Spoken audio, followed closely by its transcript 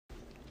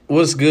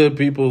What's good,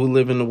 people who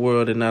live in the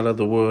world and not of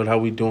the world? How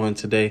we doing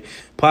today?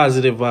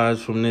 Positive vibes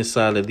from this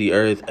side of the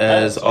earth,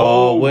 as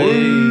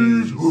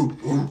always.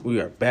 We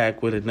are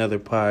back with another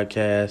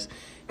podcast,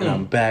 and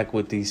I'm back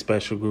with these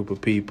special group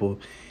of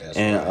people. That's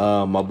and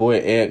right. My boy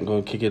Ant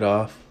gonna kick it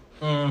off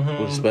with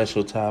a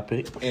special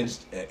topic.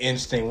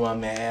 Interesting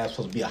one, man. It's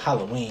supposed to be a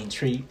Halloween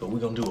treat, but we're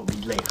going to do a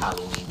relay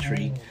Halloween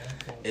treat.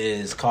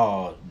 It's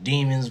called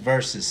Demons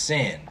versus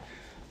Sin.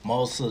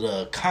 Most of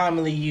the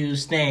commonly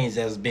used things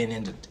that's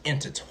been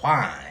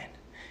intertwined,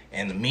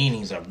 and the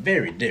meanings are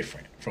very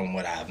different from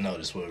what I've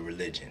noticed with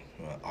religion.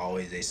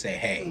 Always they say,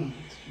 hey,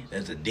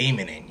 there's a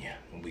demon in you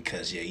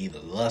because you're either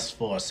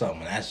lustful or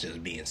something. That's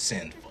just being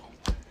sinful.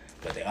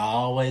 But they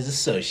always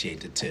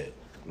associate the two.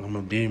 I'm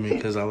a demon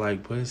because I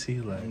like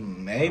pussy.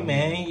 Hey,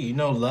 man, you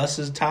know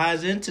lust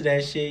ties into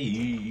that shit.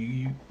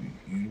 You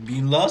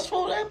be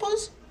lustful that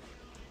pussy?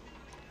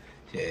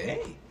 Yeah,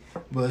 hey.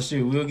 But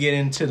shoot, we'll get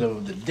into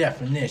the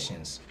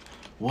definitions.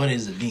 What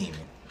is a demon?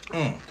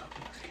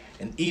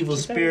 An evil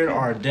spirit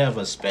or a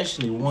devil,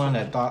 especially one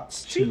that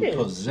thoughts to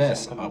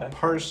possess a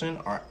person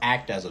or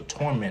act as a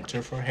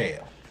tormentor for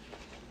hell.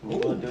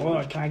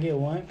 Well, can I get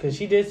one? Because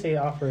she did say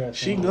offer us.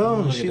 She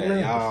gone. Look She at that.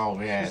 left. Y'all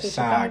had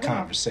side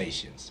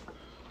conversations.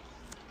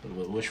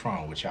 What's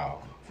wrong with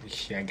y'all?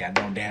 She ain't got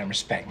no damn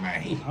respect,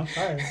 man. I'm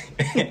sorry.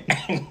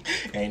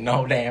 Ain't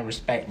no damn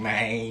respect,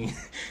 man.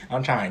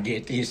 I'm trying to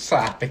get this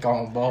topic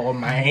on board,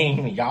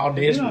 man. Y'all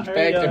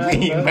disrespecting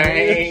me,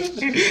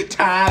 man.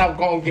 Tired, I'm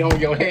gonna get on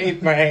your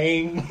head,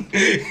 man.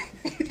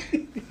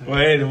 Well,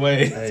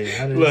 anyway,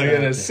 Hey, look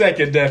at the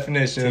second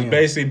definition is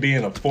basically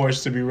being a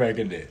force to be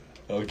reckoned with.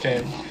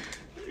 Okay?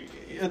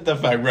 What the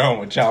fuck wrong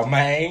with y'all,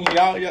 man?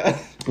 Y'all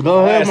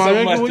Go ahead, had so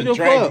man. much What to the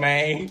drink, fuck?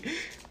 man.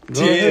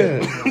 Go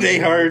ahead. They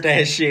heard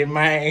that shit,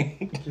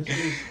 man.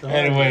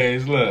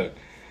 Anyways, look.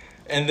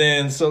 And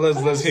then, so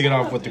let's kick it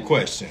off with the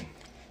question.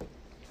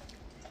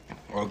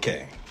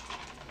 Okay.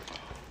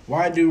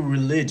 Why do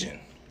religion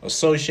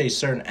associate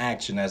certain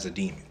action as a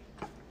demon?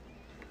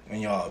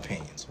 In your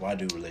opinions, why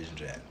do religion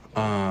do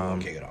that?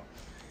 Kick it off.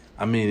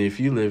 I mean, if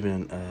you live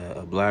in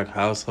a black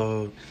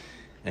household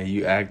and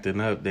you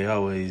acting up, they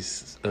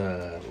always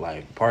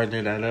like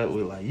partner that up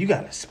with like, you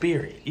got a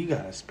spirit. You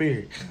got a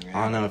spirit.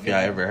 I don't know if y'all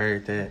ever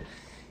heard that.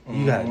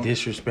 You got a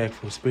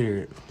disrespectful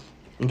spirit.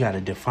 You got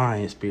a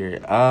defiant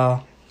spirit.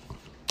 I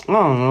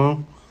don't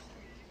know.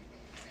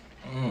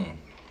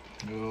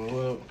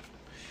 Well,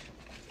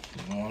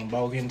 you want to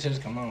both get into this?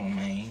 Come on,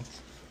 man.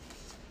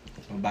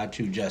 What about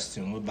you,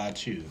 Justin? What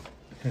about you?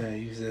 Yeah,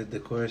 you said the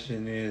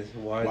question is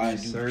Why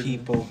do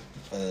people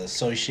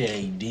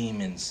associate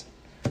demons?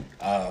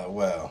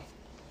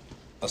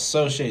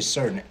 Associate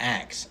certain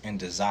acts and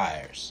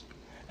desires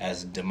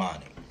as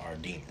demonic or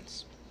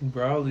demons.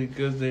 Probably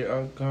because they're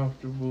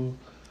uncomfortable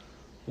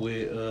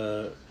with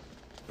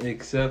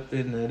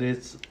accepting that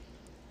it's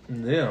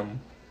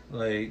them.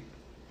 Like,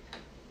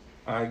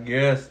 I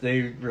guess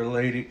they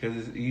relate it because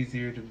it's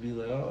easier to be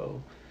like,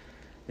 oh,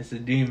 it's a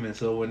demon.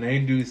 So when they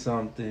do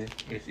something,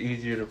 it's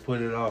easier to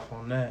put it off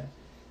on that.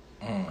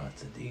 Oh,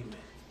 it's a demon.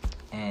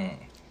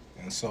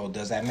 And so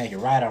does that make it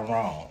right or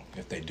wrong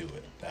if they do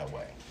it that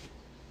way?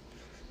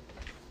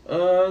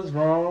 It's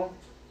wrong.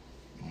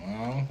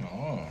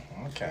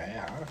 Okay.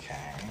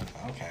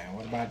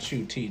 What about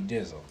you, T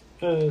Dizzle?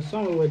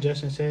 Some of what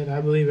Justin said, I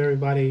believe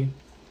everybody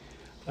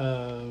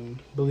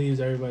believes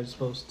everybody's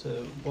supposed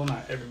to. Well,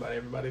 not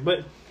everybody,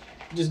 but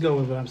just go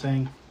with what I'm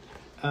saying.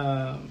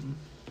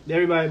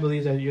 Everybody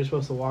believes that you're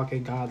supposed to walk a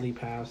godly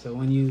path. So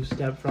when you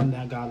step from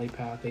that godly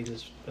path, they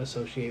just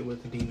associate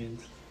with the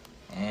demons.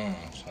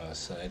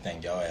 So they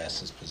think your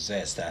ass is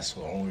possessed. That's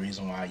the only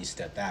reason why you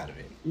stepped out of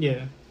it.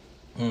 Yeah.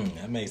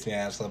 That makes me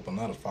ask up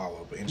another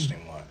follow-up,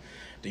 interesting one.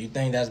 Do you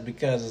think that's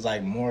because it's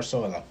like more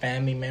so in a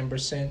family member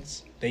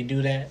sense they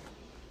do that?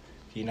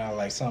 You know,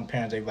 like some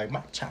parents, they be like,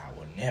 my child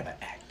would never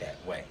act that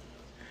way.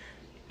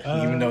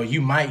 Even though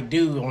you might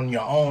do on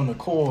your own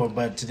accord,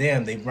 but to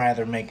them, they'd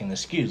rather make an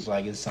excuse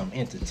like it's some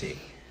entity.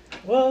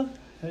 Well,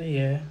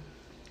 yeah.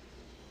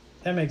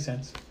 That makes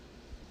sense.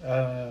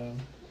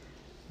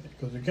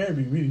 Because it can't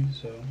be me,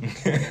 so.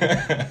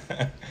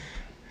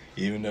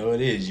 Even though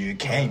it is you, it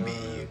can't be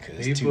you.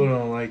 People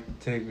don't like to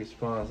take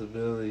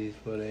responsibilities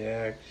for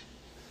their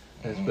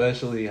actions,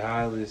 especially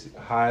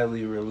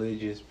highly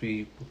religious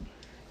people.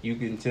 You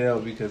can tell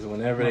because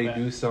whenever they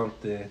do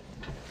something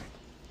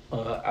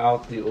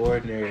out the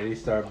ordinary, they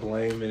start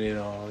blaming it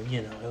on,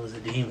 it was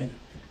a demon.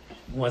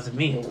 It wasn't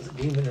me, it was a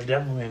demon, the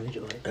devil made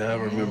me. I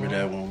remember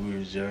that when we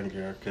was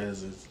younger, our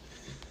cousins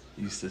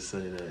used to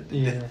say that. The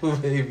Yeah. devil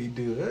made me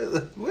do it. I was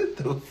like, what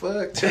the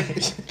fuck?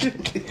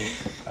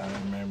 I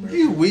remember.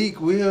 You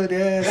weak-willed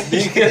ass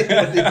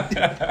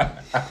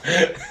nigga.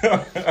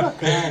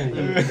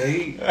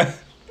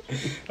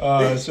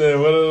 Shit.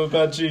 What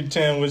about you,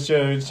 Tim? What's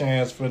your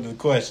chance for the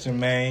question,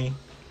 man?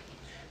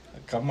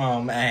 Come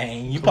on,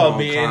 man. You supposed to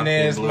be in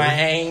this,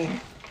 man.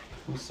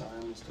 I'm sorry,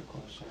 I missed the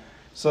question.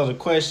 So the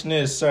question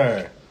is,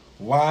 sir,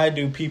 why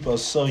do people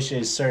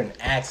associate certain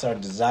acts or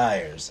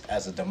desires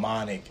as a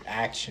demonic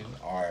action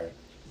or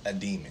a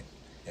demon?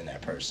 in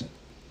that person?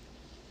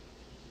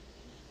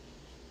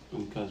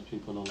 Because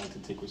people don't like to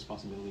take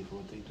responsibility for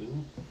what they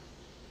do.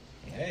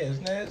 Hey,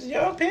 it's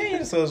your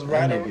opinion, so it's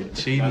right That over.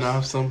 nigga cheating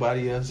off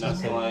somebody else's.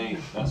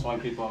 That's why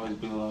people always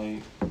be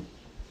like,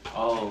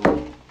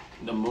 oh,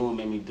 the moon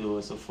made me do it.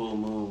 It's a full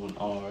moon,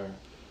 or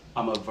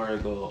I'm a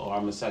Virgo, or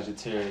I'm a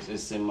Sagittarius.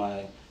 It's in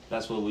my.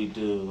 That's what we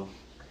do.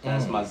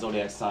 That's my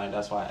zodiac sign.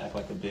 That's why I act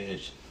like a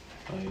bitch.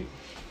 Like,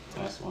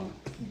 that's one.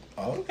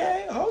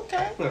 Okay.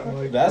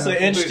 Like That's an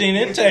that. interesting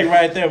intake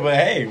right there. But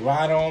hey,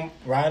 right on.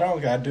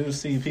 I do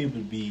see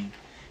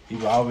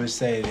people always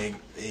say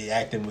they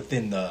acting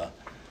within the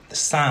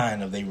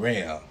sign of their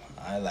realm.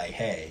 I like,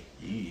 hey,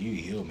 you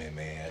human,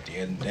 man. At the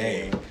end of the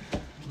day,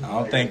 I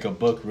don't think a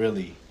book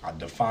really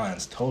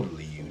defines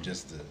totally you.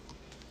 Just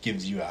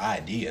gives you an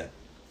idea.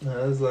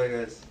 No, it's like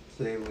I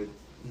say with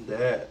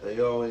that. They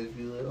always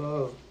be like,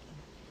 oh,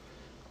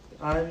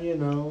 I'm,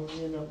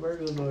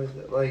 Virgo's always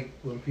that. Like,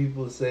 when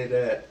people say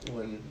that,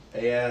 when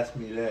they ask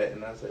me that,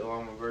 and I say, oh,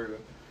 I'm a Virgo,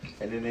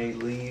 and then they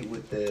lead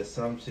with the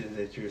assumption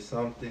that you're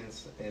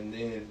somethings, and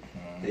then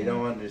they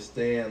don't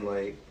understand,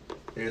 like,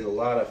 there's a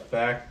lot of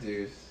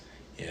factors.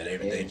 Yeah, they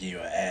think you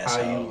an How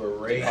you asshole.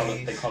 were They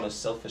raised. call us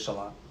selfish a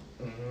lot.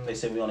 Mhm. They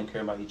say we only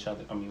care about each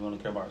other. I mean, we only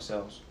care about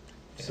ourselves.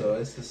 So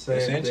it's the It's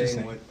same interesting.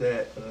 thing with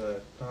that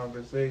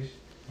conversation.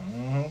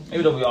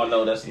 Even though we all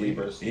know that's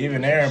Libras.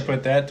 Even Aaron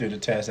put that through the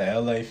test at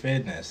LA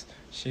Fitness.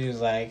 She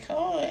was like,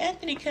 "Oh,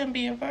 Anthony can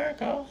be a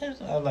Virgo." I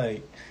was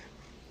like,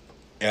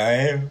 "I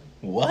am."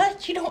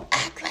 What? You don't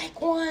act like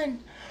one.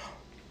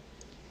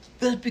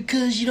 But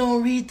because you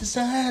don't read the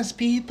signs,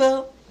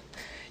 people.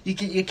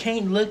 You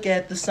can't look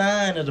at the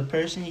sign of the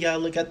person. You gotta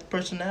look at the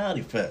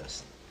personality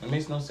first. It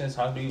makes no sense.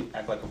 How do you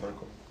act like a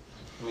Virgo?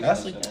 It makes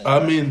That's no a- sense. I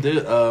mean,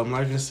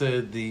 like I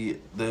said, the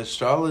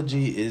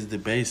astrology is the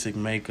basic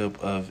makeup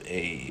of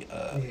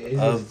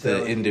of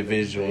the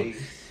individual.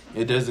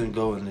 It doesn't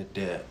go into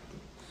depth,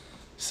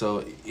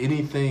 so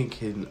anything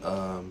can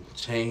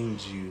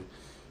change you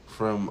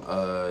from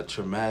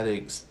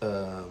traumatic,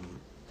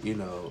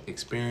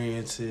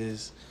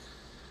 experiences,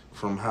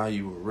 from how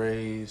you were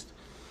raised.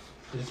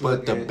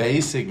 But the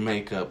basic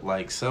makeup,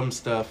 like some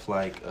stuff,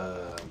 like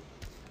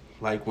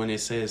when it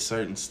says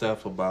certain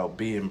stuff about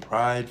being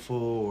prideful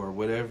or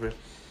whatever,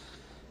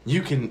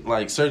 you can,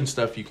 like, certain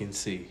stuff you can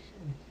see.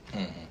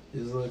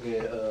 Just look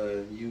at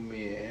you,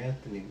 me, and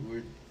Anthony.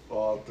 We're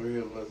all three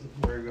of us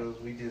Virgos.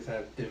 We just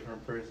have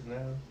different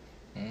personalities.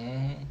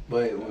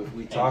 But if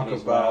we talk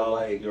Anthony's about wild,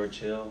 like, you're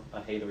chill.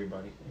 I hate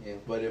everybody. yeah,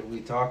 but if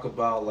we talk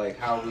about like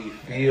how we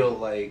feel,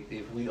 like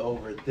if we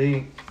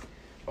overthink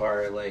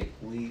or like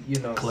we,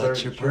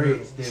 Clutch your certain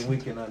traits, pearls. then we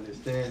can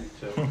understand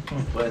each other.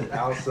 But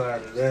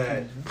outside of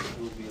that,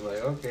 we'll be like,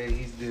 okay,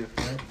 he's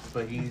different,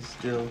 but he's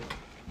still.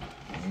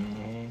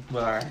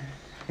 But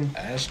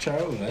That's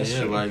true. That's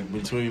Yeah, true. like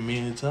between me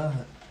and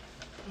Todd.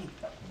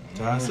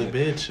 Todd's a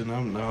bitch, and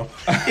I'm no.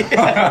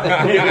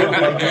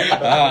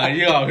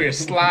 You out here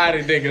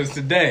sliding niggas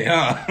today,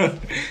 huh?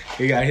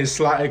 He got his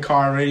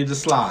car ready to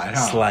slide,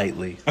 huh?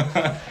 Slightly.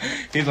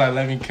 He's like,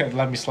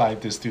 let me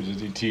slide this through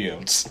the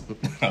DTMs.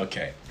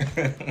 Okay.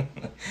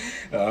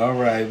 All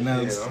right.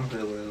 Now, yeah, I'm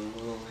feeling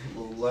a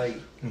little light.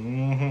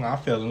 I'm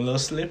feeling a little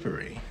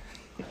slippery.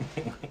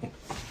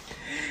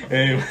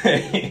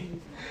 Anyway,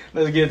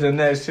 let's get to the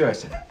next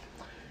question.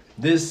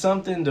 There's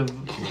something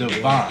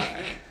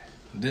divine.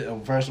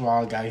 First of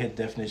all, I got to hit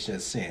the definition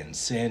of sin.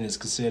 Sin is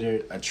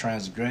considered a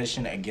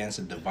transgression against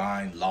a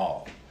divine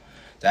law.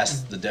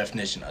 That's the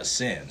definition of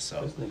sin.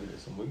 So, This nigga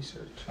did some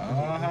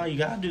research. you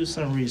got to do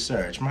some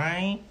research,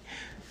 man.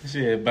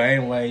 Shit, but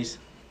anyways,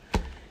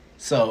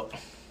 so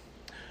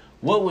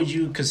what would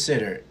you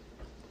consider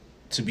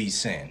to be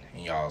sin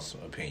in y'all's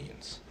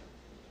opinions?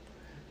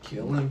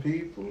 Killing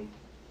people.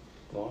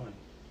 Why?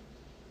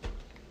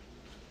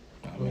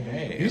 I mean,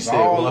 hey, You it's said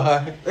all-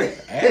 why?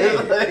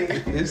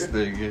 Hey, This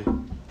nigga.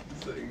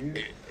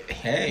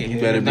 hey, You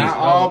better be- not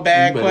all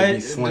bad you better be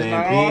questions. slaying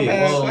Not all pigs.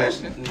 bad Well,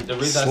 questions. the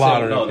reason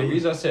Slaughtering the people.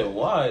 reason I said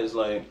why is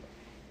like,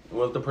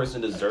 what if the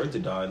person deserved to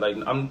die? Like,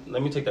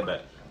 let me take that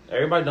back.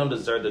 Everybody don't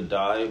deserve to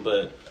die,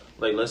 but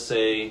like, let's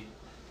say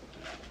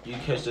you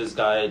catch this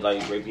guy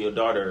like raping your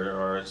daughter,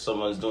 or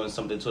someone's doing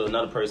something to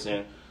another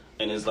person,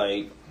 and it's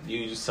like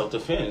you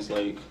self-defense.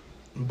 Like,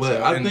 But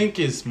So, I and- think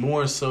it's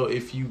more so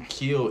if you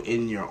kill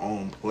in your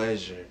own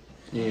pleasure.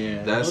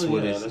 Yeah, That's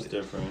what yeah, it's that's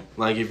different.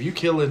 like. If you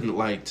killing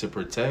like to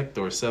protect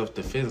or self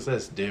defense,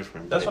 that's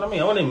different. That's But- what I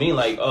mean. I wouldn't mean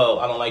like, oh,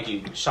 I don't like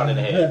you, shot in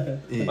the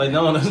head. Yeah. Like,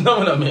 no, that's not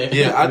what I meant.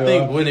 Yeah, I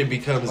think when it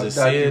becomes I a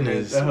thought you sin meant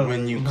is that.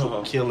 when you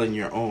No. killing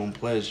your own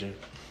pleasure.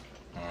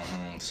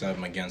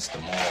 something against the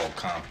moral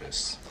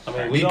compass. I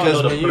mean, we Because all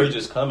know the when you- purge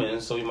is coming,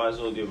 so we might as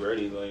well get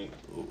ready. Like,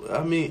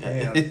 I mean,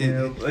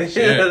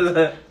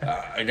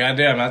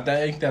 Goddamn, I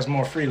think that's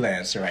more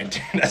freelancer right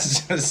there.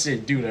 That's just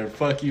shit. Do whatever the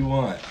fuck you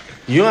want.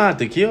 you don't have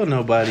to kill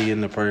nobody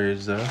in the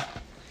purge though.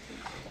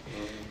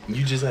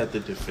 You just have to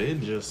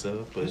defend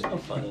yourself. it's But no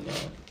fun in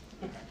that.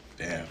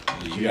 Damn,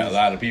 you got a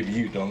lot of people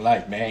you don't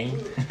like, man.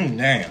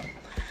 Damn.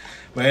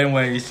 But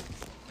anyways,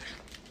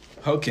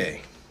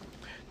 okay.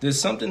 Did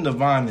something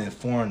divine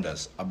informed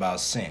us about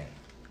sin?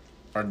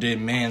 Or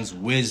did man's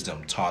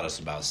wisdom taught us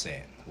about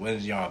sin? What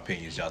is your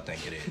opinions y'all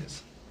think it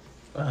is?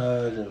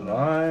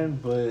 Divine,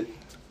 but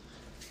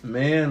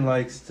man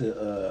likes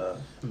to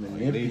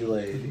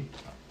manipulate.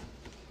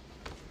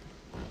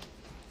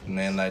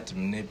 Man like to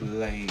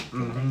manipulate.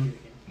 Mm-hmm.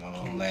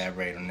 No,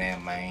 elaborate on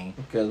that, man.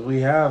 Because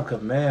we have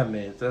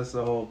commandments. That's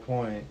the whole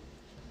point.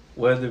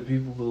 Whether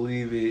people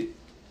believe it,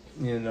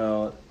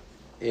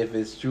 if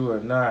it's true or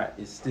not,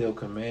 it's still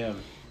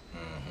commandment.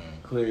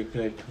 Mm-hmm.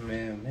 Clear-cut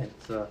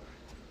commandments.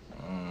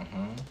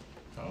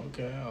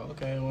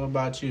 Okay. What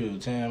about you,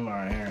 Tim or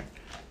Aaron?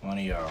 One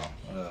of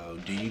y'all.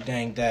 Do you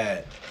think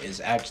that it's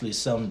actually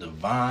something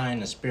divine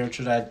and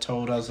spiritual that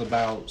told us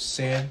about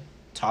sin,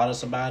 taught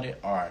us about it,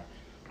 or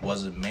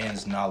was it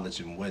man's knowledge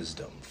and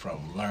wisdom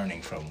from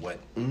learning from what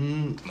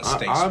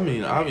mistakes? I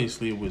mean,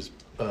 obviously it was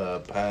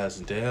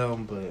passed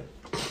down, but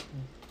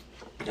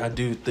I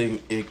do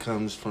think it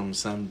comes from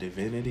some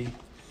divinity.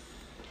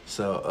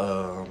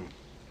 So,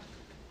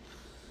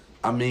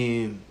 I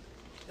mean,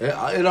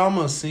 it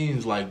almost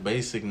seems like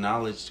basic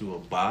knowledge to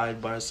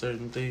abide by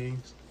certain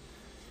things,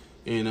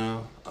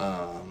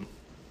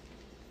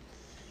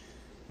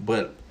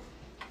 but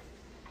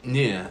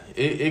yeah,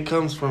 it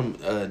comes from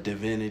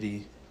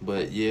divinity,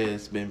 but yeah,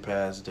 it's been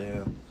passed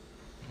down.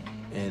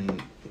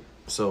 And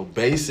so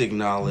basic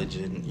knowledge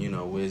and,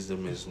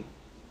 wisdom is,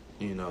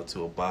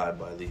 to abide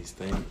by these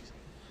things.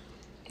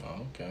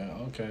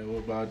 Okay. What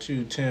about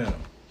you, Tim?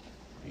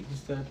 You can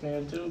step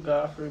in too,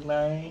 Godfrey,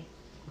 man.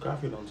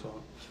 Godfrey don't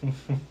talk.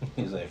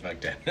 He's like, fuck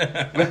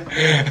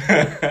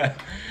that.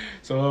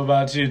 So what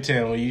about you,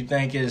 Tim? Well, you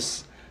think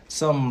it's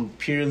something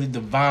purely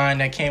divine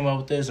that came up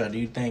with this, or do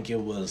you think it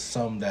was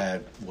something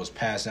that was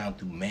passed down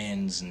through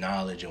man's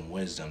knowledge and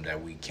wisdom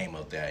that we came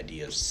up with the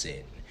idea of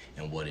sin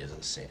and what is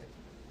a sin?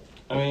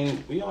 I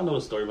mean, we all know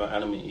the story about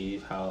Adam and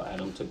Eve, how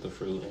Adam took the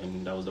fruit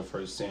and that was the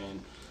first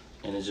sin,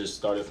 and it just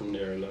started from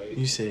there. Like,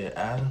 You said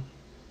Adam?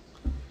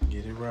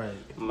 Get it right.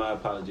 my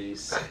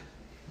apologies,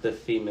 the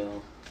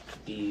female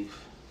Eve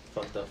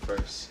fucked up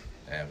first,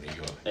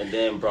 and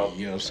then brought.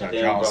 You know, and start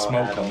then drawing brought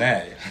smoke Adam. on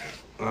that.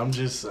 I'm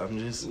just.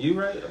 You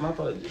right? My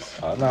apologies.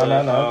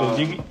 No.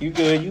 You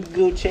good? You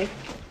good, chick?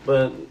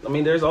 But I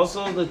mean, there's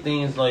also the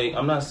things like,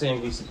 I'm not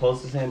saying we're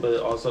supposed to sin, but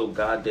also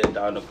God did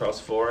die on the cross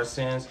for our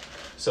sins.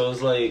 So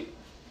it's like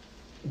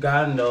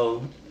God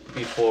know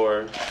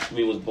before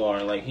we was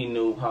born, like He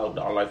knew how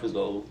our life was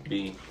gonna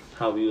be,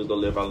 how we was gonna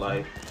live our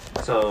life.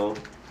 So,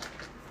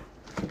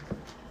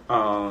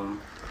 I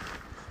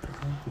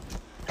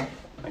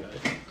got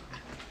it.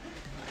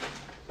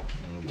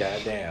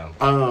 Goddamn.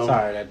 Um,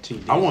 Sorry, that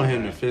TD. I want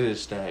him to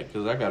finish that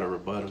because I got a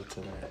rebuttal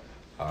to that.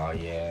 Oh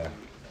yeah.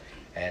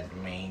 At the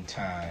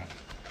meantime,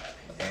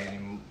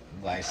 any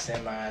like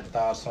semi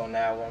thoughts on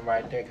that one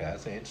right there?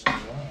 Cause that's an interesting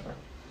one.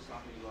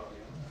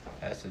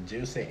 That's a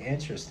juicy,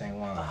 interesting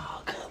one.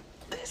 Oh,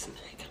 this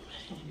nigga,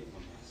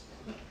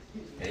 man.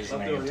 This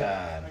nigga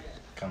Todd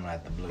coming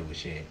out the blue with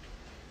shit.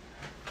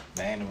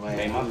 But anyway,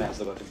 Made my mask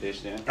look like a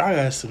fish then. I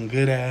got some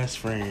good ass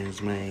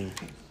friends, man.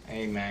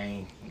 hey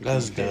man,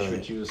 Let's can you finish go.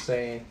 what you were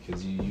saying?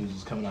 Cause you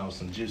was coming out with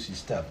some juicy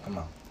stuff. Come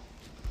on.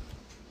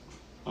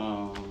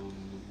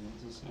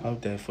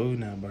 Hope that food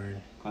not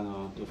burning. I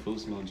know the food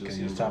smell Cause juicy.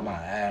 you was talking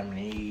about Adam and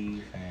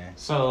Eve and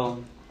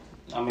So,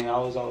 I mean, I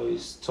was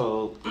always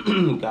told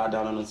God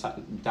died on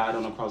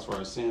the cross for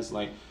our sins.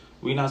 Like,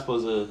 we're not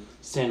supposed to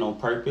sin on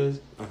purpose,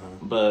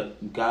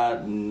 but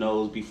God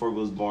knows before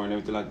we was born,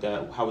 everything like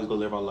that, how we was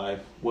gonna live our life,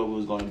 what we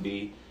was gonna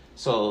be.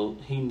 So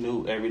He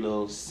knew every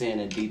little sin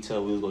and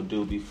detail we was gonna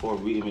do before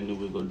we even knew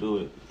we was gonna do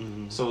it.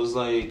 So it's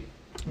like,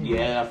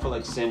 yeah, I feel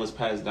like sin was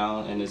passed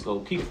down and it's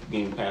gonna keep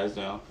getting passed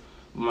down.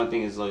 But my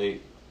thing is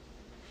like,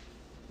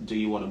 do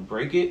you want to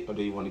break it or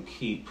do you want to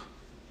keep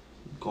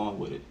going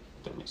with it?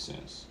 If that makes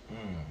sense.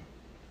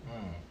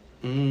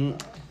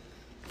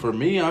 For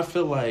me, I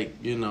feel like,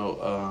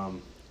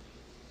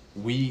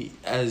 we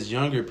as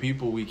younger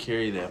people, we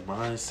carry that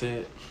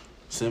mindset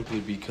simply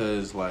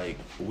because like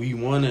we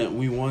wanna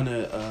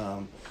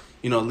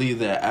leave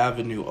that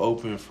avenue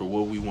open for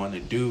what we want to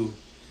do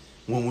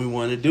when we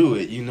want to do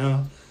it.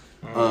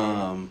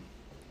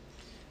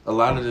 A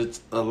lot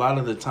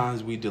of the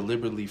times we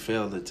deliberately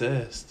fail the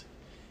test.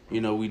 We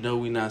know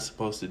we're not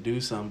supposed to do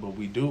something, but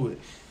we do it.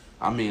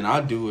 I mean, I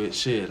do it.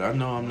 Shit, I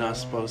know I'm not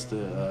supposed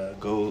to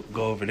go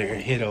over there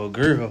and hit old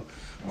girl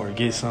or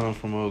get something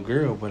from old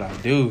girl, but I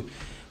do.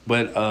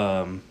 But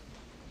I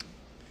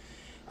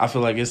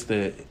feel like it's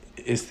the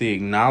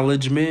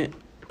acknowledgement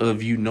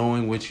of you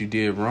knowing what you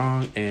did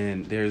wrong,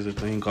 and there's a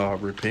thing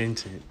called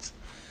repentance.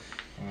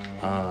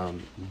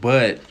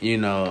 But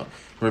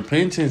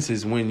repentance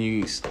is when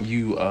you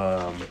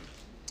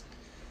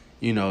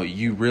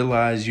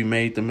realize you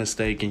made the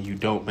mistake and you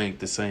don't make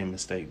the same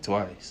mistake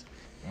twice.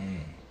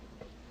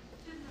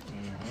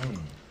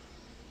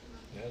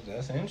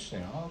 That's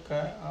interesting.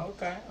 Okay.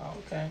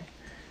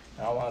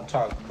 I want to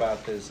talk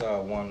about this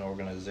one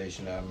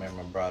organization that I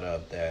remember brought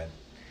up that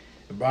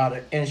It brought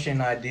an interesting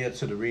idea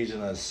to the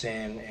region of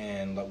sin,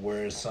 and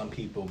where some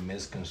people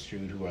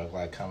misconstrued, who are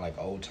like kind of like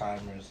old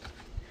timers,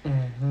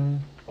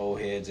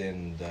 old heads,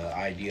 and the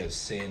idea of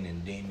sin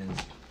and demons.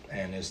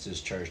 And it's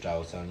this church that I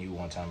was telling you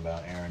one time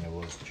about, Aaron. It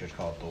was a church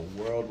called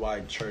the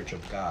Worldwide Church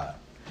of God,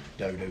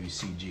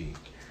 WWCG.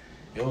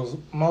 It was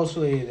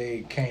mostly,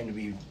 they came to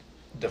be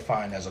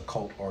defined as a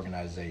cult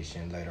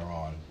organization later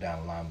on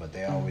down the line, but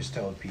they always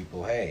told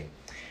people, hey,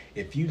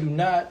 if you do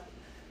not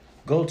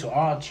go to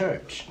our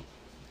church,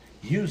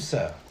 you,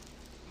 sir,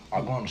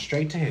 are going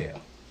straight to hell.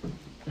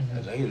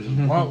 They was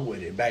blunt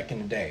with it back in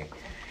the day.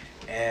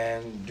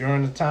 And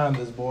during the time,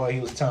 this boy, he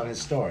was telling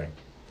his story.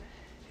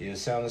 He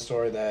was telling the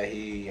story that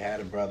he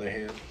had a brother,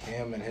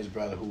 him and his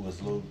brother, who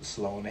was a little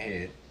slow in the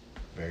head,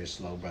 very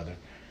slow brother.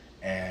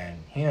 And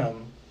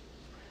him,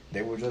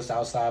 they were just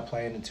outside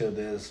playing until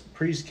this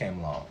priest came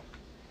along.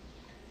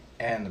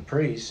 And the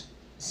priest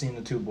seen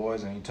the two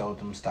boys and he told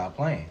them to stop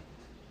playing.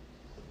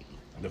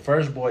 The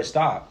first boy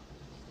stopped.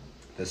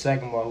 The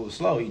second boy, who was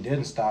slow, he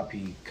didn't stop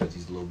because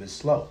he's a little bit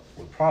slow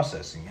with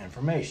processing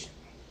information.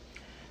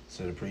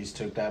 So the priest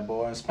took that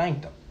boy and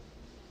spanked him.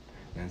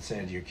 And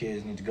said, your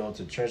kids need to go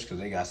to church because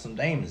they got some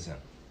demons in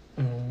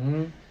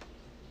them.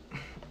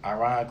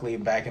 Ironically,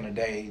 back in the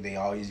day, they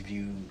always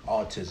viewed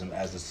autism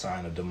as a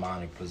sign of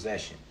demonic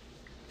possession.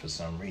 For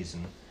some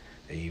reason,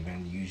 they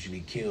even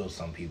usually killed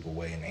some people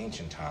way in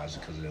ancient times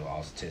because they were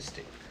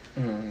autistic.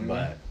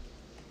 But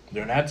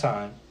during that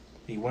time,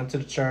 he went to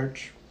the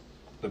church.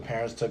 The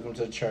parents took him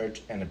to the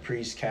church, and the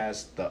priest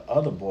cast the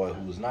other boy,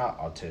 who was not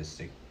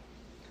autistic,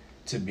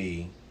 to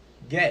be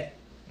gay.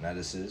 Now,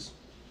 this is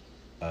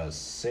a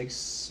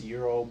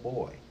 6-year-old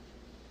boy.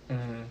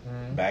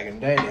 Back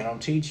in the day, they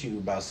don't teach you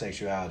about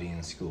sexuality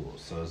in school.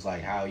 So it's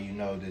like, how you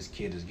know this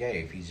kid is gay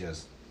if he's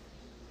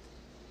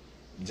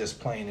just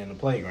playing in the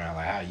playground?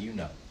 Like, how you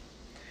know?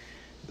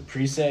 The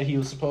priest said he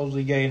was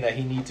supposedly gay and that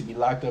he needed to be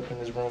locked up in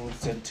his room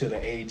to the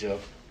age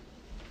of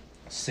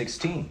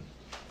 16.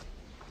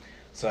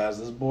 So as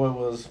this boy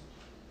was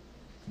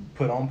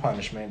put on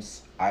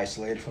punishments,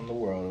 isolated from the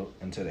world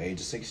until the age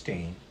of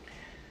 16,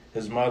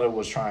 his mother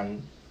was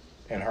trying,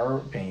 in her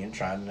opinion,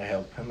 trying to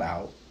help him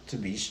out to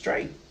be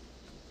straight.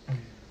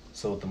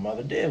 So what the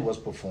mother did was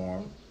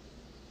perform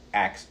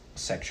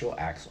sexual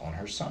acts on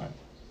her son,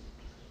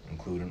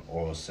 including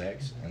oral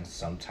sex and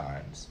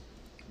sometimes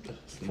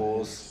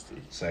full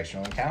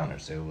sexual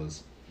encounters. It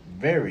was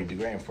very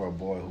degrading for a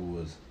boy who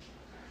was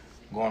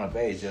going up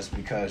age, just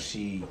because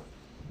she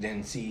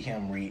didn't see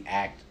him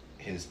react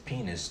his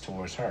penis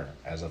towards her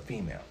as a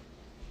female.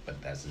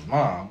 But that's his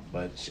mom,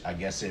 but I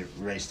guess it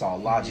erased all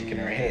logic in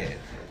her head.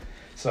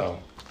 So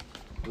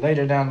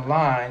later down the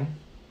line,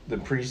 the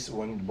priest,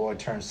 when the boy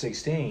turned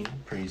 16, the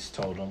priest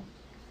told him,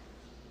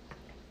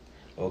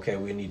 okay,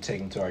 we need to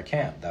take him to our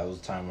camp. That was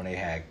the time when they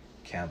had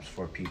camps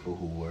for people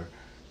who were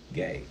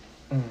gay.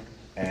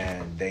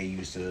 And they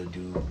used to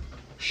do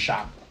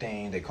shock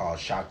thing. They call it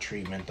shock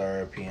treatment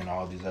therapy and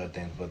all these other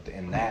things. But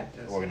in that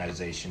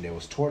organization, they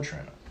was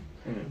torturing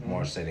them.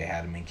 More so, they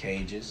had them in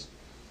cages.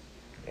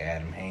 They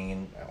had them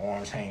hanging,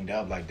 arms hanged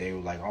up, like they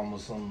were like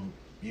almost some,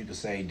 you could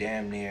say,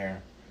 damn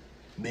near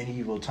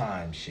medieval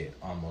time shit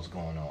almost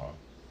going on.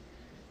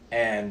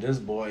 And this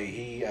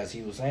boy, as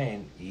he was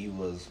saying, he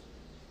was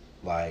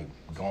like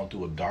going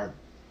through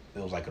it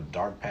was like a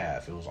dark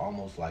path. It was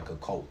almost like a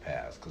cult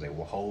path, because they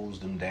would hose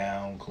them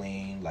down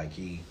clean, like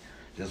he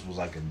just was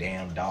like a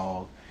damn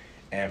dog.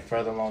 And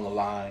further along the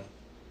line,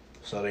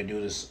 so they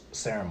do this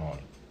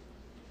ceremony.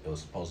 It was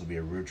supposed to be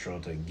a ritual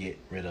to get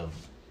rid of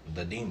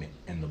the demon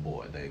in the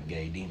boy, the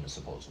gay demon,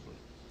 supposedly.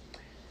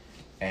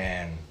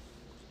 And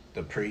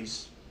the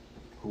priest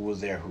who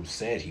was there, who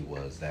said he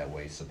was that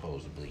way,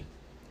 supposedly,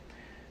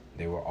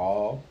 they were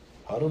all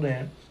huddled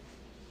in.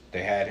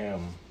 They had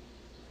him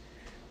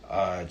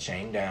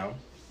chained down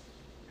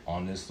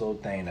on this little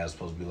thing that's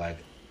supposed to be like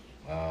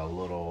a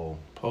little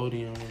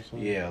podium or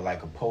something. Yeah,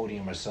 like a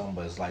podium or something,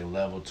 but it's like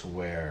level to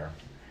where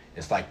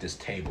it's like this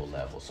table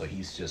level. So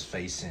he's just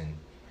face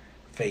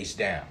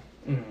down.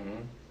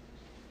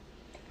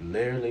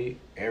 Literally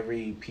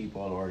every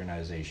people in the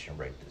organization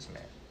raped this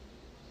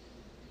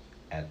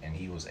man. And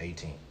he was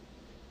 18.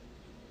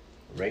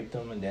 Raped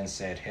him and then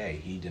said, hey,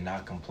 he did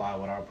not comply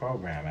with our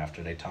program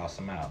after they tossed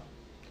him out.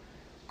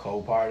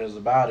 Cold part is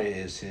about it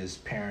is his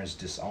parents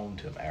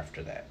disowned him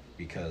after that,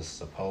 because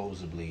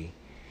supposedly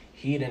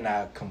he did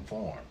not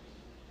conform,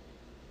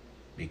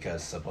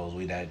 because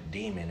supposedly that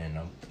demon in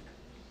him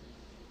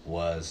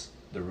was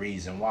the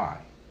reason why.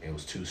 It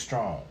was too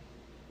strong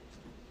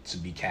to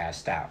be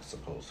cast out,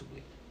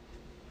 supposedly.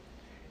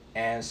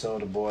 And so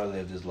the boy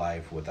lived his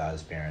life without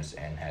his parents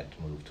and had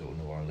to move to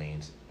New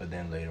Orleans, but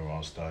then later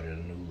on started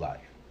a new life.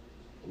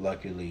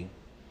 Luckily,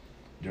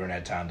 during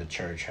that time, the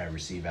church had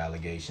received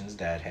allegations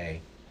that, hey,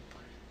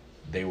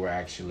 they were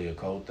actually a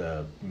cult.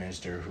 The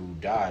minister who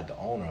died, the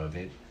owner of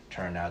it,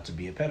 turned out to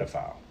be a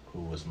pedophile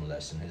who was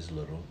molesting his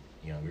little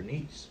younger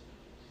niece.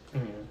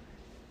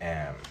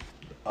 And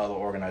other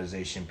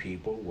organization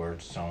people were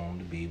shown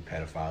to be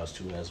pedophiles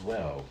too as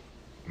well.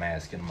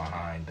 masking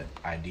behind the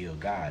ideal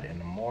God. And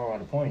the moral of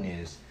the point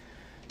is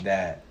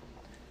that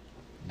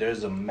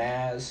there's a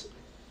mass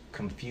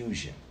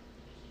confusion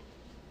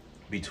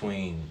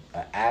between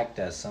an act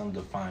that some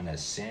define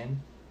as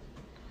sin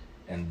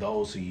and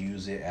those who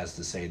use it as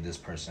to say this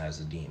person has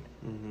a demon.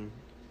 Mm-hmm.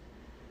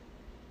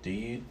 Do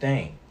you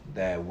think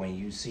that when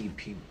you see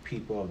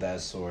people of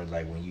that sort,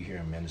 like when you hear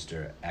a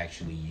minister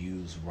actually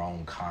use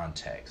wrong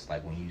context,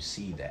 like when you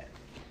see that,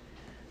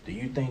 do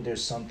you think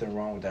there's something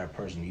wrong with that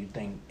person? Do you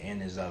think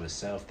in and of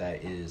itself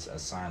that is a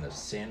sign of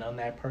sin on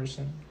that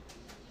person?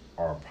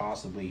 Or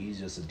possibly he's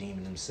just a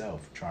demon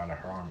himself trying to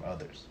harm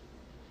others,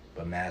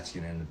 but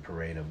masking in the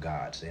parade of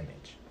God's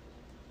image?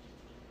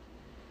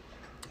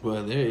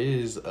 Well, there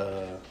is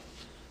the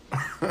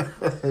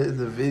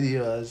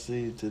video I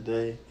seen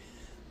today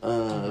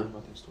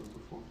about that story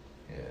before.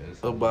 Yeah, it's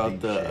some about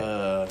deep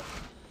shit.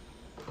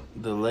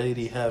 the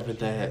lady having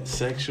that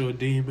sexual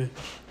demon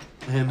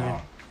in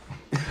her.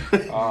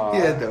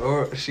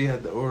 She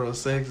had the oral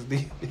sex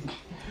demon.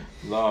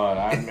 Lord,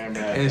 I remember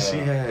that.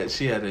 And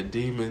she had a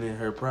demon in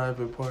her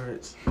private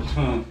parts.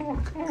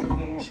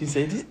 She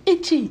said, "It's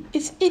itchy.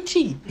 It's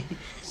itchy."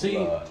 See,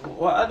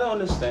 what I don't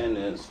understand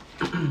is,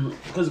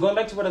 because going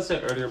back to what I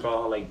said earlier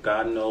about how, like,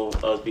 God knows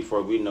us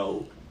before we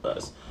know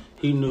us.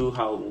 He knew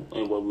how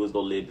and what we was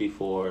gonna live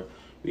before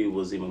we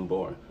was even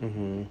born.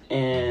 Mm-hmm.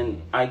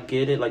 And I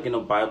get it. Like in the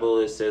Bible,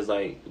 it says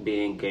like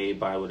being gay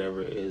by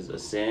whatever is a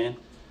sin.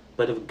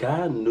 But if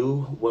God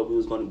knew what we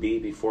was gonna be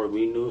before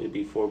we knew it,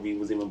 before we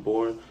was even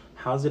born,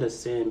 how's it a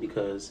sin?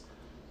 Because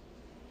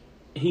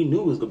He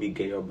knew it was gonna be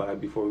gay or bi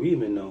before we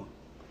even know.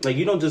 Like,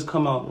 you don't just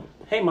come out,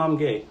 "Hey, mom, I'm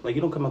gay." Like,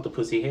 you don't come out the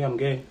pussy, "Hey, I'm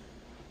gay."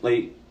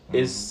 Like,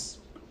 it's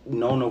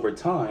known over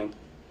time.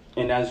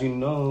 And as you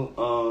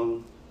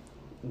know,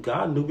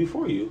 God knew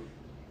before you.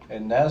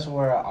 And that's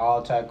where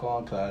I'll tack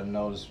on, because I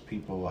noticed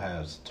people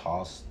have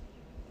tossed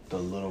the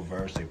little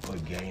verse, they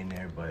put gay in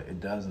there, but it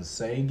doesn't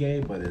say gay,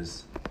 but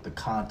it's the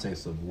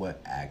context of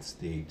what acts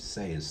they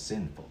say is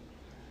sinful.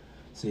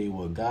 See,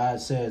 what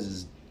God says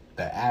is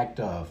the act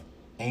of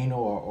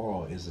anal or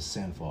oral is a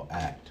sinful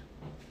act,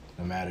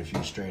 no matter if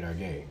you're straight or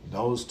gay.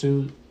 Those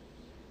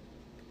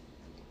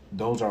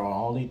are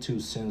only two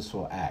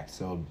sinful acts.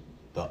 So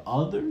the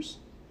others,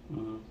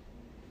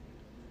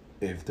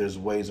 if there's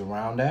ways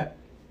around that,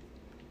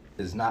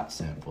 is not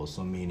sinful.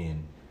 So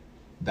meaning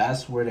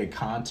that's where they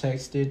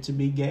context it to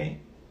be gay,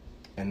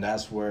 and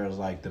that's where it's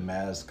like the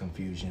mass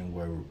confusion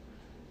where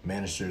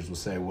ministers will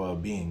say, well,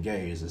 being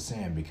gay is a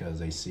sin because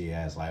they see it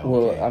as like, okay,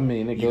 well, I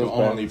mean, it you goes can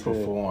back only to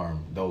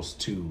perform those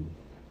two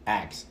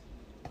acts,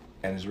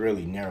 and it's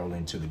really narrowed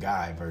into the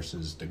guy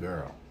versus the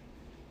girl.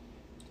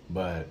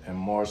 But, and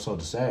more so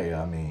to say,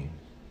 I mean,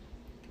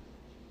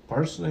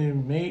 personally,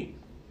 me,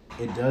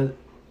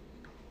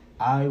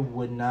 I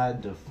would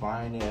not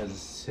define it as a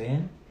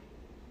sin.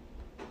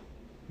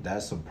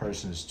 That's a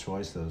person's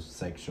choice of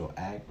sexual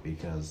act,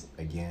 because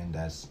again,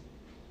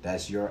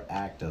 that's your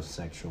act of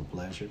sexual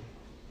pleasure.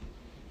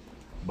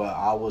 But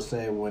I will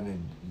say when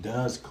it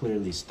does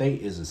clearly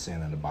state is a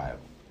sin in the Bible,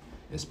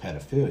 it's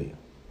pedophilia.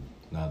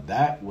 Now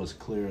that was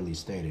clearly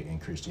stated in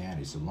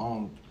Christianity. So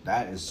long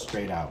that is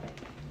straight out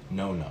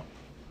no.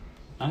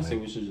 I say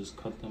we should just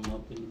cut them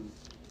up and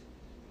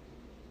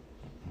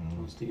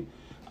Steve.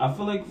 I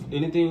feel like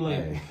anything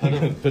like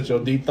Hey, put your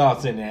deep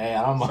thoughts in there. Hey,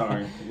 I'm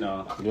sorry,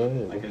 no. Go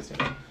ahead. Like I said,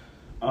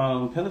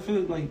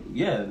 pedophilia, like,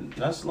 yeah,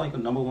 that's like a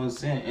number one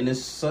sin, and it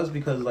sucks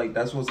because like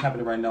that's what's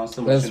happening right now.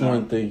 So That's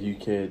one thing you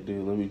can't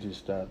do. Let me just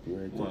stop you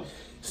right there.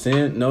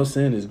 What? No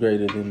sin is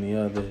greater than the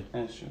other.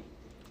 That's true.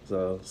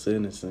 So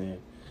sin is sin.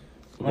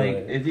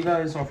 Like, But- if you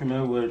guys are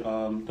familiar with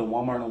the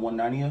Walmart on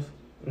 190th,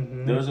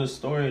 there was a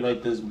story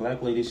like this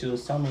black lady. She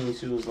was telling me,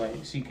 she was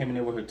like, she came in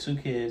there with her 2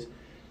 kids,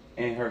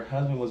 and her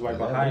husband was right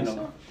behind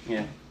them.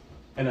 Yeah,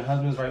 and the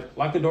husband's right.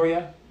 Lock the door,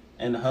 yeah.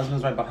 And the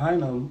husband's right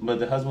behind them, but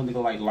the husband to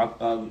go like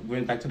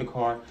went back to the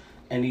car,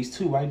 and these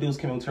 2 white dudes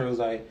came up to her and was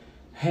like,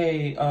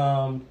 "Hey,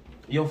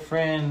 your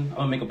friend, I'm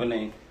gonna make up a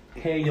name.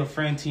 Hey, your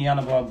friend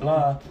Tiana, blah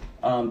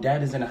blah.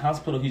 Dad is in the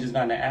hospital. He just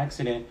got in an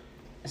accident."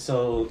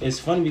 So it's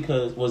funny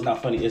because, well, it's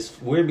not funny.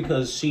 It's weird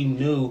because she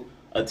knew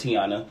a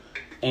Tiana,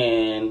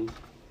 and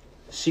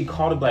she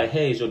called her like,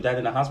 "Hey, is your dad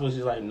in the hospital?"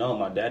 She's like, "No,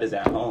 my dad is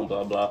at home."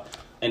 Blah blah.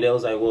 And they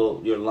was like,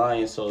 "Well, you're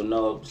lying." So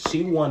no,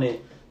 she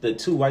wanted. The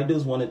 2 white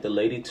dudes wanted the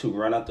lady to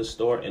run out the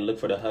store and look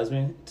for the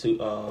husband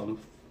to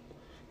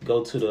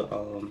go to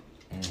the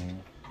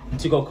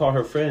to go call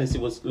her friend and see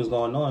what's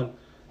going on,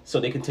 so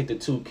they can take the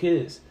 2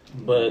 kids.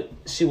 But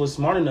she was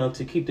smart enough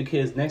to keep the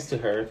kids next to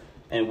her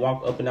and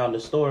walk up and down the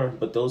store.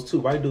 But those 2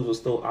 white dudes were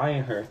still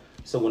eyeing her.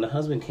 So when the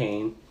husband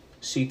came,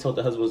 she told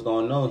the husband what's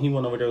going on. He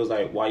went over there, was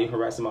like, "Why are you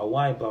harassing my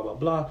wife?" Blah blah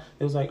blah.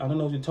 It was like, "I don't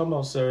know what you're talking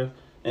about, sir."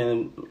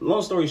 And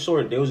long story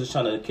short, they was just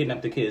trying to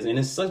kidnap the kids. And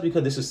it sucks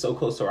because this is so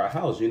close to our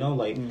house, you know?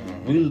 Like,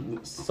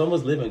 some of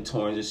us live in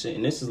Torrance and shit,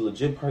 and this is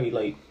legit probably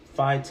like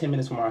 5-10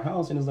 minutes from our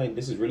house, and it's like,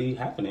 this is really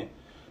happening.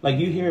 Like,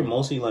 you hear it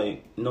mostly,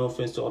 like, no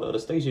offense to all the other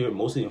states, you hear it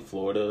mostly in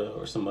Florida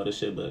or some other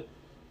shit, but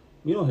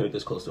you don't hear it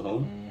this close to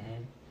home.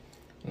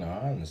 No,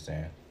 I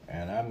understand.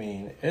 And I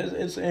mean,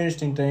 it's an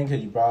interesting thing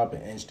because you brought up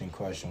an interesting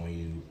question when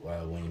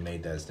you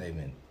made that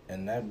statement,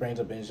 and that brings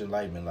up interesting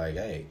enlightenment. Like,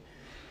 hey,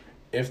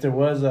 if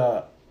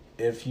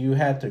you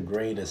had to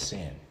grade a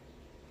sin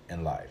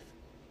in life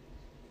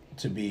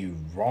to be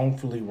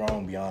wrongfully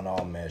wrong beyond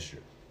all measure,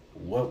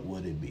 what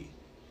would it be?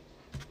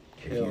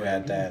 If you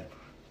had that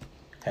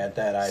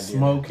idea,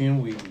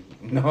 Smoking weed.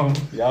 No.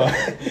 y'all.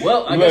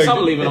 Well, I guess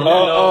I'm leaving on that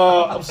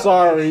note. I'm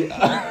sorry.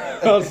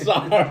 I'm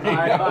sorry. All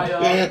right, bye, y'all.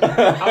 I'll be at my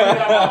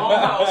own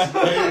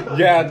house.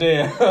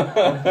 Goddamn.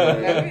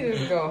 Let me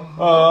just go.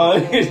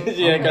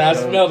 Yeah, cause I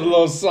smelled a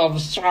little something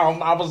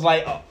strong. I was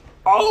like,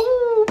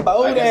 oh,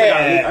 bold I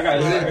guess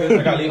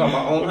I gotta leave on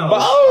my own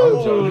house.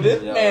 bold.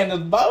 This man is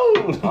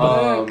bold.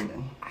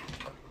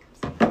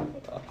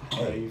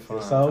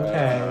 It's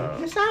okay.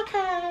 It's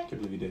okay. Can't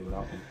believe we did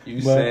without him.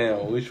 You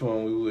saying which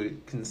one we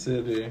would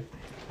consider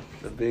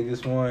the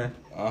biggest one?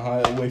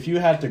 If you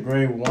had to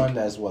grade one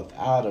that's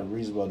without a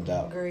reasonable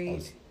doubt.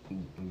 Greed.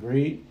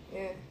 Greed?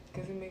 Yeah,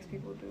 because it makes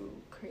people do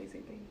crazy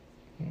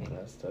things.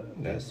 That's tough.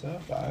 That's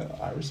tough.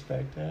 I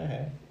respect that.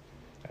 Hey.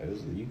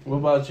 What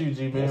about you,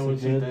 G man? That's What a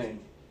you good-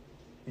 think?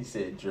 He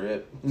said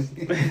drip.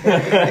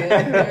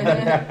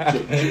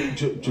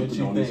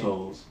 Dripping on these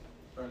hoes.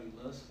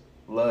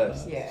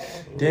 Lust. Yeah.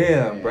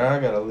 Damn, bro, I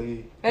gotta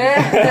leave.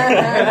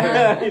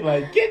 He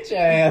like, get your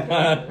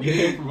ass. You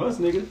came from us,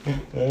 nigga.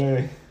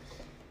 Hey.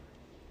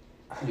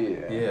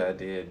 Yeah, I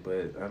did,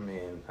 but I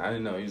mean, I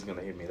didn't know he was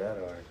gonna hit me that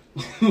hard.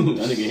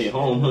 That nigga hit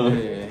home, huh?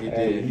 Yeah, he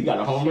did. He got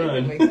a home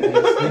run.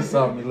 He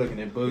saw me looking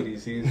at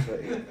booties. He was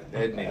like,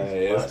 "That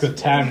nigga's It's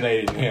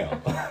contaminating him.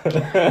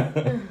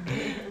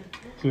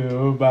 So,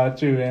 what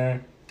about you,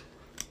 Aaron?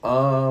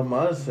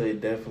 I'd say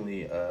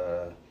definitely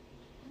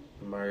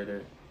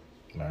murder.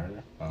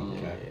 Murder. Yeah.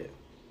 Okay.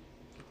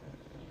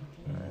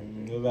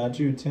 What about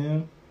you,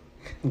 Tim?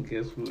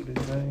 Guess what it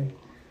say?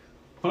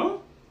 Huh?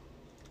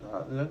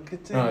 Look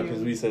at No,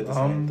 because we said the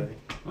same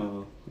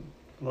thing.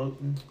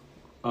 Floating.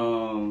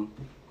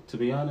 To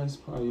be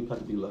honest, probably about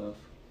to be love.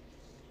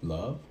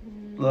 Love.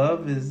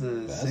 Love is a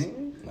That's-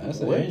 sin. That's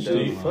What the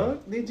interesting.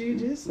 fuck did you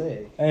just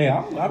say? Hey,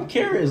 I'm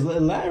curious.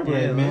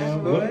 Elaborate, Yeah,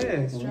 man. go What- ahead.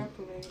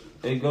 Extrapolate.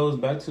 It goes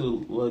back to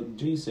what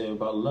G said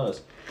about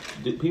lust.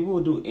 People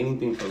will do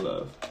anything for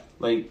love.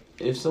 Like,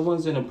 if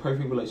someone's in a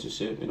perfect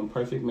relationship, in a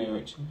perfect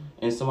marriage,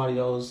 and somebody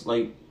else,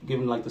 like,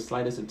 giving, like, the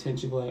slightest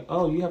attention, like,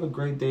 oh, you have a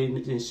great day,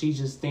 and she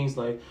just thinks,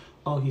 like,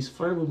 oh, he's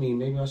flirting with me,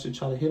 maybe I should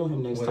try to hit on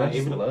him next Well, time. that's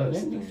Even lust,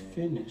 let me man.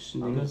 finish,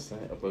 I'm nigga. just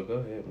saying, but go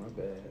ahead, my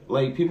bad.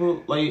 Like,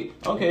 people, like,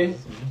 okay,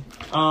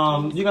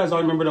 you guys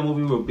all remember that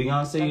movie with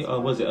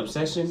Beyonce, was it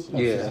Obsession?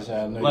 Yeah.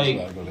 I know you Like-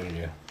 gotta go there,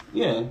 yeah.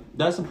 Yeah,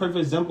 that's a perfect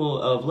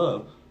example of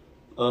love,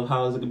 of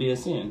how it could be a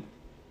sin.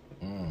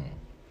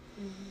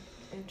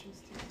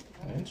 Interesting.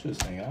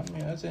 Interesting. I mean,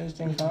 that's an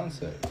interesting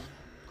concept.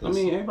 I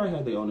mean, everybody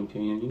has their own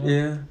opinion, you know?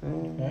 Yeah.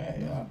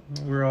 Yeah.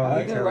 We're all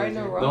Either right or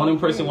intelligent. wrong. The only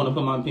person want to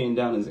put my opinion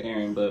down is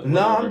Aaron, but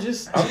No,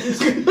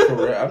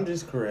 whatever. I'm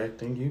just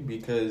correcting you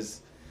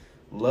because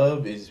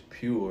love is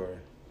pure.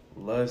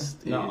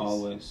 Lust Not is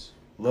always.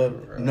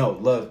 love. Right. No,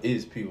 love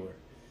is pure.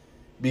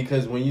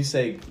 Because when you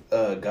say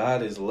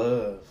God is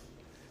love,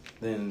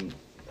 then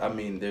I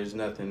mean there's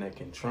nothing that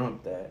can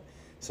trump that.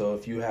 So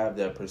if you have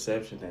that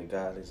perception that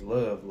God is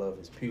love, love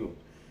is pure.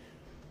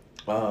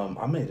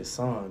 I made a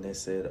song that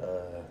said,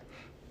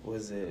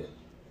 was it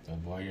Oh,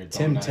 boy, you're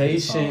throwing out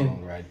his Temptation.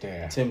 song right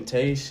there.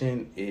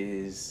 temptation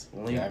is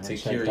linked Yeah, to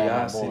check out my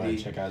boy, curiosity,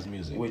 check out his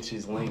music. which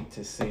is linked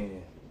to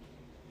sin.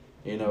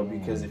 You know,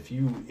 because if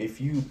you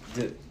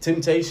the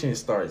temptation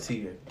starts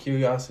here,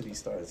 curiosity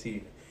starts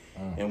here.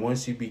 And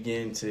once you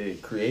begin to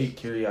create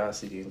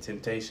curiosity and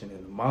temptation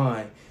in the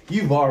mind,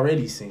 you've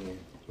already sinned.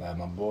 Like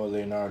my boy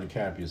Leonardo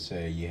DiCaprio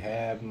said, you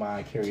have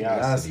my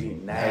curiosity,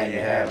 now you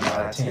have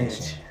my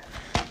attention.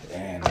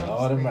 And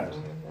Lord of mercy.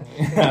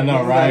 I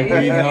know, right?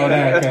 We know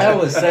that. That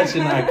was such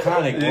an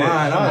iconic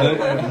line. I was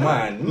like,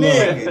 my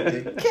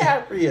nigga,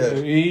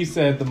 DiCaprio. He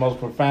said the most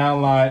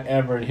profound line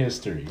ever in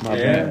history. My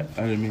bad.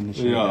 I didn't mean to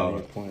shoot Yeah. at your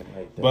point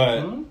like that. But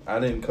I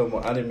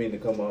didn't mean to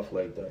come off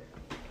like that.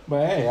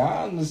 But hey,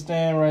 I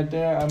understand right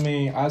there. I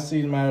mean, I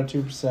see the matter of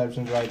two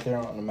perceptions right there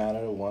on the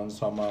matter. One's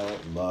talking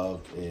about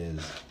love is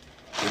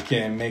it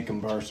can make a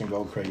person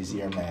go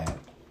crazy or mad.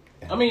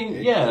 I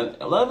mean, yeah,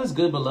 love is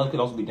good, but love could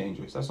also be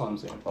dangerous. That's all I'm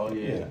saying. Oh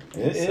Yeah,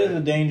 it is a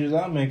dangerous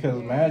element because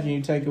imagine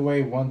you take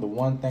away the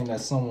one thing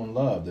that someone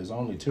loved. There's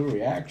only two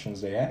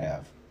reactions they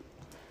have,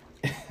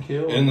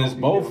 Kill and or it's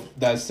be both killed.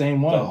 that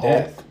same one,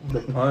 death.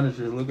 The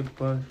Punisher. Look at the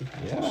Punisher.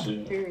 Yeah,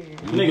 Shit. Period.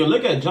 Nigga,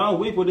 look at John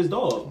Wick with his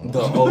dog.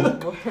 The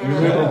Hulk. You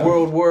remember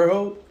World War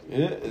Hulk?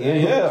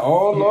 yeah.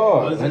 Oh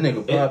Lord, That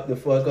nigga popped the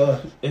fuck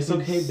up. It's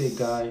okay, big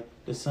guy.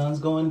 The sun's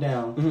going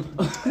down.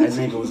 That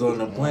nigga was on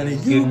the planet.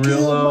 Getting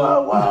real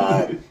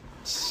low.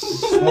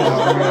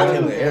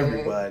 Killing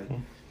everybody.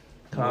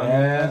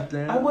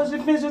 yeah. I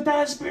wasn't finished with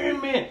that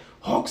experiment.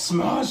 Hulk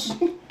smash.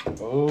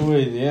 Oh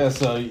yeah,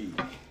 so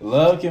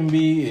love can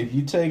be if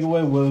you take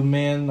away what a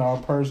man or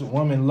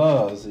woman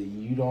loves,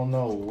 you don't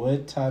know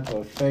what type of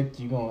effect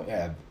you gonna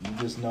have. You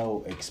just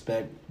know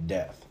expect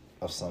death.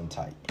 of some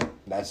type.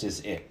 That's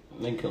just it.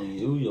 They killing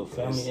you, your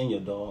family, and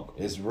your dog.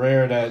 It's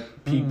rare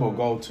that people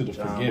go to the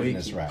John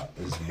forgiveness Wick. route.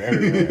 It's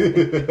very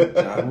rare.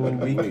 John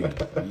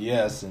Wick.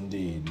 Yes,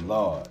 indeed.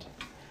 Lord.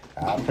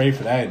 I pray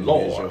for that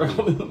Lord.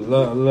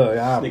 individual. Look,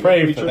 I Nigga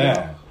pray preacher for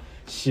that.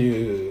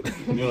 Shoot.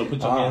 You wanna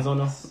put your hands on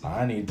them?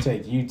 I need to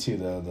take you to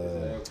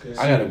the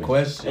I got a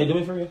question. Hey, do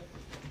me for you.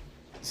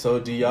 So,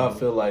 do y'all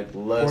feel like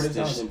Pour lust this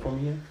out is? and pour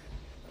me in.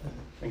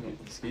 Thank you.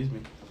 Excuse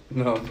me.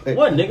 No.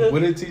 What, nigga?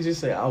 What did teacher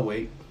say? I'll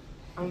wait.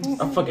 I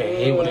fucking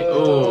hate when they.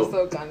 Oh,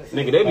 so kind of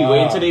nigga, they be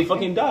waiting till they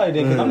fucking die.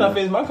 Then, cause I'm not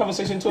finished my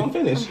conversation until I'm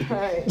finished.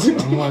 Right.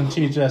 I'm one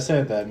teacher that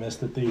said that,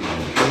 Mr. Thief.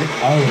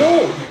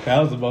 That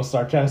was the most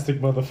sarcastic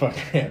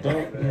motherfucker.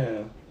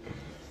 Yeah.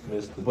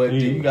 Mr. But do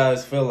Thief. you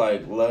guys feel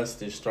like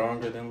lust is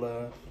stronger than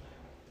love?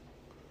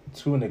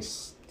 To an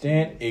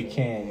extent, it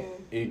can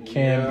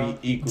Yeah.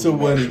 be equal To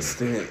what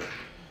extent?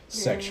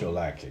 sexual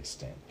act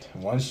extent.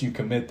 Once you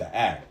commit the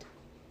act,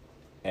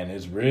 and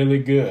it's really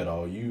good,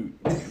 you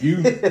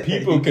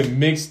people can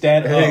mix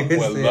that up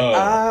with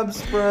love. I'm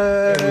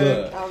sprung.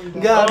 Look. I'm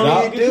done.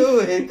 Got me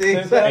doing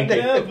things I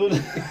never.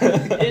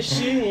 If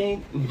she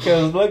ain't.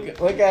 Because look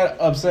at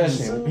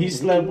Obsession. He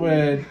slept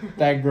with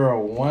that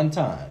girl one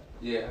time.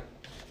 Yeah.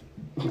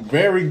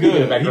 Very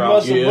good. He Background,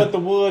 must have yeah. put the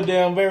wood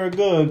down very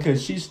good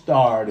because she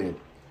started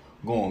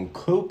going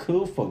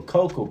cuckoo for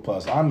Cocoa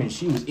Puffs. I mean,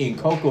 she was eating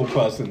Cocoa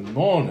Puffs in the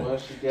morning. Well,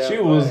 got She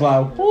was back.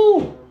 like,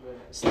 whoo,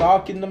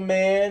 stalking the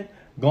man,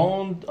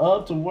 going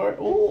up to work.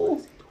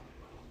 Ooh.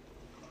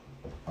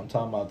 I'm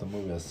talking about the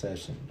movie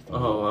Obsession.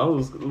 Oh, I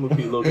was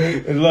looking. Look,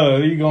 you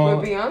With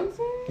going. Beyonce?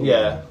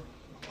 Yeah.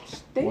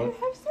 They What? didn't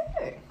have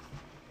sex.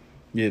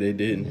 Yeah, they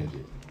didn't.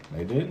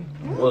 They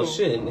didn't? Well,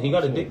 shit. He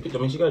got a dick pic. I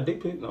mean, she got a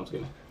dick pic. No, I'm just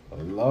kidding.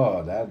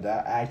 Lord, that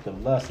act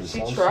of lust is She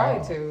so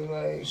tried strong. to,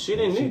 like. She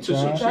didn't She need to.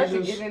 tried? She tried She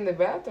to just. get in the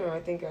bathroom, I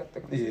think, at the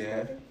Christmas Yeah.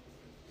 party.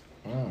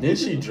 Mm. Did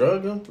she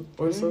drug him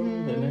or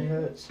something? And they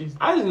had she's.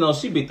 I just know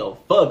she beat the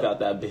fuck out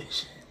that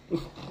bitch.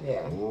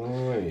 Yeah.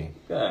 Boy.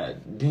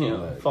 God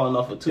damn. Right. Falling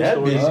off a That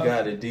two-story. bitch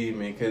got a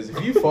demon because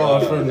if you fall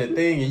from the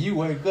thing and you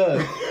wake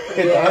up,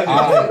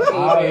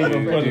 I'll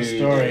even put a Dude.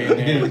 story in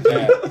there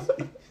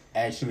that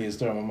actually a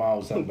story my mom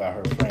was telling about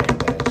her friend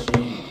that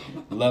she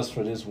lusts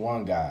for this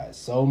one guy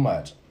so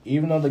much.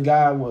 Even though the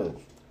guy was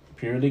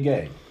purely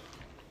gay,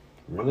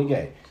 really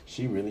gay,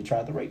 she really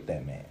tried to rape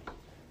that man.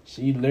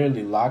 She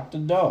literally locked the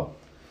door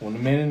when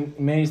the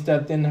man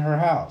stepped into her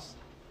house.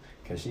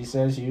 Because she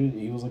said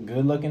he was a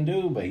good looking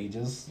dude, but he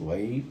just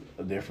swayed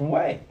a different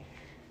way.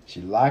 She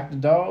locked the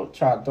door,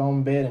 tried to throw him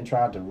in bed, and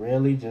tried to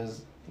really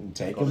just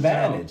take Go to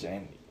advantage.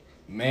 And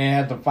man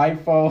had to fight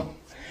for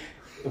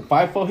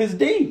his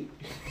D.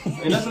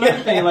 And that's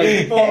another thing. Like,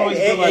 people always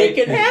feel like. it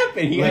can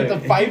happen. He had to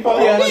fight for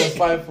He had his to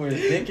fight for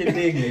his dick and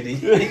dignity.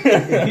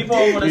 People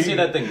want to say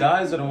that the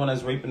guys are the one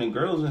that's raping the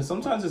girls, and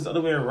sometimes it's the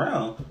other way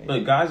around. But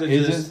guys are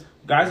It's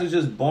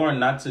just born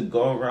not to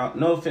go around.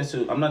 No offense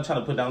to, I'm not trying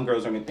to put down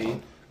girls or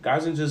anything.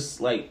 Guys are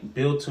just like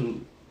built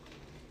to.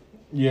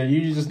 Yeah,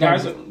 you just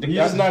Guys not, are- the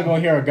you're just guys- not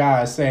gonna hear a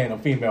guy saying a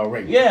female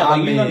rape. Yeah, I like,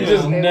 mean, you know, You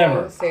just They never.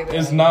 won't say that.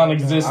 It's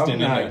non-existent I'm in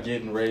not there.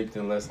 getting raped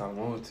unless I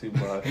want to,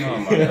 but Oh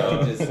my God.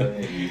 I'm just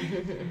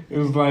saying. It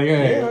was like,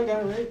 hey, Yeah, I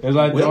got raped. it's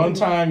like the Women- only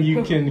time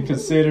you can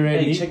consider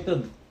it. Hey, check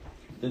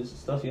the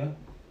stuff, yeah.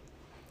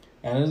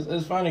 And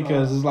it's funny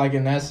because it's like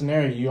in that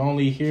scenario, you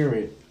only hear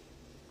it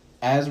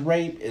as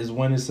rape is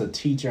when it's a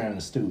teacher and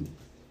a student,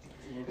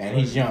 and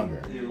he's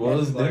younger.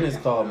 Well, then it's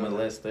called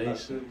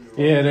molestation.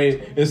 Yeah,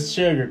 it's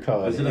sugar Is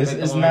coated. it a It's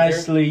McDonald's right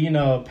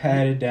nicely,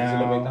 patted Is it a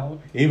down.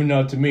 McDonald's? Even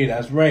though to me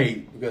that's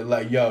rape. Because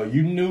like, yo,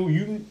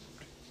 you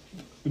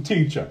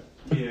teacher.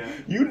 Yeah.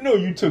 You know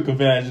you took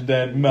advantage of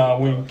that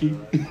Winky.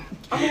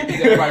 I mean, I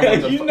think everybody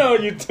went to You know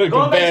you took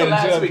Going back to advantage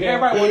last of week, it.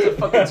 everybody went to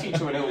fucking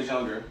teacher when they was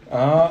younger.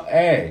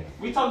 Hey,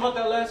 We talked about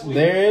that last week.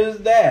 there is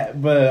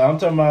that. But I'm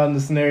talking about in the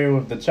scenario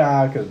with the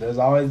child because there's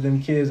always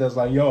them kids that's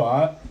like, yo,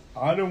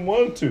 I didn't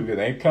want to. Cause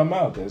they come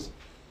out.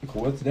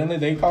 Coincidentally,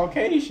 they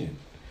Caucasian.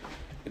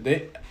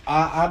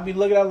 I be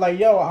looking at it like,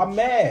 yo, I'm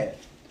mad.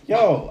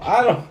 Yo,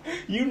 I don't.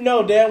 You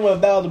know damn well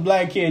if that was a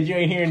black kid, you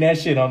ain't hearing that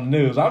shit on the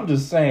news. I'm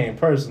just saying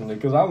personally,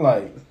 because I'm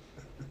like,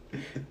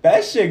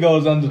 that shit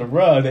goes under the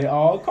rug. They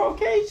all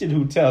Caucasian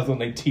who tells on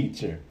their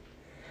teacher.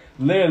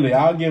 Literally,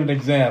 I'll give an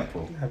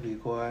example. I be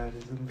quiet.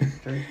 It's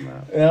straight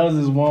mouth. There was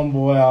this one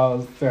boy I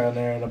was telling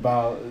there and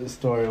about the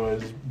story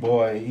with this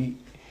boy.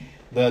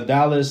 The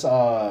Dallas,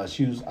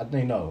 she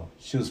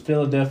was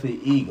Philadelphia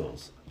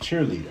Eagles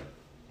cheerleader.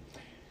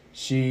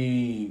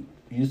 She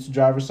used to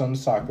drive her son to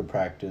soccer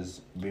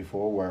practice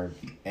before work,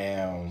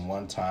 and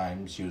one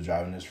time she was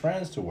driving his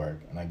friends to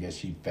work, and I guess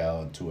she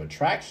fell into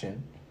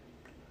attraction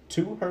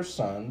to her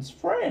son's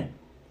friend,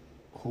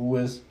 who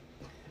was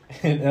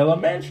in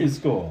elementary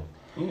school.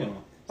 Yeah.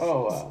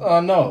 Oh,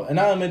 wow. No, and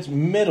I meant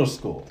middle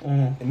school,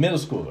 middle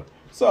schooler.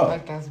 So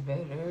Like, that's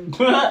better.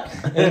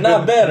 it's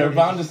not better,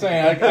 but I'm just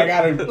saying I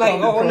gotta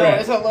Like, oh no,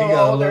 it's a He little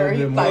got a older. little He's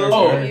bit like,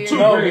 more 2 years. two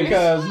no, grades.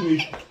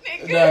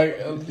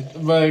 because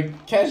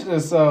but catch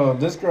this. So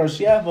this girl,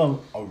 she have a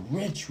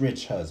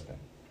rich husband,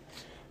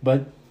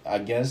 but I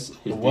guess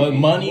His what big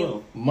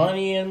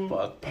money and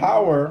Fuck.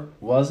 power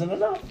wasn't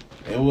enough.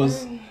 It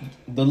was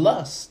the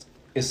lust.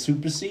 It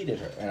superseded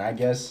her, and I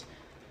guess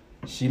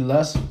she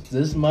lusts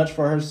this much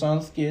for her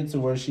son's kid to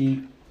where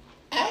she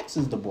asks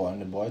the boy,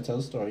 and the boy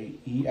tells the story.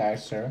 He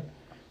asks her,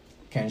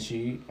 "Can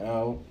she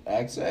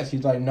have sex?"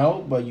 He's like,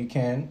 "No, but you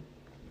can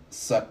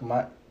suck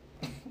my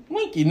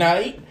winky." Now,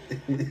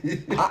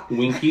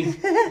 Winky.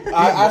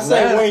 I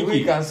say Last winky.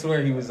 week, I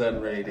swear he was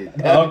underrated.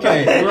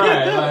 Okay,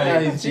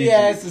 Right, Like, she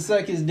asked to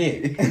suck his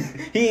dick.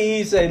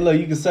 He said, "Look,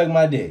 you can suck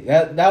my dick."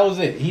 That was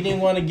it. He didn't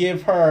want to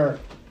give her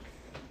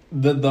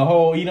the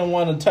whole. He didn't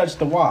want to touch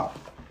the wop.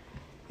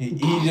 He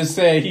just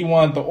said he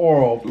wanted the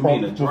oral You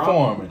mean a drop?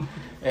 performing.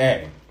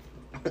 Hey,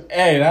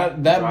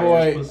 that Dry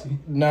boy. ass pussy.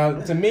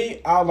 Now, to me,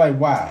 I was like,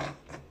 wow,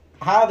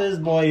 how this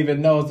boy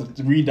even knows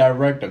to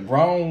redirect a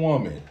grown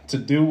woman to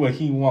do what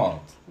he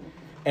wants.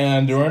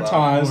 And during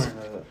times,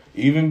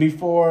 even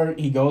before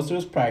he goes to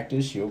his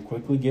practice, she'll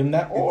quickly give him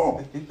that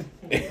oral.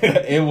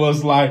 It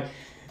was like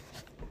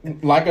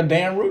a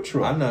Dan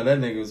Rutro. I know that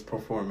nigga was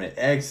performing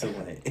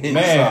excellent. in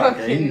Man.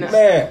 soccer. He- Fucking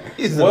Man,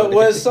 He's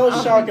what's so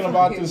I'm shocking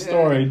about fucking this dead.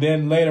 story,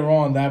 then later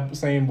on, that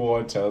same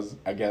boy tells,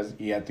 I guess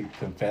he had to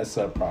confess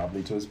up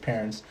probably to his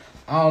parents.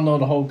 I don't know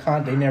the whole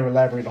they never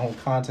elaborated the whole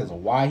context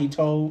of why he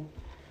told,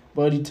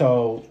 but he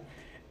told.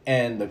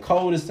 And the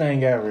coldest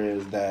thing ever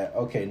is that,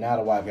 okay, now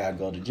the wife got to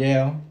go to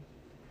jail.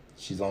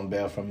 She's on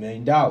bail for $1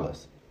 million.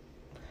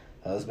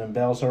 Husband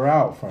bails her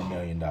out for $1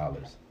 million.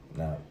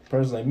 Now,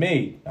 personally,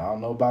 me, I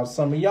don't know about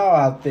some of y'all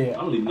out there.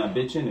 I'm leaving that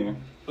bitch in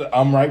there.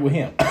 I'm right with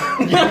him.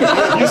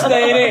 You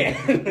staying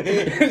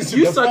in.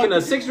 You sucking a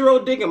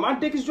 6-year-old dick and my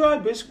dick is dry,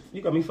 bitch.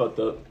 You got me fucked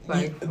up.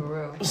 Like, for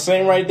real.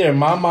 Same right there.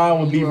 My mind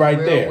would be You a right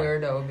real there.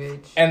 Weirdo,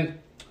 bitch.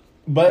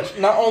 But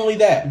not only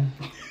that,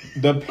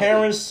 the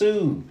parents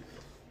sued.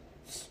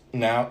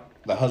 Now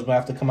the husband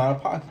have to come out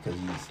of pocket because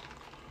he's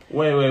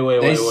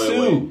Wait.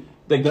 sued.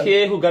 The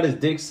kid who got his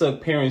dick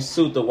sucked, parents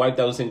sued the wife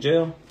that was in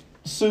jail?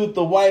 sued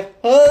the wife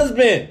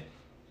husband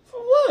For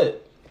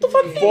what? The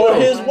fuck he for do?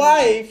 his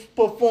wife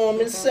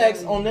performing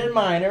sex on their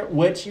minor,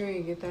 which You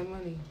ain't get that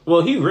money.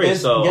 Well, he rich,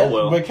 is so oh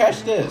well. But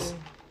catch this,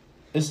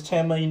 it's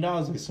 $10 million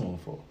they suing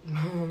for.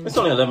 It's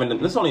only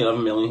 11. It's only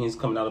 11 million. He's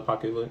coming out of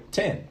pocket with.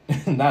 10,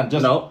 not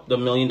just No, the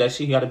million that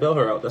she got to bail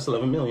her out. That's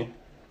 11 million.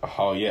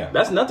 Oh yeah,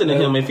 That's nothing to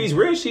him. If he's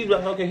rich, she's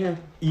like, okay, here.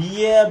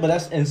 yeah, but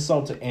that's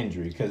insult to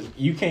injury because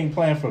you can't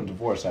plan for a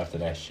divorce after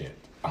that shit.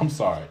 I'm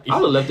sorry. I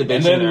would've left the bitch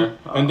and then, in there.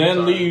 Oh, and then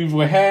sorry. leave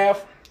with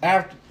half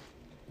after.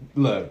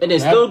 Look, And then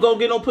that- still go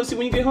get no pussy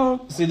when you get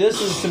home. see.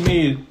 This is to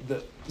me.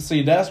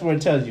 That's where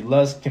it tells you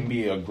lust can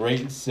be a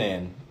great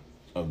sin,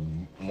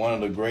 one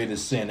of the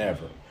greatest sin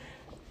ever,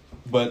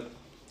 but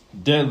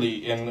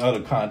deadly in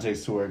other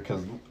contexts to her.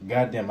 Because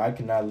goddamn, I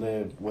cannot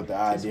live with the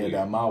idea weird.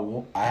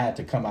 that I had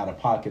to come out of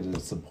pocket to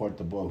support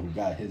the boy who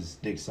got his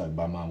dick sucked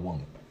by my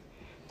woman.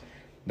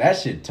 That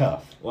shit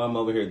tough. While I'm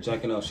over here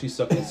jacking off, she's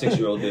sucking a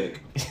 6-year-old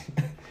dick.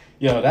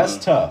 Yo, that's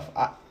tough.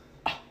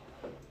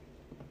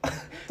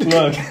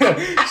 Look,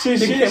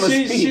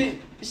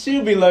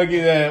 she'll be lucky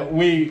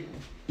that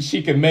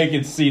she can make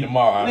it see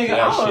tomorrow after Nigga,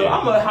 that shit.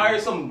 I'm gonna hire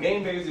some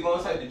game babies to go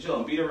inside the jail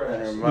and beat her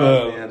That ass.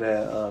 reminds me of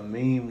that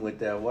meme with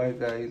that white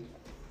guy.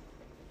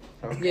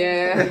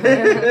 Yeah.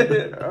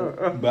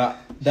 But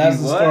that's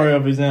She the what? story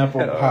of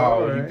example of how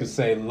you Alright. could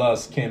say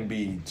lust can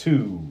be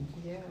too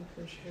Yeah,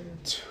 for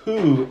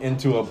sure.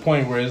 into a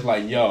point where it's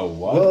like, yo,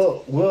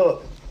 what?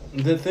 Well,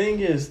 the thing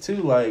is too,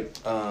 like,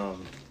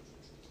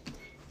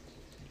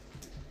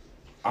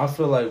 I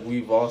feel like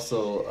we've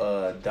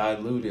also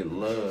diluted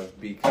love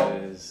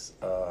because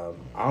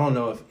I don't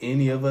know if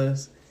any of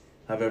us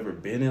have ever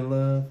been in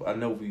love. I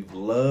know we've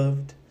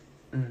loved,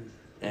 and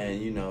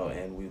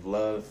and we've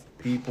loved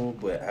people,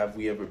 but have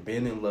we ever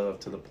been in love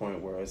to the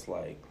point where it's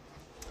like,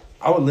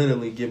 I would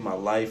literally give my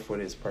life for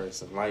this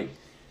person, like.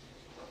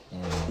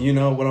 You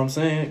know what I'm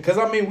saying? Because,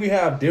 I mean, we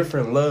have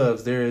different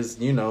loves. There's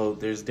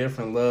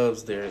different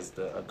loves. There's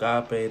the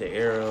agape, the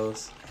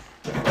eros,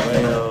 the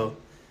phileo.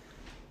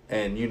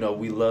 And,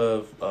 we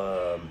love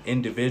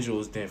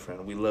individuals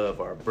different. We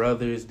love our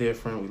brothers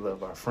different. We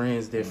love our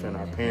friends different,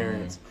 our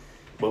parents.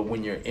 But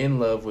when you're in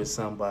love with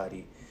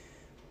somebody,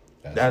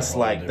 that's a whole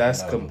like, different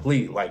that's level.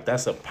 complete. Like,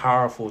 that's a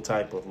powerful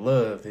type of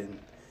love. And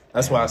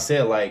that's why I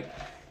said, like,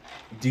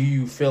 do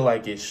you feel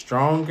like it's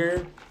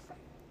stronger?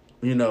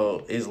 Can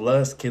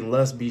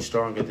lust be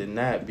stronger than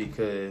that?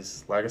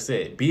 Because, like I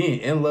said, being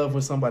in love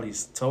with somebody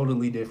is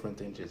totally different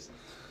than just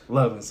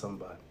loving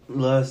somebody.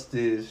 Lust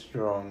is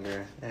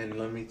stronger, and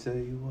let me tell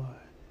you why.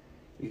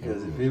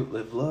 Because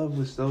if love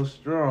was so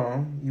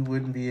strong, you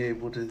wouldn't be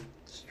able to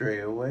stray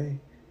away.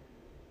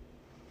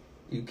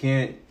 You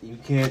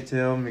can't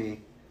tell me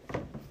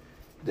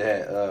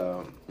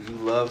that you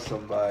love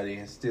somebody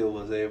and still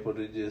was able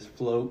to just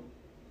float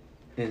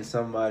in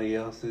somebody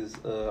else's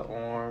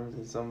arms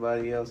and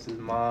somebody else's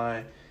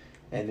mind,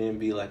 and then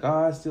be like,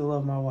 "Oh, I still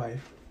love my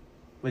wife,"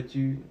 but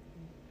you're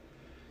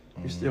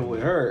still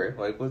with her.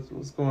 Like, what's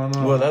going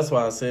on? Well, that's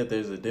why I said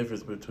there's a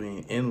difference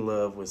between in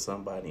love with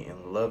somebody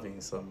and loving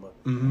somebody.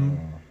 Mm-hmm.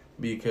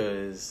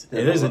 because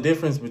there's a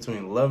difference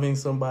between loving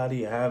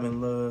somebody,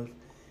 having love,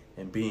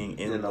 and being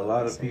in love. And a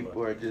lot of with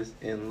people are just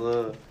in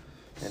love,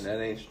 and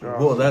that ain't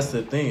strong. Well, that's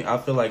the thing. I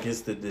feel like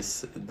it's the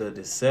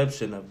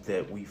deception of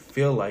that we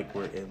feel like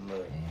we're in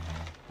love.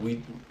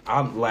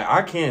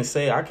 I can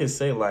say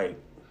like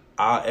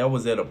I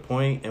was at a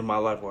point in my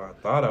life where I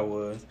thought I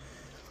was,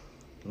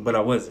 but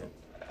I wasn't.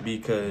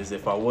 Because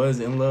if I was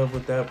in love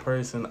with that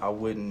person, I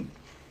wouldn't.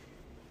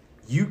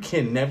 You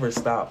can never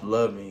stop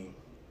loving.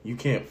 You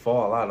can't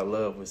fall out of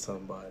love with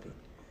somebody.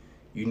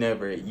 You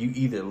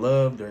either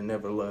loved or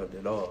never loved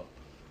at all.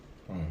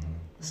 Mm-hmm.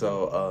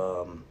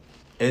 So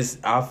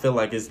I feel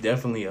like it's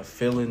definitely a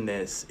feeling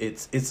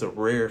it's a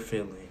rare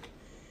feeling.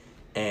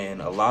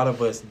 And a lot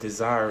of us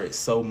desire it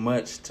so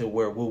much to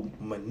where we'll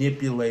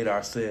manipulate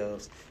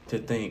ourselves to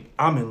think,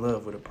 I'm in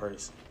love with a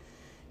person.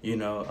 You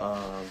know,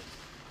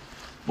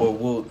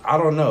 or I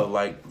don't know,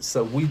 like,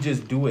 so we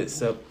just do it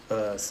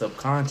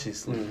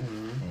subconsciously.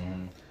 Mm-hmm.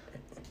 Mm-hmm.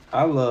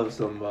 I love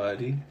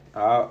somebody.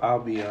 I'll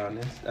be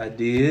honest. I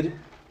did.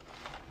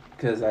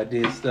 Because I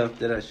did stuff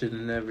that I should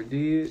have never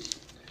did.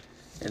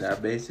 And I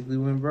basically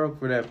went broke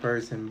for that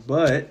person.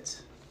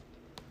 But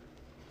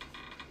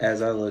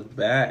as I look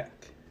back,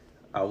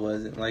 I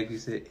wasn't, like you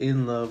said,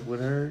 in love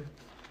with her.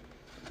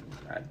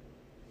 I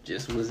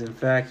just was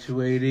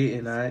infatuated,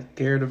 and I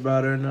cared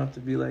about her enough to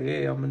be like,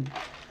 hey, I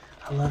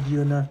love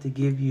you enough to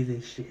give you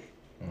this shit.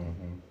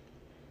 Mm-hmm.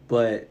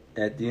 But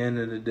at the end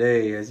of the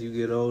day, as you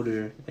get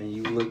older and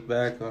you look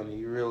back on it,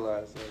 you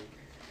realize like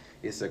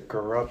it's a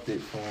corrupted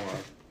form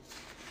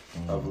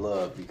of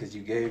love because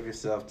you gave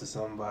yourself to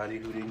somebody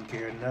who didn't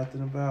care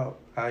nothing about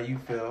how you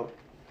felt.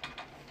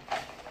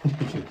 And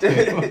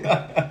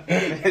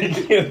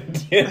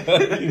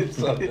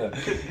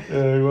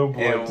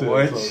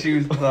what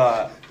you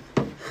thought.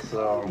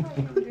 So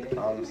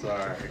I'm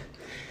sorry.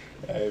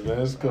 Hey,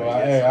 man, it's cool.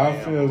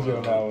 I feel you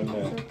on that one It's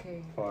there.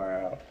 okay.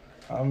 Far out.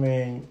 I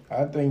mean,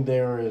 I think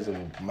there is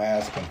a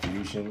mass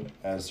confusion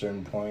at a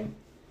certain point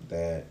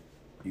that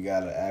you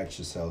gotta ask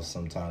yourself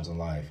sometimes in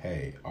life,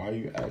 hey, are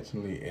you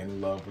actually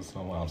in love with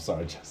someone? I'm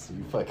sorry, Justin,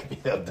 you fucking me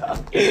up,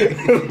 dog.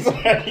 I'm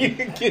sorry, you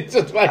get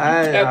just like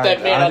you kept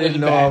that man I out of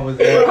didn't the know I back. was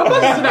there. I'm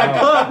listening to that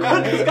club.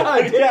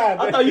 God,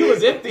 I thought you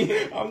was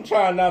empty. I'm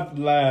trying not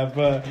to laugh,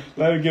 but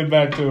let me get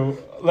back to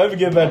my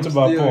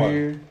Still point.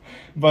 here.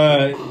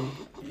 But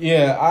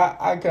yeah,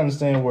 I can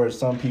understand where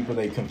some people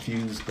they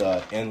confuse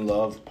the in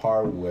love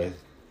part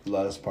with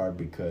lust part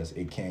because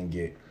it can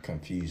get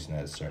confusing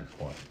at a certain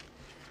point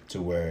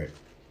to where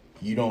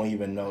you don't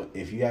even know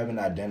if you haven't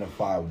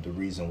identified the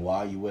reason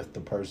why you with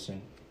the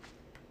person,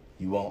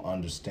 you won't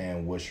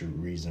understand what's your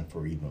reason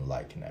for even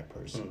liking that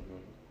person. Mm-hmm.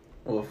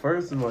 Well,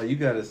 first of all, you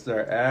got to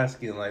start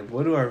asking, like,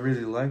 what do I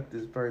really like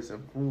this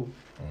person for?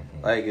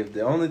 Mm-hmm. Like, if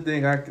the only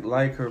thing I could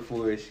like her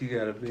for is she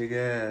got a big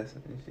ass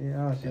and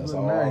she That's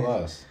look all nice,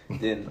 us.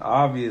 then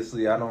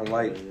obviously I don't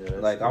like.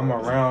 Like, I'm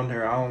around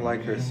her. I don't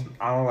like her.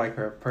 I don't like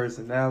her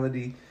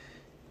personality.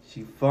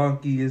 She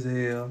funky as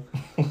hell.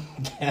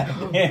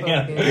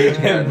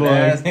 Bitch got a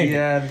nasty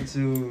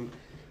attitude.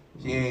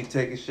 She ain't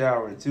take a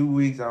shower in 2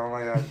 weeks. I don't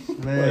like how she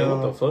smells. Wait,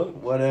 what the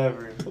fuck?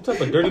 Whatever. What type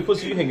of dirty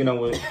pussy you hanging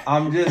out with?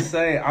 I'm just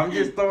saying. I'm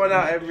just throwing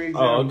out every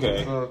example. Oh,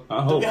 okay. So,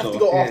 I hope You have so. to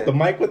go Yeah. off the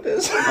mic with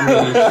this? I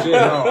mean, shit.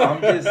 no,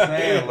 I'm just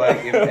saying,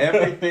 like, if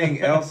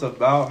everything else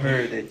about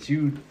her that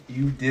you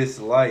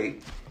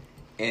dislike,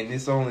 and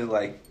it's only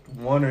like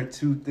one or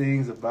two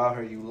things about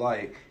her you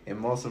like, and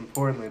most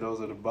importantly, those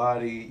are the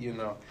body, you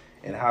know,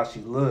 and how she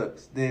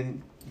looks,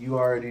 then you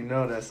already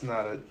know that's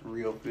not a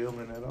real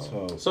feeling at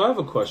all. So I have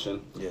a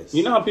question. Yes.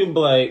 You know how people be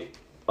like,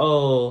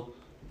 oh,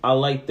 I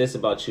like this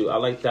about you. I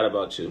like that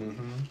about you.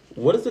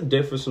 Mm-hmm. What is the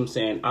difference from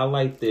saying I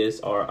like this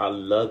or I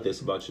love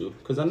this about you?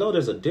 Because I know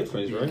there's a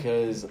difference, right?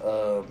 Because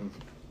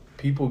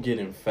people get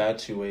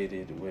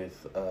infatuated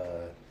with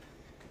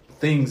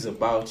things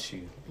about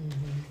you,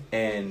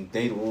 and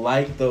they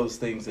like those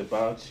things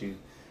about you.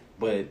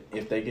 But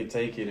if they could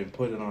take it and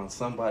put it on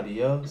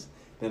somebody else,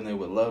 then they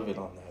would love it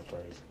on that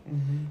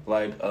person.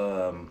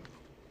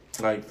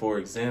 Like for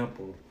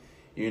example,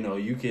 you know,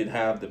 you could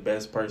have the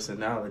best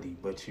personality,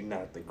 but you're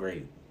not the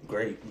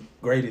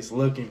greatest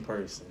looking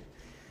person.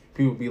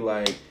 People be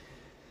like,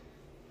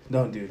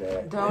 don't do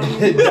that. Don't even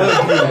do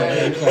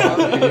that.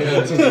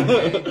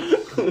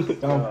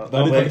 Don't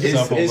But put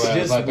yourself on it's blast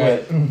just like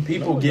what that.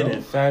 people get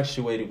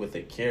infatuated with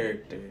a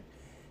character,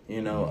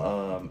 you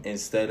know,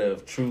 instead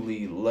of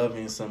truly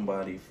loving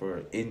somebody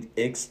for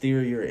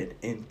exterior and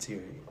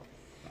interior.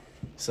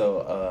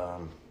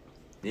 So,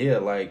 yeah,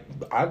 like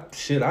I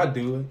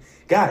do it.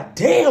 God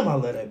damn, I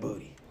love that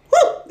booty.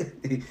 Woo!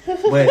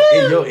 But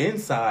in your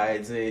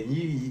insides,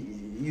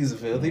 you's a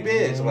filthy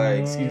bitch. Like,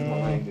 excuse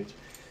my language.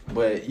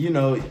 But you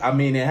know, I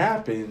mean, it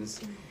happens,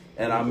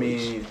 and I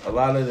mean, a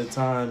lot of the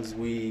times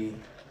we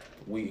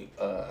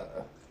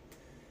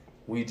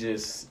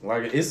just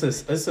like it's a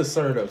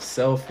sort of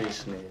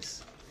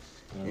selfishness,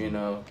 you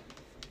know,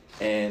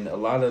 and a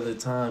lot of the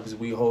times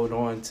we hold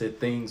on to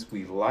things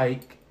we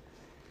like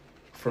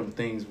from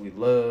things we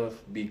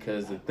love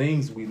because the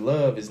things we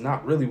love is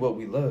not really what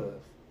we love.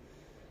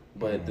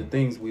 But the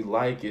things we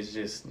like is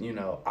just,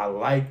 I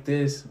like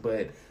this,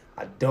 but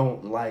I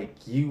don't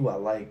like you. I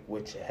like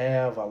what you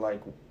have. I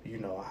like,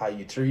 how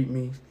you treat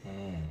me.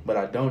 But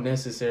I don't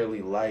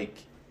necessarily like,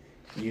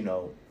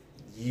 you.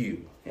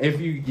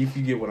 If you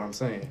get what I'm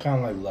saying.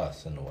 Kind of like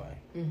lust in a way.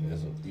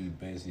 You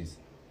basically.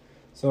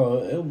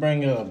 So it'll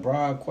bring a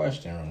broad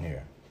question on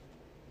here.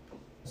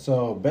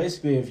 So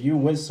basically, if you're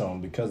with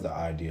someone because of the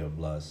idea of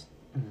lust,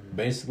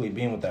 basically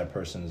being with that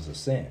person is a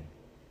sin.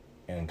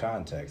 In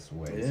context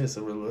ways. Yeah, it's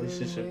a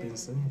relationship in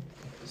sin.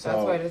 That's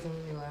why it doesn't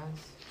really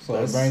last. So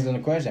it brings in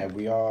the question: have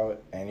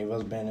any of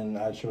us been in an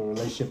actual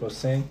relationship of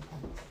sin?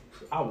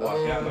 I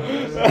walk out of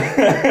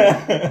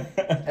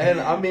And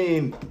I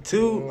mean,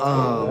 too.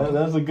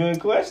 That's a good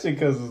question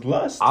because it's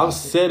lust. I've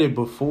said it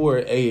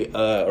before.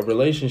 A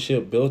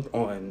relationship built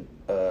on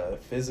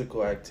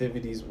physical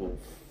activities will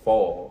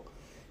fall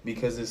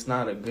because it's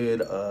not a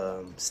good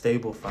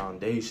stable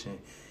foundation.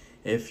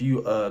 If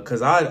you,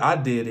 cause I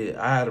did it.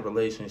 I had a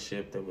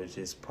relationship that was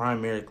just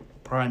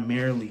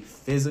primarily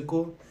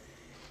physical,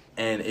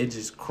 and it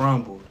just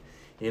crumbled.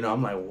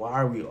 I'm like, why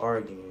are we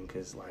arguing?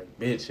 Cause like,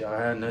 bitch, y'all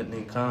had nothing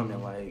in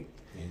common. Like,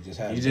 you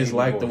just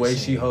like the way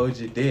she holds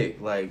your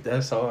dick. Like,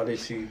 that's all that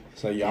she.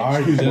 So y'all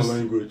argue just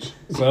language.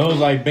 So it was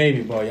like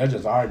baby boy. Y'all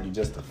just argue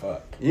just to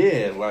fuck.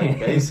 Yeah, like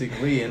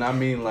basically, and I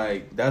mean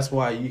like that's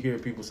why you hear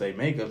people say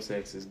makeup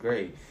sex is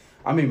great.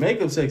 I mean,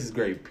 makeup sex is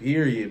great,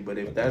 period. But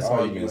if that's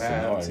all you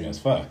have to,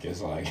 fuck,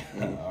 it's like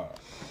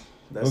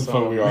that's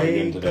what we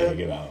arguing today.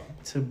 Get out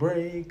to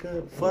break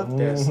up. Fuck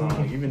that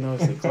song, even though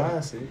it's a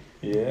classic.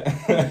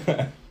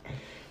 Yeah.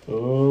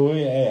 Oh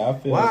yeah, I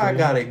feel. Why I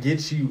gotta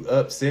get you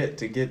upset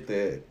to get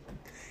the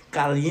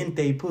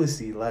caliente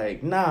pussy?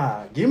 Like,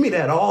 nah, give me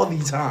that all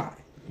the time.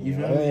 You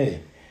feel me?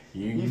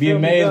 You be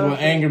amazed what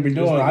anger be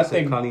doing. I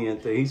think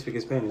caliente. He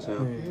speaking Spanish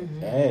now.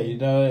 Hey,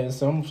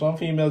 some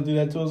females do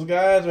that to us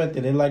guys right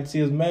there. They like to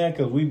see us mad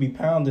because we be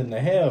pounding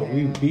the hell.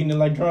 We beating it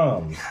like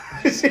drums.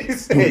 She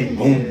said,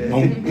 boom,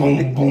 boom,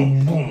 boom,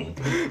 boom, boom.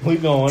 We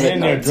going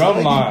in there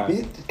drum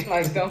line.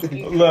 Like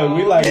Donkey Kong. Look,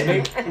 we're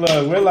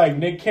like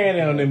Nick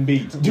Cannon on them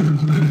beats. You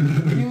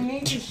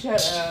need to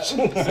shut up.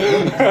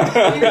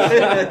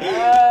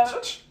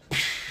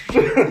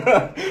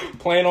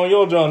 Playing on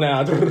your drum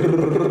now. So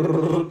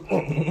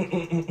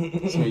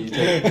you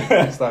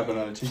slap it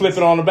on the cheek. Flip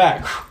it on the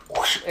back.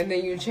 And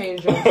then you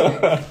change your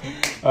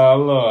shit. Oh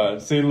Lord.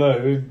 See,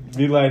 look, it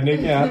be like Nick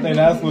Cannon. I think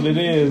that's what it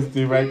is,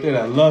 see, right there,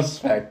 that lust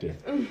factor.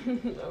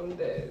 I'm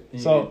dead.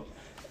 So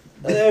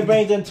it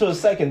brings into a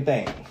second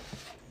thing.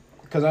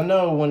 Because I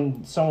know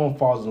when someone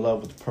falls in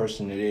love with a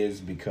person, it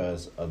is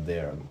because of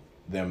their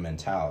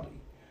mentality.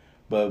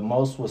 But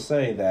most will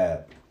say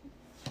that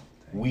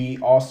we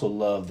also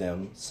love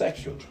them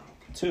sexually,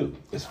 too.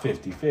 It's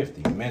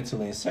 50-50,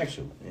 mentally and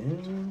sexually.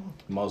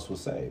 Most will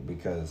say,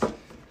 because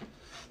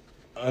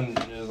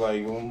it's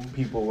like when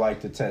people like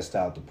to test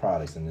out the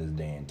products in this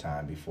day and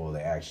time before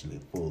they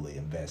actually fully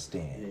invest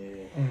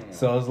in.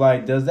 So it's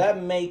like, does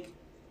that make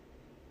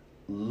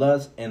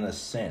lust, in a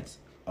sense,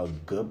 a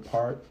good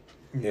part?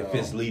 No. If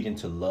it's leading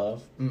to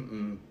love?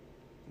 No.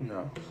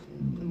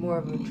 More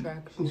of an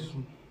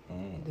attraction.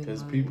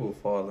 Because people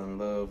fall in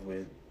love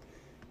with,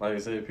 like I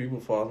said, people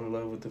fall in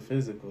love with the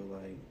physical.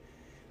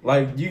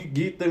 Like you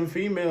get them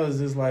females,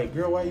 it's like,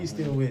 girl, why you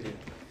still with him?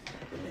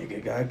 The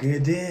nigga got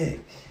good dick.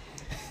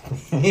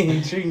 He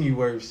ain't treating you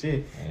worth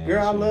shit. Yeah,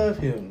 girl, I love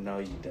him. No,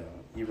 you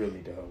don't. You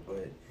really don't.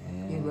 But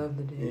you love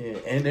the dick.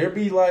 Yeah, and there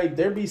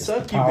be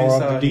succubus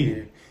out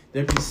here.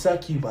 There be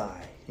succubi,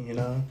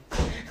 them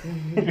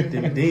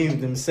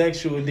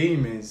sexual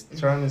demons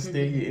trying to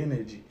steal your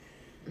energy.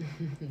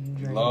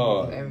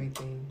 Lord,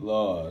 everything.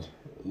 Lord,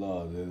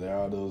 there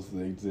are those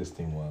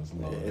existing ones.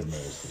 Lord have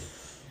mercy.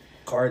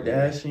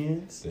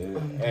 Kardashians.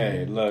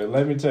 Hey, look,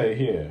 let me tell you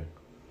here.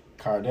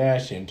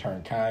 Kardashian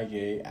turned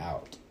Kanye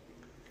out.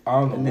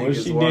 I don't know what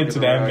she did to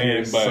that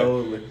man,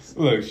 but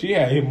look, she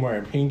had him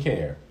wearing pink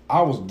hair.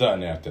 I was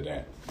done after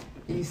that.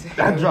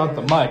 I dropped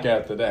the mic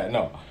after that.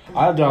 No,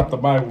 I dropped the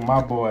mic with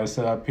my boy and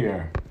sat up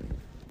here.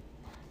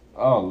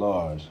 Oh,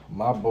 Lord.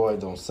 My boy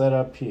don't sit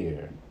up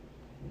here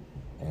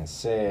and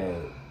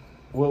said,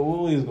 what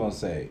was he going to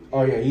say?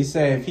 Oh, yeah, he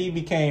said if he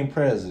became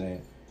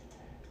president,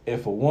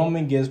 if a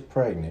woman gets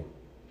pregnant,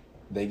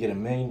 they get $1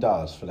 million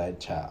for that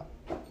child.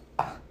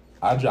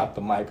 I dropped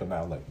the mic and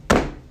I was like,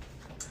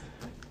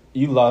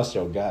 you lost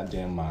your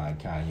goddamn mind,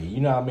 Kanye.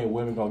 You know how many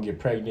women going to get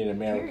pregnant in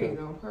America? Period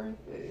on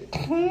purpose.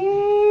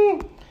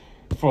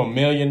 For $1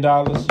 million?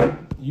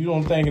 You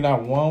don't think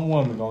not one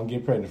woman going to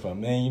get pregnant for $1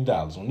 million.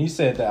 When he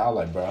said that, I was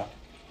like, bro,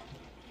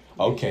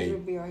 okay. You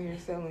should be out here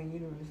selling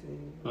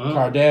uteruses.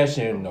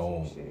 Kardashian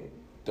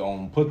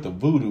don't put the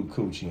voodoo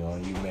coochie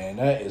on you, man.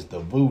 That is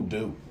the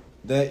voodoo.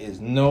 That is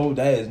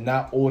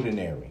not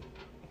ordinary.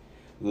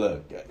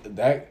 Look,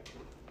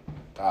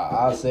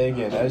 I'll say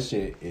again, that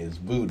shit is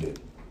voodoo.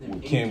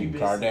 With Kim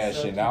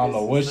Kardashian. I don't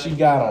know what she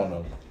got on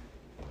her.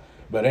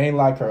 But it ain't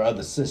like her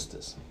other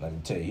sisters. Let me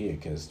tell you here.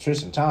 Because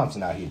Tristan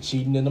Thompson out here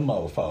cheating in the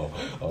mofo.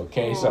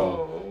 Okay,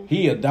 so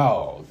he a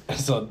dog.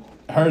 So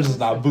Hers is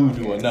not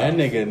voodoo enough. That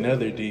nigga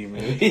another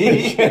demon.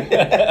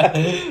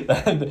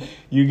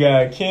 You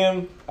got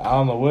Kim. I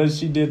don't know what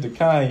she did to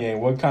Kanye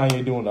and what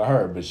Kanye doing to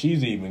her, but she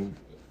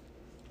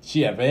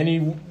have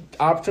any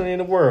opportunity in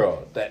the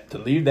world to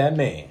leave that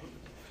man,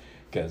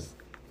 because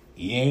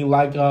he ain't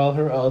like all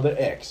her other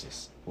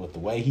exes with the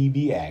way he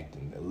be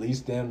acting. At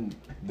least them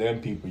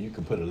people you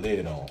can put a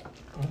lid on.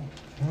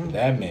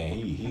 That man,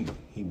 he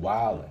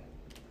wildin'.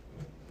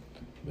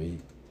 But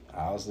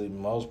honestly, the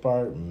most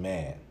part,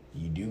 man,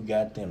 you do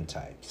got them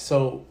types.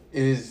 So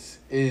is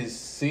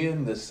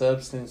sin the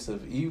substance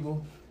of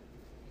evil?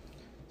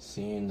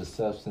 Seeing the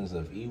substance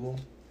of evil,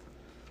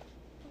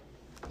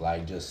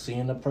 like just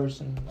seeing a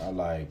person, or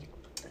like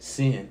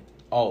Sin.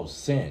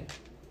 sin.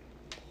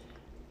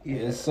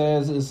 It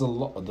says it's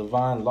a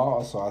divine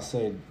law, so I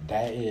say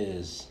that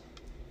is.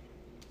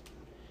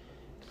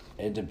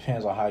 It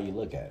depends on how you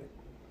look at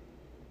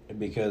it,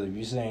 because if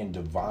you're saying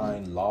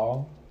divine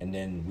law, and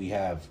then we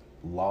have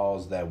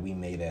laws that we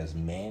made as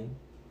men,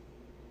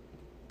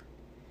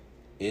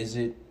 is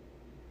it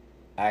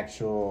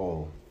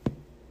actual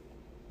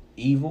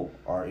evil,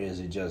 or is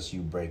it just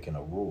you breaking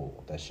a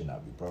rule that should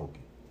not be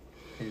broken?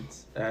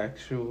 It's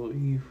actual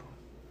evil.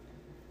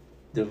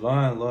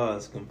 Divine law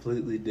is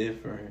completely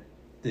different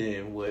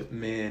than what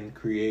men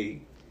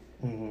create.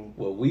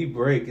 What we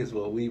break is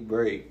what we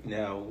break.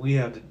 Now we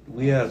have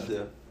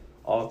the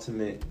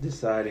ultimate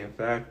deciding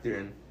factor,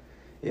 and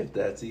if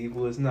that's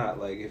evil, it's not.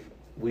 Like if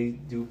we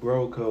do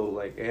bro code,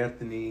 like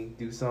Anthony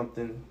do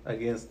something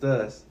against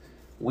us,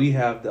 we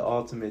have the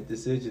ultimate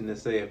decision to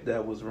say if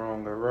that was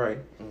wrong or right.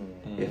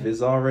 If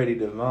it's already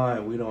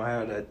divine, we don't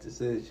have that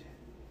decision.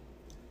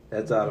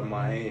 That's out of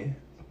my hand.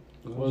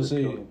 Well,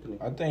 see,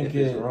 I think If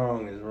it's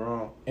wrong, it's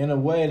wrong. in a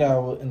way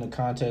in the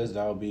context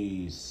that would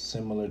be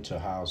similar to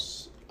how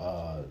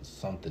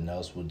something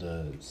else would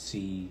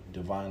see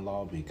divine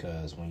law,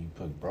 because when you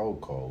put bro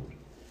code,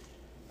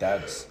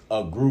 that's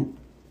a group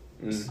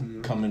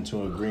coming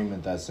to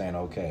agreement that's saying,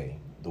 okay,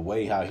 the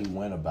way how he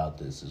went about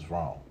this is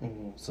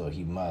wrong, so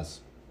he must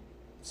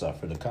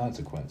suffer the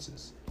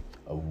consequences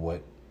of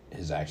what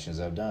his actions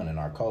have done in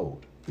our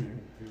code.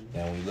 And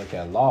when you look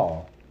at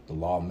law, the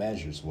law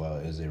measures, well,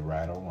 is it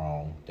right or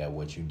wrong that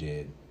what you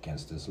did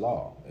against this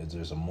law? Is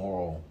there a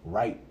moral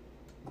right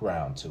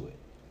ground to it?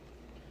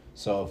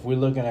 So if we're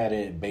looking at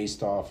it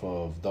based off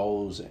of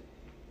those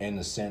in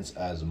the sense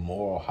as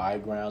moral high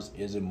grounds,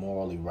 is it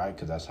morally right?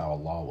 Because that's how a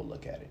law would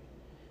look at it.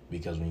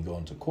 Because when you go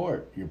into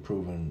court, you're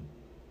proven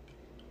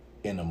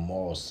in a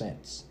moral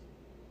sense.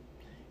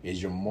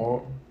 Is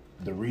your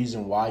the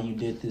reason why you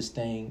did this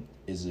thing,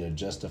 is it a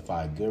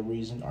justified good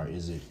reason, or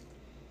is it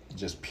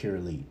just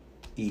purely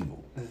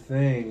evil? The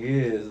thing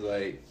is,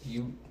 like,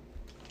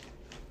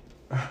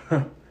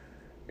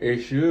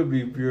 it should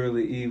be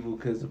purely evil,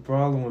 because the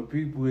problem with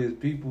people is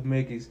people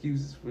make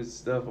excuses for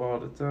stuff all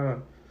the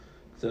time.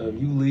 So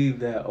if you leave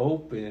that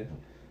open,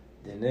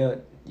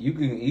 then you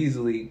can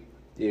easily,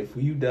 if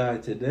you die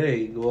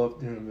today, go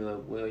up there and be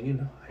like, well,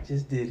 I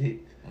just did it.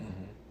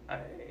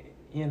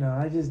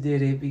 I just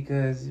did it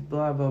because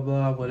blah, blah,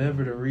 blah,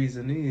 whatever the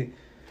reason is.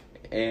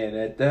 And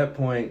at that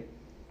point,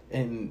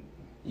 and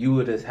you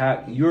would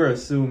you're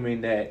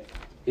assuming that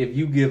if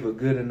you give a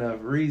good enough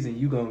reason,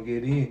 you're going to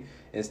get in,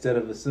 instead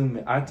of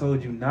assuming I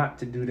told you not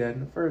to do that in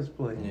the first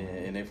place. Yeah,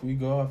 and if we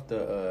go off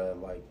the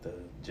the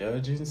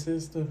judging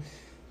system,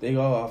 they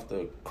go off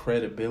the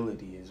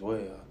credibility as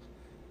well.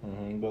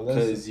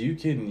 Because you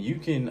can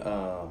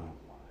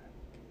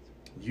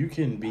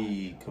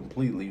be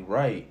completely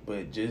right,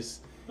 but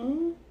just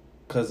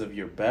because of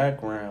your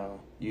background,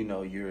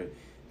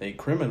 they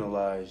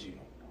criminalize you.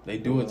 They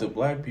do it to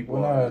black people.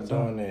 We're all not the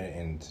time. doing it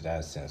into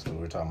that sense, because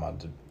we're talking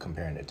about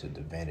comparing it to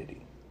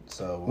divinity.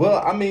 So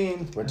Well, I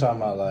mean, we're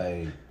talking about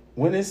like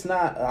when it's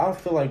not. I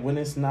feel like when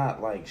it's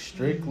not like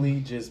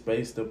strictly just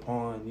based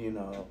upon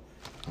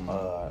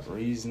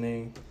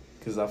reasoning,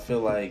 because I feel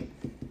like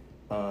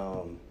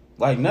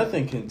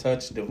nothing can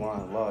touch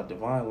divine law.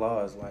 Divine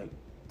law is like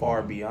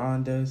far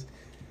beyond us.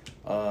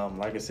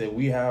 Like I said,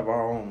 we have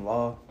our own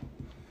law.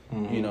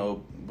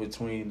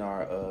 Between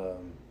our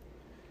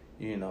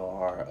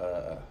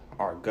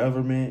our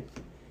government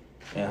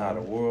and how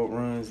the world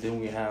runs. Then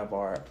we have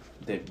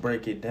that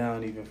break it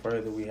down even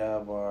further. We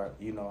have our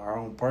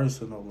own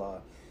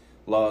personal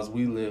laws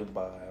we live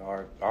by,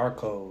 our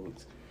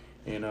codes.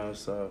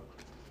 So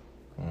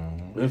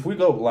if we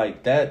go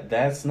like that,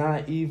 that's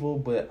not evil.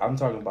 But I'm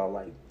talking about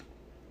like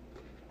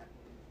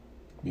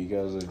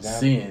because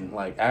sin,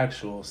 like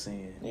actual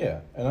sin.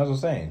 Yeah, and as I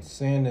was saying,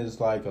 sin is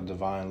like a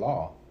divine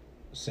law.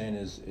 Sin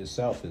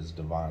itself is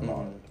divine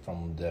law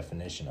from the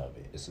definition of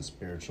it. It's a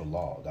spiritual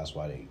law. That's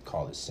why they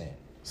call it sin.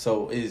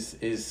 So is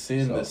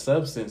sin the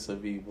substance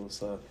of evil?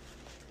 So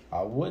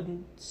I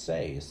wouldn't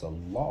say it's a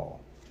law.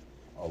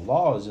 A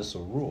law is just a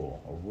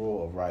rule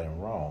of right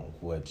and wrong,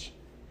 which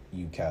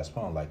you cast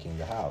upon. Like in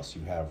your house,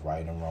 you have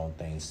right and wrong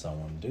things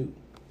someone do.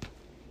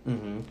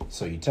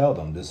 So you tell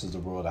them, this is the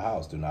rule of the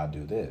house, do not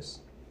do this.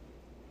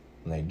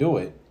 When they do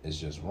it, it's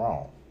just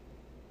wrong.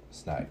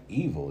 It's not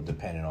evil,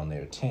 depending on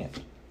their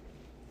intent.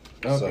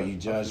 So Okay. you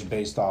judge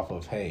based off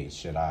of, hey,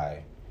 should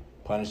I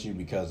punish you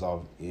because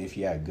of if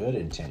you had good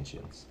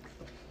intentions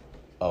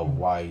of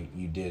why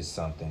you did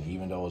something,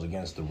 even though it was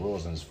against the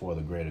rules and it's for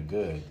the greater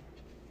good,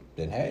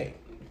 then hey,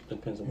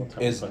 Depends on what type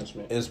of it's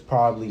punishment. it's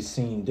probably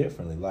seen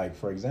differently. Like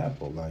for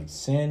example, like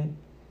sin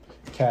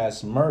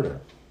casts murder,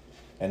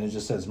 and it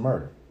just says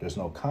murder. There's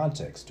no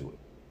context to it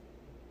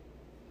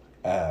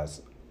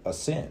as a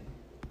sin.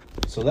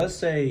 So let's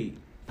say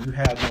you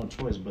have no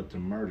choice but to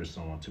murder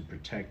someone to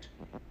protect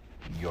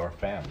your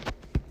family.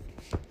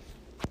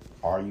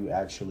 Are you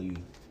actually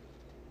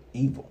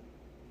evil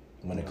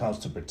when it comes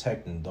to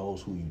protecting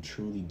those who you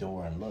truly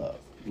adore and love?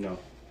 No.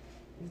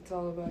 It's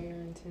all about your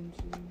intention.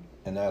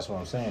 And that's what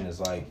I'm saying. It's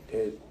like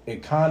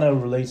it kind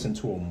of relates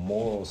into a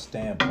moral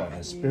standpoint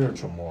and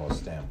spiritual moral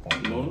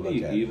standpoint. You when you only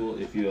look at it.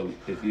 evil if you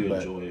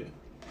But- enjoy it.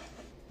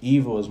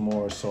 Evil is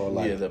more so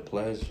like yeah, the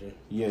pleasure.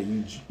 yeah,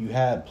 you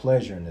had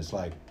pleasure, and it's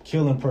like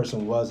killing a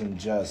person wasn't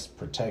just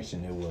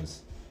protection; it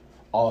was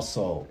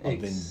also a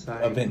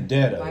Excitement.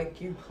 vendetta, Like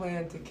you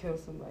plan to kill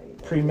somebody.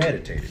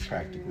 premeditated,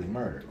 practically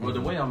murder. Well, the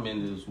way I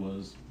meant this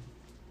was,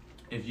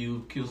 if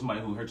you kill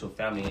somebody who hurt your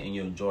family and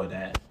you enjoy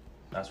that,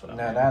 that's what I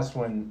Now meant. that's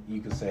when you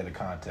could say the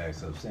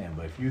context of sin.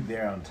 But if you're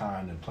there on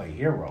time to play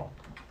hero,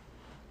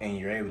 and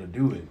you're able to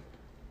do it,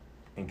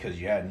 and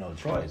because you had no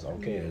choice,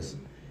 okay, it's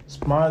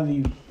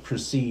smartly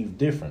perceived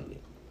differently,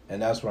 and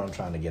that's what I'm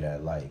trying to get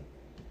at. Like,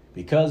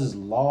 because it's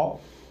law,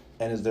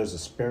 and as there's a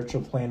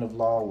spiritual plane of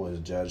law where it's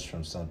judged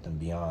from something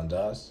beyond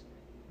us.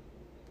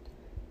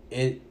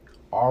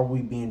 Are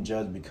we being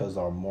judged because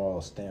of our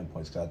moral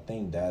standpoints? Because I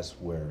think that's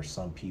where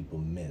some people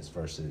miss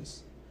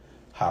versus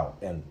how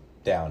and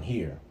down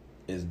here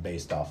is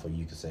based off of,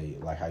 you could say,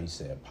 like how you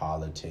said,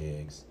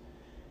 politics,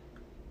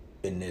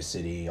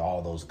 ethnicity,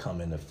 all those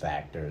come into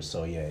factors.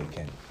 So yeah,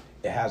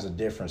 it has a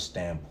different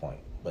standpoint.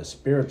 But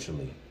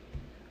spiritually,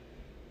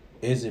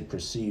 is it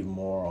perceived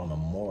more on a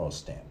moral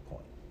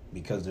standpoint?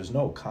 Because there's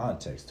no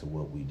context to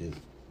what we do.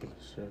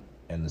 Sure.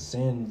 And the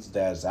sins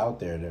that's out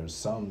there, there's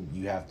some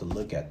you have to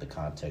look at the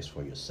context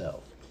for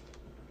yourself.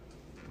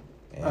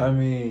 And I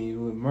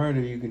mean, with murder,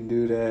 you can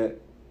do that.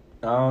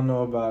 I don't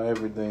know about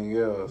everything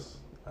else.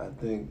 I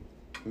think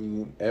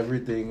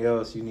everything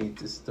else you need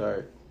to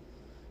start.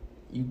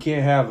 You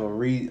can't have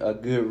a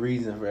good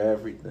reason for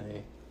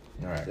everything.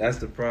 all right. That's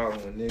the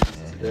problem with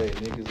niggas today.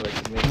 Niggas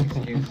like to make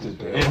excuses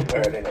for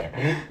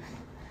everything.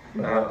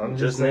 I'm just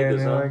Just saying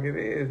niggas, it huh? like it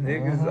is.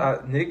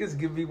 Niggas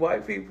could be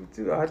white people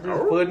too. I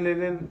just putting it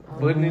in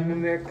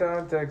that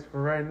context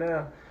for right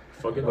now.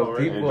 Fuck it But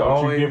already. people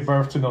always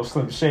birth to no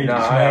Slim Shady Nah,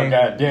 I ain't-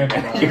 goddamn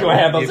You gonna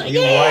have those if you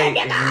white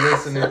and you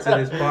listening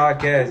to this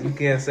podcast, you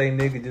can't say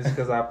nigga just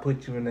because I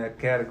put you in that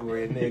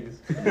category of niggas.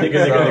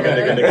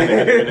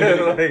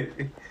 Nigga.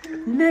 Like,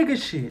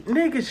 Nigga shit,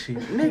 nigga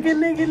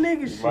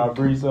shit. might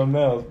breed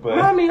something else, but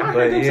I mean, I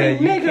heard them say you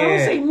nigga, I don't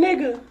say can't-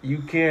 nigga.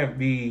 You can't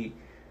be.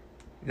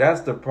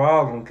 That's the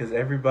problem, because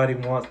everybody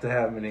wants to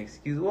have an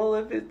excuse. Well,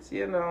 if it's,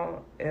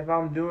 if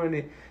I'm doing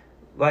it,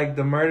 like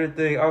the murder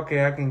thing,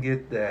 okay, I can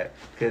get that.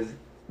 Because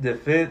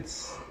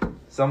defense,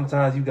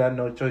 sometimes you got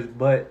no choice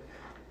but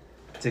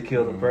to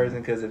kill the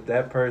person, because if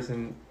that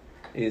person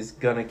is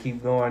going to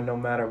keep going no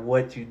matter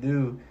what you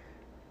do,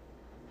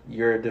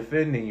 you're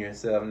defending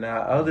yourself.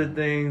 Now, other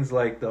things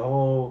like the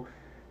whole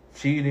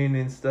cheating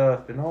and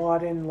stuff, and I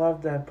didn't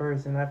love that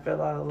person, I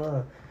fell out of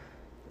love.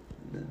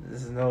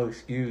 This is no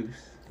excuse.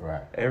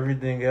 right.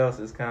 Everything else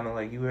is kind of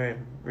like you ain't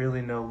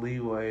really no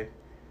leeway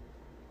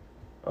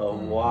of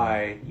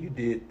why you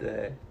did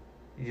that.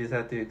 You just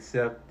have to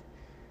accept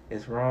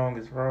it's wrong,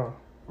 it's wrong.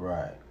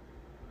 Right.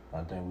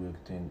 I think we'll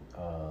continue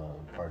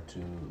part 2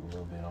 a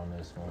little bit on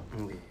this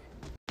one.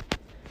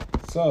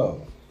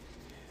 So,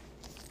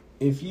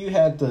 if you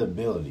had the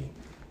ability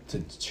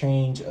to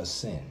change a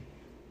sin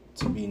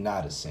to be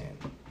not a sin,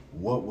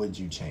 what would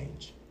you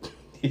change?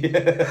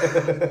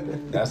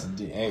 That's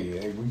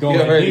hey, we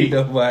going deep.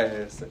 know my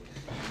answer.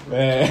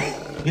 Man,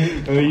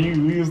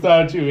 you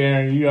start you,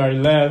 Aaron. You already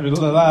laughing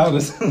the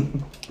loudest.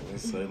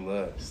 Let's say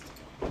lust.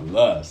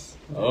 Lust.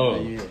 Oh,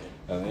 Yeah.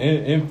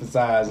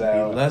 Emphasize Be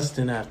that.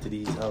 lusting after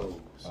these hoes.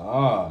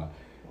 Ah.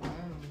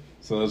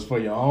 So it's for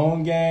your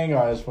own gang,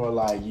 or it's for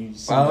like you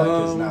seem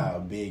like it's not a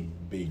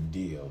big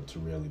deal to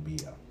really be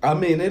a. I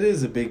mean, it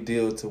is a big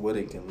deal to what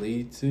it can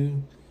lead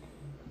to,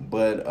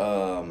 but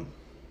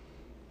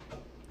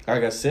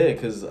like I said,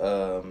 because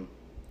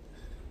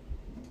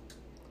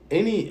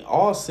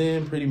all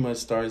sin pretty much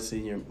starts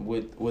in your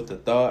with the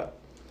thought,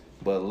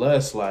 but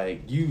lust,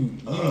 like you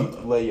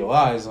lay your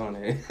eyes on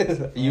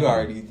it, you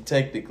already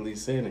technically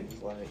sinning.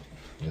 Like,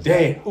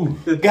 damn, ooh,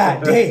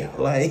 goddamn,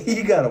 like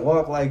you gotta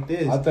walk like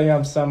this. I think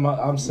I'm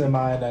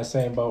semi in that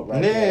same boat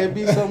right Man, now. it'd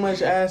be so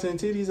much ass and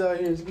titties out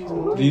here.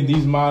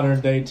 These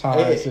modern day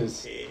times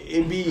is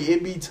It'd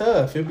be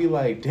tough. It'd be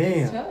like,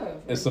 damn. Tough.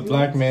 it's a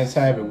black man's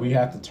habit. We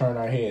have to turn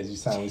our heads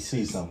each time we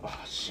see something.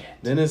 Oh shit.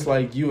 Then it's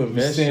like you You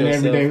invest sin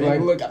yourself every day in like,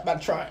 it. look, I'm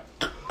not trying.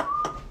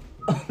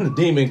 The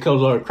demon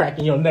comes over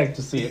cracking your neck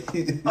to see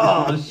it.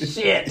 Oh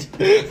shit!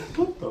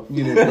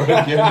 You done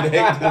broke your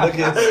neck to look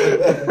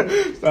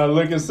at. Start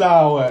looking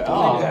sideways.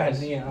 Oh,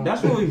 goddamn.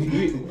 That's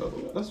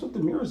what the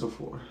mirrors are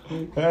for.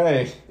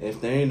 hey.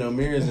 If there ain't no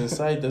mirrors in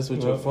sight, that's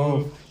what your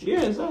phone.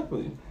 Yeah,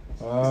 exactly.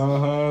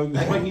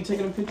 Act like you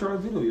taking a picture or a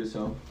video of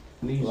yourself.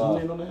 And then you zoom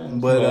in on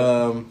that.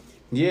 But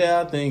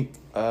yeah, I think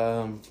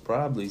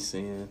probably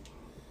sin.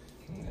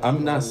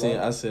 I'm not sin.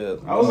 I said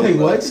I was like,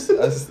 what?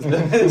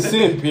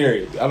 sin.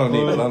 Period. I don't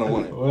need it. I don't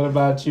want it. What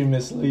about you,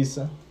 Miss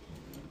Lisa?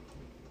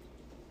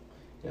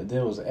 If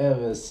there was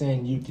ever a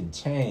sin you can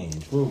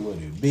change, what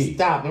would it be?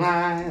 Stop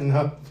lying.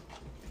 No.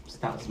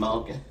 Stop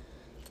smoking.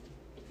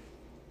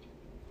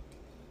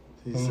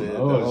 He said the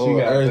Oh, whole she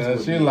got earth that.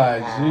 would She be-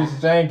 like she's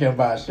thinking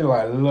about. She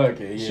like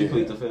look at She you.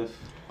 plead the fifth.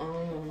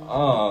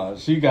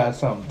 She got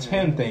some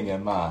 10 thing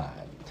in mind.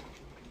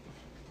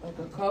 Like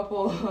a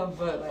couple,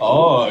 but like.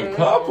 Oh, a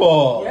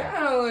couple.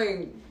 Yeah,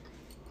 like.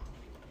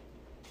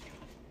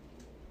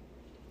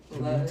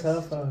 Lust.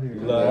 tough out here.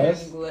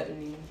 Lust. And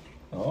gluttony.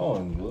 Oh,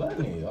 and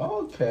gluttony.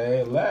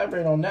 Okay,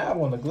 elaborate on that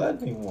one, the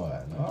gluttony one.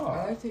 I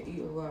Oh, like to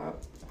eat a lot.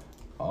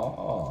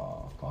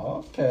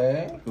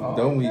 okay.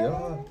 Don't we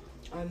all?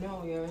 I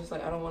know, yeah. It's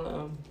like I don't want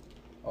to.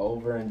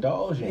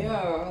 Overindulging. Yeah,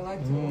 I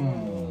like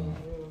to.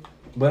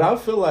 But I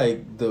feel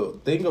like the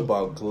thing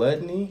about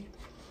gluttony,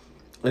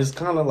 it's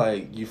kind of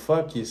like you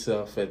fuck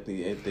yourself at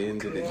the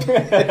end of the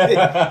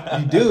day.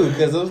 You do,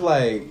 because it's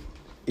like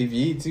if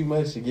you eat too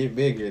much, you get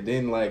bigger.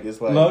 Then like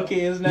it's like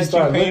Low-key, isn't that you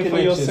start paying looking for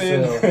at your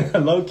yourself.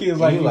 sin? Low-key is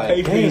like You you like,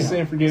 pay for your damn.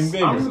 sin for getting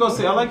bigger. I'm just gonna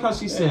say, I like how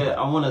she said,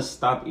 I want to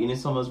stop eating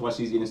so much while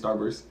she's eating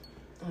Starburst.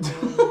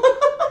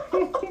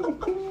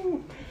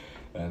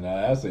 And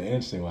that's an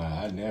interesting one.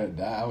 I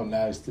would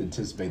not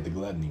anticipate the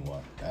gluttony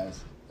one.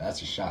 That's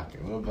a shocker.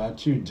 What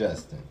about you,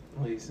 Justin?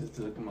 Lisa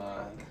took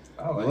mine.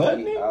 I like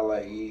Gluttony? I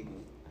like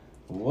eating.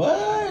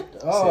 What?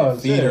 Oh,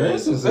 Said shit,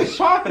 this is a feederism.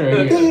 shocker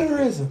here.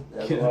 Feederism.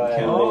 That's Can't why.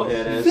 little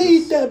head asses.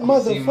 Feed that You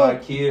see my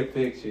motherfucker. kid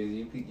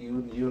pictures.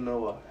 You know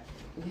why?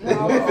 Yeah,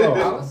 I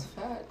was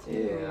fat too.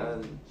 Yeah,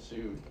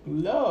 shoot. I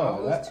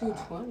Lord, was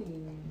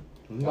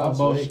 220. y'all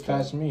both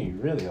catch me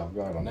really off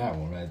guard on that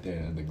one right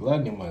there. The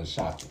gluttony one is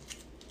shocking.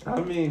 I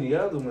mean, the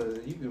other ones,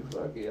 you can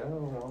fuck it. I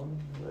don't want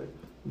it.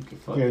 You can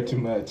fuck Care it. too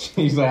much.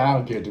 He's like, I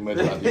don't care too much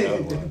about the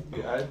other one.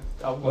 But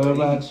I What want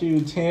about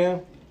you,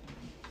 Tim?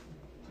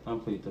 I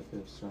plead the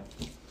fifth,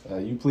 sir.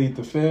 You plead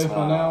the fifth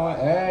on that one?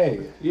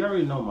 Hey. You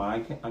already know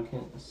mine. I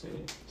can't say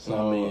it.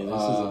 So, I mean,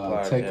 this is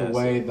a take podcast.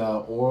 away the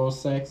oral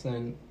sex,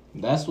 and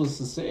that's what's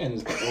the saying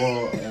is the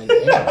oral and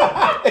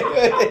yeah.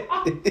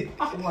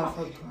 Oh,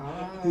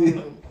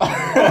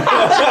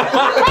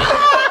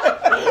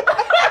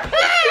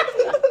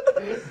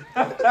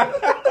 I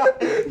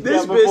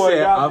This bitch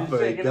said, I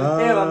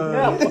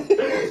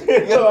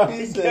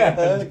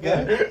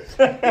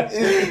forgot.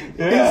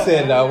 He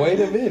said, now wait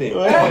a minute.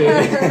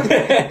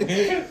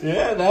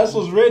 Yeah, that's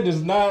what's written. It's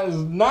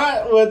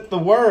not with the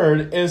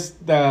word. It's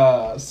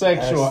the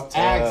sexual That's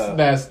acts tough.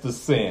 that's the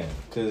sin.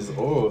 Because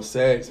oral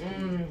sex,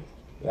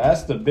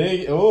 That's the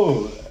big.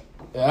 Oh,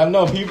 I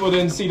know people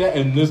didn't see that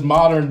in this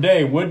modern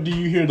day. What do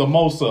you hear the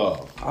most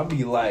of? I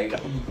be like,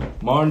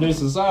 Modern day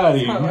society,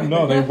 you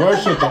know, they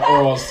worship the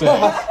oral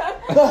sex.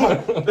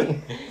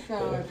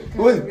 Sound like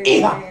What?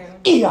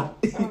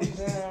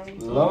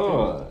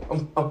 Lord.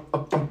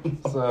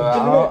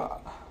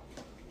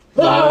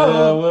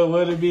 So,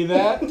 would it be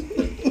that?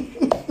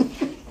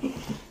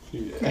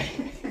 You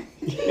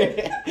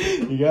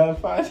gotta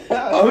find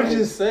out. I was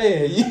just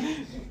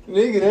saying,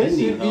 nigga, that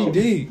shit be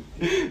deep.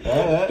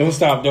 Don't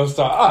stop.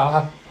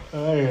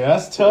 Hey,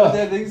 that's tough.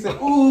 That nigga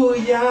said, ooh,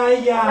 yeah.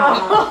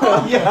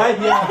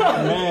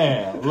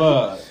 Man,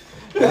 look.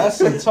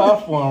 That's a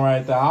tough one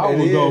right there. I It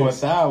would go is.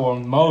 with that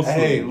one mostly.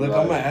 Hey, look,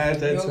 I'm like, gonna add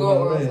that You'll to go my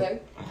oral list.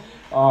 sex?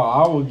 Oh,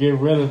 I would get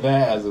rid of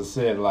that as a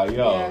sin. Like,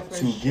 yo, Yeah, for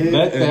To sure. get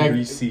let and that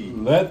receive.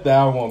 let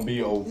that one be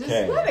Just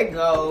okay. let it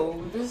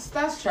go.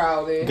 That's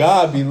childish.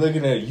 God be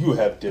looking at you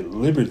have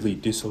deliberately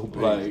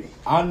disobeyed. Like,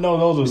 I know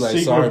those are Like,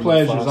 secret sorry,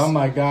 pleasures. Mufasa. I'm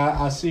like, God,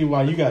 I see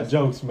why you got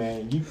jokes,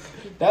 man.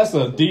 That's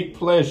a deep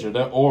pleasure.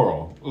 That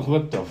oral.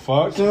 What the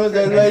fuck? soon as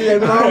they lay their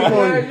mouth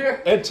on you.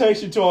 It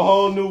takes you to a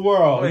whole new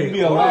world. You be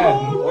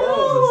Aladdin.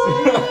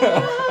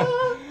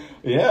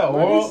 Yeah,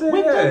 oral.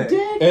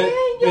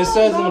 It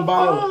says in the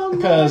Bible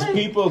because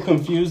people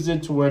confused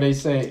it to where they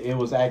say it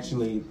was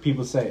actually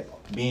people say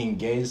being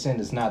gay is sin.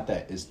 It's not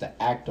that. It's the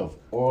act of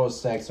oral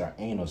sex or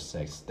anal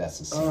sex that's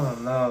a sin. Oh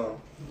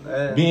no.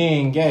 That-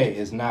 Being gay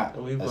is not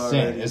We've a sin.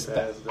 already It's the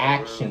passed that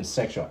action,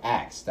 sexual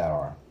acts that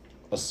are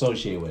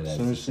associated with As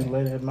that. soon as she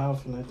lay that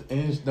mouth in the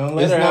inch, don't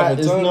let It's her not. have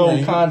a It's tongue no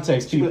ring.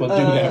 context people do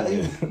that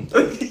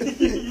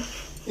with.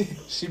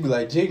 She be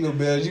like jingle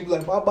bells. You be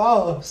like my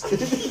balls.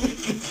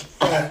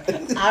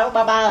 Out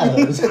my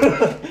balls. I'm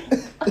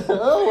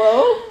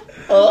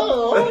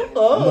gonna let it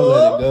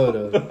go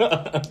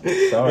though.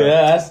 Sorry.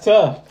 Yeah, that's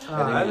tough.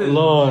 I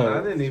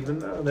Lord. didn't even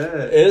know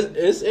that.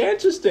 It's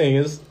interesting.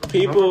 It's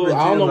people.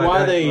 I don't know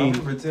why they. I'm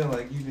gonna pretend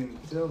like you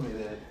didn't tell me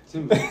that.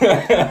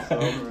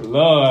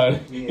 Lord,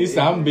 he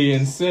said, I'm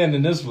being sin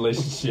in this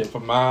relationship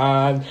of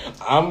mine.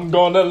 I'm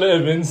gonna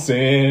live in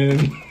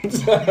sin.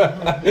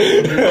 Live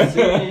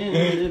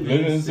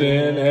in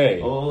sin,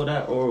 hey. Oh,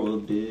 that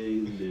oral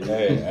dig.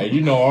 Hey,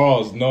 you know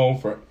Oral's known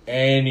for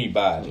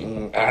anybody.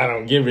 I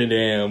don't give a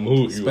damn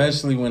who you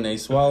Especially when they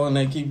swallow and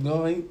they keep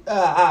going.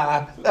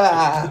 Start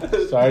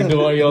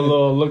doing your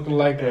little looking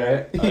like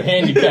a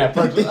handicap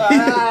person. You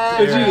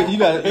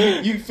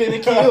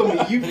finna kill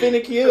me. You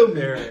finna kill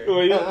me.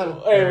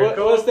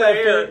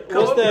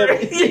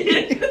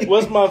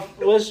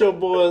 What's your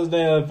boy's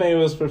name?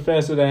 Famous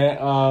professor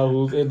that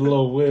who's in the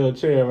little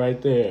wheelchair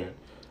right there,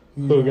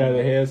 who got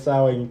a head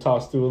sideways and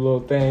toss through a little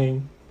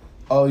thing.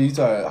 Oh, you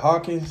talking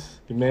Hawkins?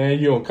 Man,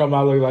 you don't come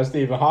out looking like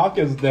Stephen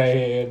Hawkins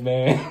dead,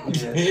 man.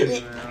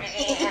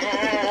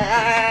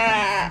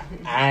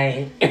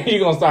 You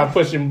gonna start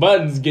pushing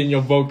buttons, getting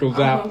your vocals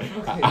out.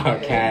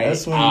 Okay.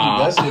 That's when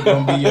that shit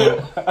gonna be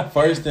your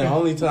first and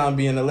only time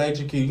being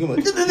electrocuted. You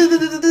gonna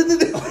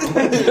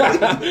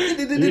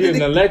you in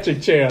an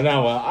electric chair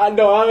now. I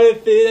know how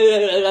it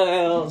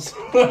feels.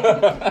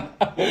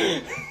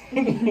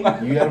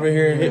 You ever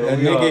hear a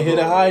nigga hit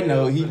a high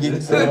note? He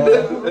gets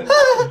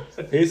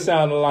He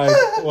sounded like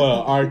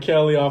R.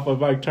 Kelly off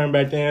of like Turn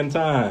Back the End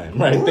Time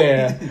right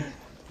there.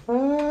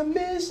 I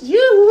miss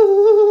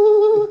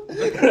you.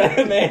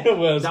 That man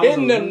was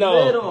hitting them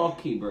notes.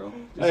 off key, bro.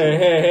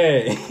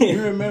 Hey.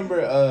 You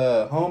remember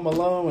Home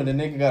Alone when the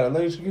nigga got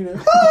electrocuted?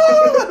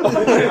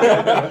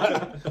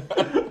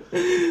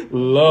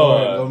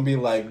 Lord. Gonna be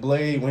like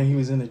Blade when he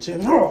was in the gym.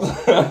 Oh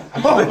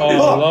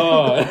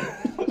Lord.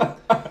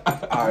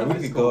 Alright, we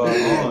could go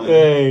on.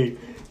 Hey,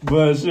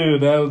 but shoot,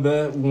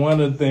 that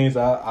one of the things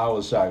I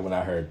was shocked when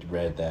I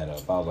read that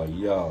up. I was like,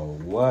 yo,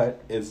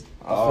 what is?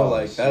 I feel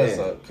like that's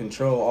a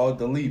Control Alt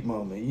Delete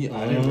moment. Yeah,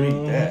 I didn't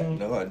read that.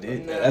 No, I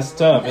didn't. That's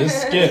tough. It's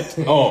skipped.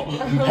 Oh,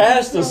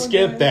 Pastor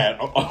skipped that.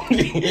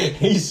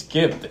 He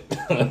skipped it.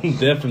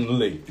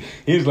 Definitely.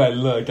 He's like,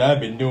 look, I've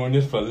been doing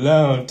this for a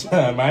long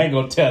time. I ain't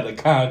gonna tell the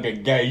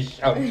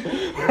congregation.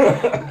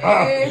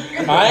 I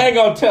ain't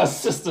gonna tell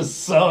Sister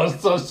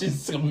so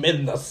she's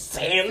committing a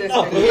sin.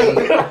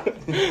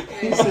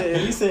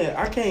 He said,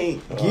 I can't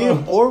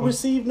give or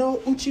receive no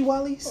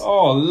uchiwalis.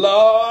 Oh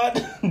Lord.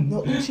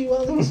 No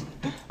uchiwalis.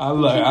 I'm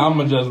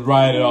gonna just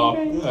write it off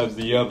as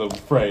the other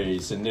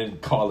phrase and then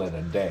call it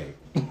a day.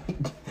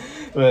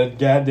 But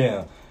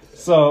goddamn.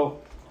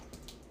 So,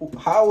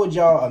 how would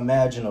y'all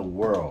imagine a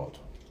world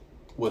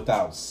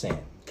without sin?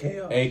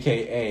 Chaos.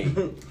 AKA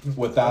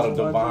without a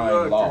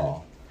divine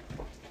law.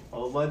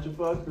 Whole bunch of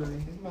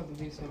fuckery. It's about to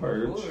be some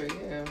Purge. glory,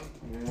 yeah.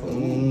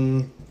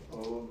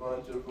 Whole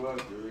bunch of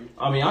fuckery.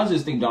 I mean, I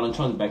just think Donald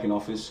Trump's back in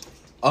office.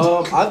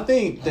 I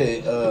think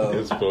that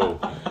It's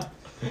cool.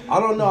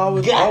 I don't know. I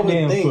would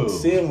Goddamn think fool.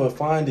 sin would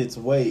find its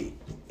way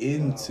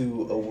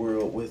into a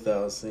world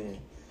without sin.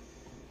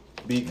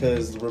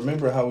 Because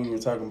remember how we were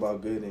talking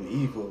about good and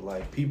evil?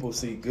 Like, people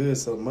see good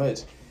so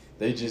much,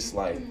 they just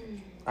like,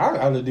 I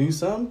gotta do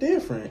something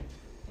different.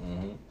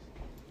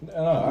 No,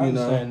 I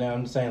understand that.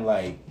 I'm saying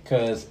like,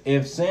 because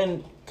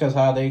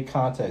how they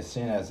context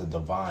sin as a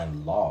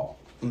divine law.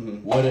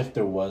 What if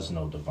there was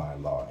no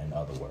divine law? In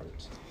other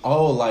words,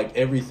 like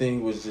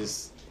everything was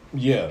just.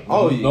 Yeah.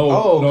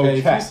 Okay.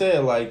 If you say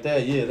it like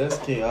that, yeah, that's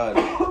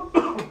chaotic.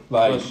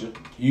 Like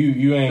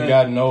you ain't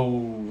got no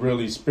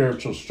really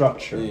spiritual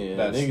structure. Yeah,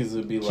 that's niggas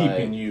would be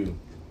keeping like, you.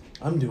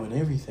 I'm doing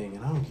everything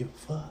and I don't give a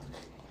fuck.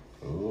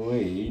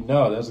 Wait,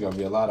 no, there's gonna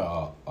be a lot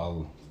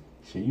of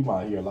shit. You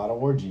might hear a lot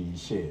of orgy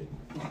shit.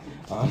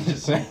 I'm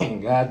just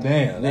saying,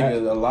 goddamn,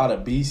 Niggas, a lot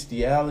of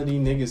bestiality.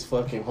 Niggas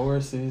fucking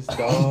horses,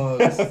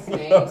 dogs,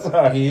 Snakes.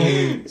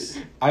 pigs.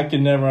 I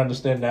can never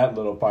understand that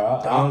little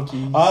part.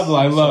 Donkeys. I was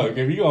like, look,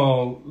 if you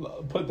gonna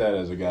put that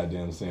as a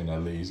goddamn sin,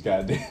 at least,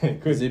 goddamn,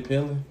 Is it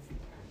peeling?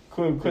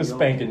 quit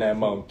spanking that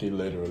monkey,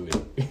 literally.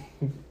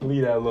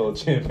 Leave that little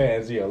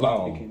chimpanzee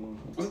alone.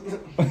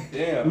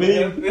 Yeah,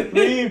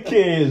 Leave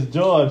Kids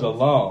George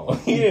alone.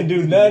 He didn't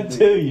do nothing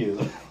to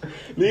you.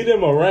 Leave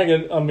them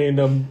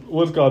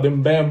what's called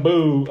them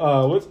bamboo.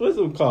 What's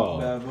it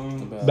called?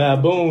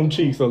 Baboon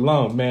cheeks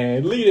alone,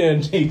 man. Leave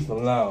them cheeks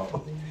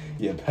alone.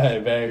 Yeah,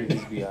 baby.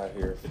 Niggas be out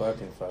here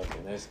fucking.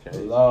 That's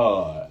crazy.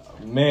 Lord,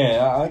 man,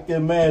 I can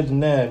imagine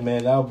that,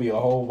 man. That would be a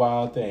whole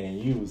wild thing.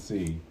 You would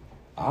see.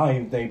 I don't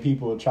even think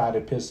people would try to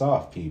piss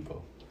off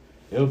people.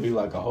 It would be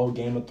like a whole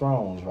Game of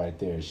Thrones right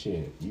there.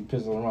 Shit, you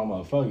piss on the wrong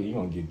motherfucker, you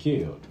gonna get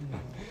killed.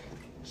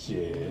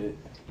 Shit.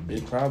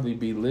 It'd probably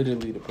be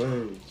literally the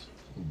purge.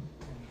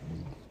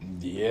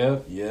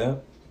 Yeah.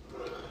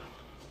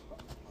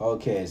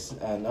 Okay,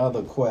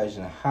 another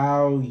question.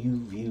 How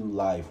you view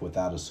life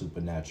without a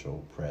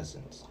supernatural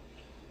presence?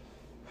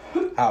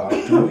 How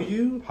do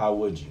you? How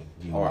would you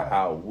view Or life?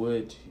 how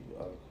would you?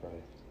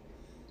 Okay.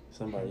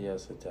 Somebody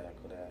else would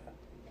tackle that.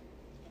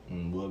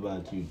 What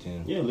about you,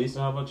 Tim? Yeah, Lisa,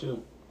 how about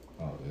you?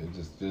 Oh,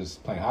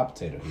 just playing hot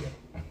potato here.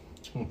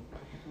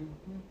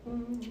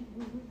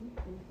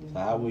 So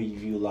how would you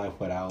view life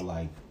without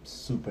like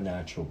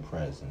supernatural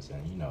presence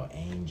and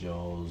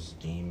angels,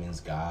 demons,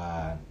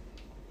 God?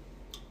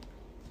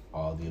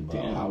 all the above?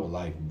 Damn. How would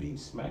life be?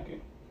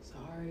 Smacking.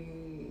 Sorry.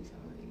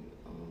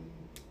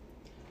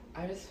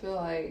 I just feel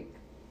like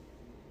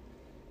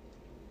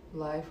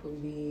life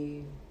would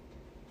be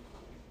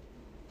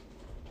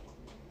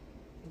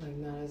like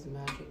not as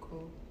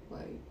magical,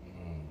 like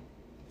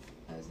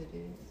as it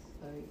is,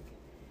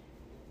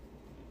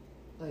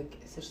 like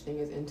such thing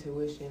as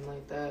intuition,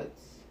 like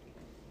that's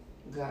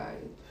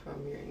guide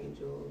from your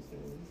angels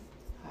and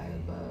high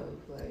above.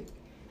 Like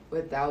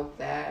without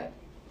that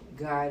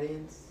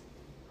guidance,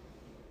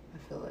 I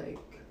feel like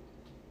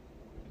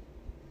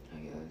I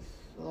guess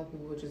a lot of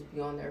people would just be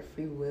on their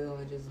free will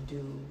and just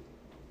do,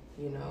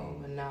 you know,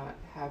 and not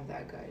have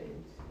that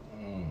guidance.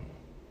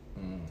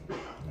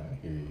 I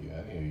hear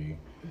you.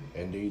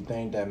 And do you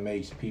think that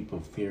makes people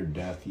fear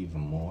death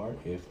even more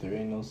if there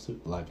ain't no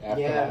afterlife?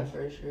 Yeah,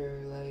 for sure.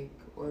 Like,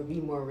 or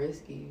be more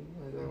risky,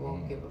 like, or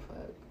won't give a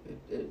fuck.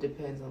 It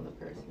depends on the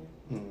person.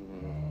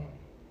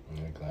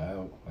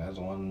 That's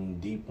one of them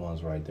deep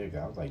ones right there. 'Cause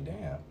I was like,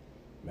 damn.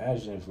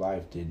 Imagine if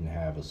life didn't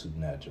have a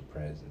supernatural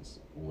presence.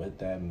 Would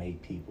that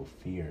make people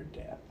fear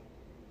death?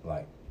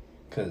 Like,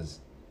 because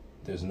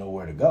there's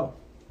nowhere to go.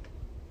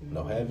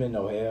 No heaven,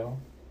 no hell,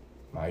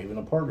 not even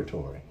a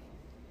purgatory.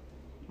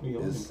 We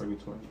all in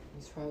purgatory.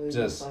 It's probably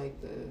just like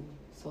the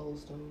soul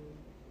stone.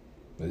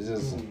 It's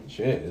just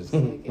shit. It's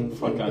Like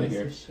fuck out of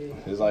here. shit.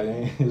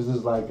 it's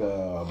just like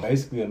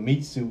basically a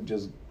meat suit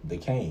just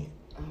decaying.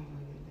 Oh my god.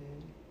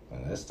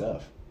 And that's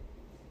tough.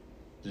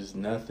 Just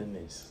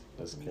nothingness.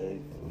 That's crazy.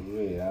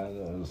 Yeah, I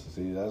know.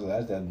 See, that's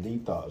that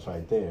deep thoughts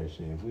right there.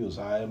 Shit, if we was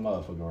high as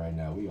motherfucker right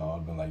now, we all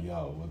been like,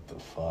 yo, what the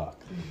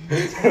fuck?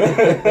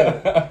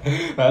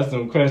 That's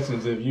some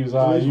questions. If you was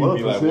high, you'd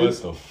be like,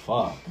 what the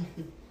fuck?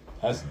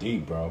 That's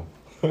deep, bro.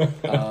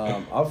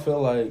 I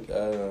feel like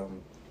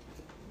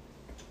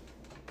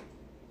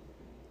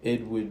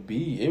it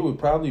would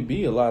probably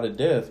be a lot of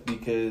death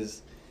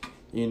because,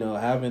 you know,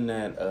 having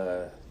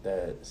that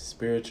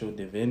spiritual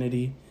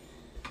divinity,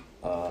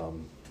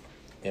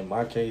 in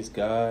my case,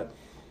 God,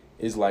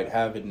 is like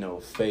having no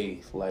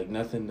faith, like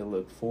nothing to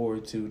look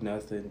forward to,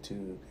 nothing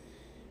to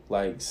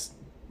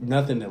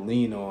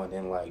lean on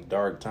in like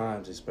dark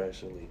times,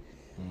 especially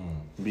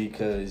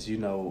because, you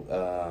know,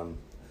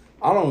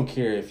 I don't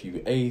care if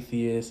you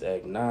atheist,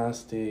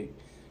 agnostic,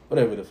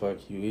 whatever the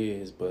fuck you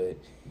is, but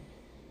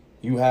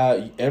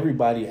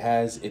everybody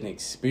has an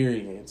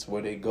experience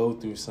where they go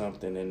through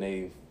something and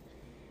they've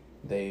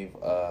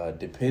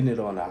depended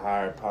on a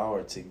higher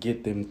power to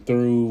get them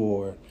through,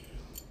 or,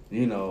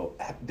 you know,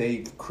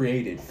 they've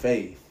created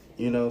faith,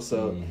 you know,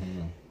 so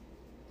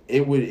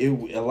it would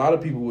a lot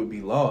of people would be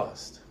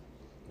lost,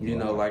 you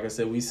know, like I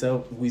said, we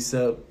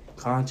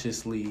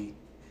subconsciously,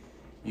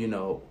 you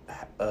know,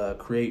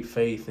 create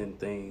faith in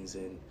things,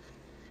 and,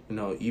 you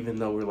know, even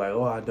though we're like,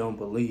 oh, I don't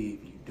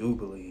believe, you do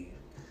believe,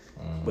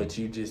 but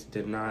you just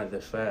deny the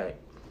fact.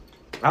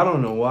 I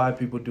don't know why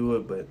people do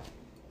it, but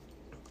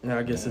you know,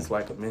 I guess it's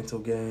like a mental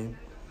game.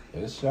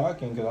 It's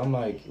shocking because I'm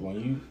like,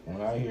 when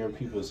I hear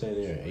people say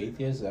they're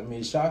atheists, I mean,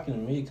 it's shocking to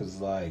me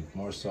because, like,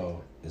 more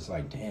so, it's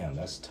like, damn,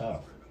 that's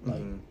tough.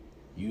 Like,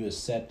 you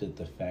accepted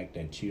the fact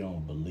that you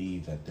don't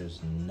believe that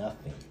there's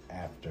nothing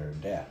after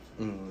death.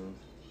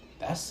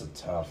 That's a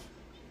tough,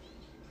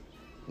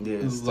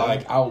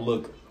 like,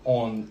 outlook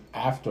on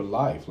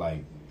afterlife.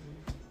 Like,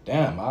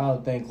 damn, I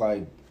would think,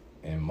 like,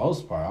 in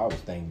most part, I would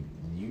think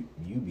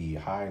you be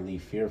highly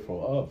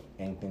fearful of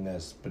anything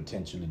that's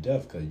potentially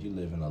death because you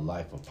live in a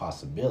life of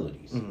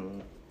possibilities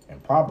and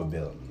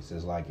probabilities.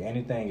 It's like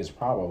anything is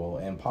probable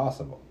and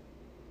possible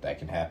that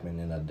can happen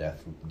in a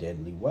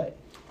deadly way.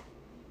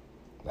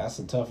 That's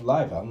a tough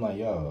life. I'm like,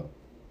 yo,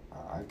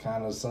 I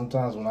kind of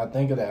sometimes when I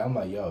think of that, I'm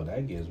like, yo,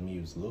 that gives me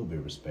a little bit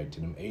of respect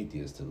to them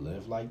atheists to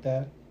live like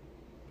that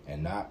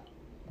and not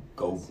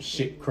go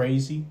shit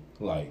crazy.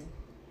 Like,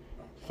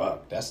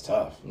 fuck, that's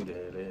tough. Yeah,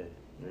 it is.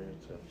 Very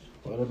tough.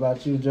 What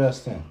about you,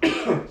 Justin?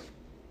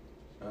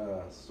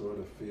 Sort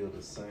of feel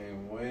the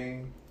same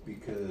way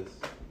because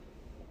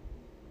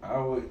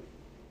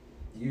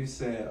you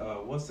said,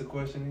 what's the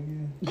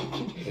question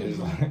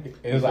again?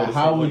 It's like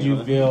how would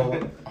you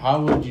feel,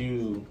 how would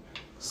you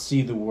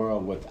see the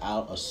world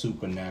without a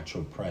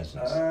supernatural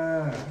presence?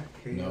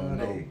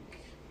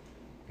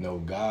 No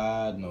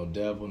God, no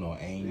devil, no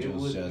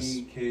angels,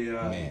 just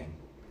chaotic. man.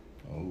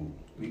 Ooh.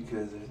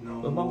 Because there's no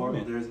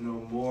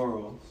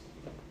morals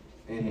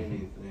in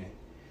anything.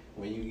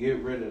 When you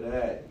get rid of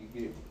that, you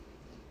get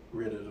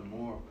rid of the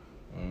moral.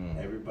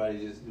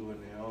 Everybody just doing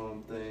their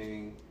own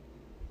thing.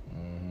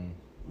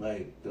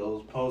 Like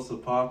those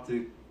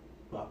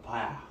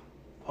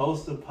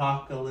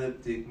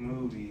post-apocalyptic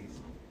movies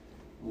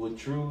would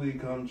truly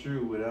come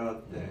true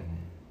without that.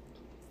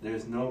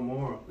 There's no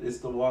moral. It's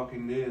The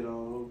Walking Dead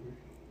all over.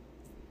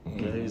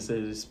 Yeah, you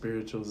say the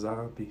spiritual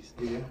zombies.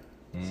 Yeah.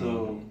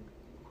 So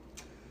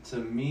to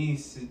me,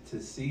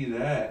 to see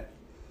that,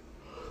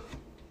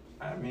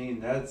 I mean,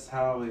 that's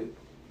how it,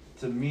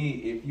 to me,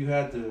 if you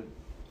had to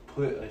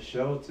put a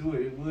show to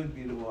it, it would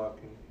be The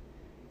Walking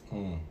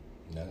Dead.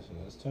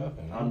 That's tough.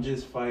 I'm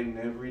just fighting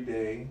every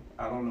day.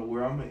 I don't know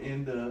where I'm going to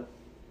end up,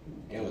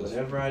 And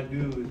whatever I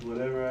do is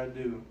whatever I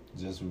do.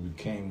 Just we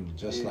became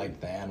just like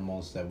the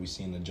animals that we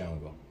see in the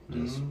jungle.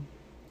 Just Mhm.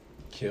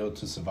 kill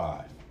to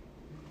survive.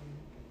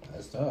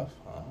 That's tough.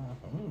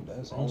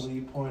 That's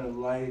Only point of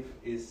life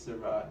is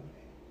surviving.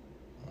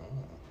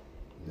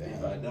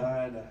 If I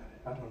die, I die.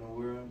 I don't know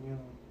where I'm going.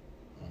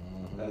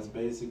 That's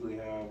basically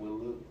how I would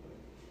look.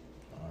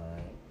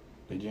 Alright.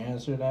 Did you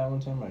answer that one,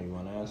 Tim, or you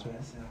want to answer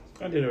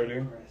it? I did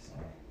earlier.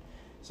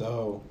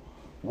 So,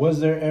 was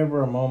there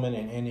ever a moment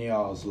in any of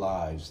y'all's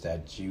lives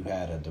that you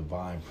had a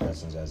divine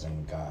presence, as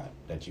in God,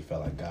 that you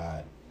felt like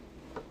God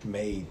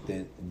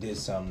did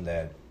something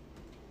that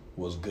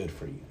was good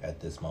for you at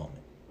this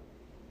moment?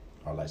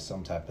 Or like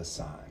some type of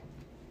sign?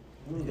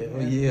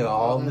 Yeah,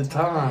 all the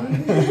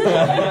time.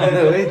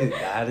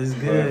 God is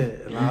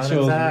good. All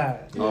the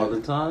time. All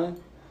the time.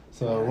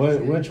 So,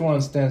 which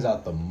one stands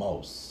out the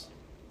most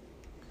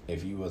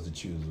if you was to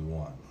choose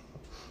one?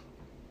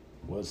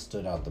 What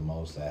stood out the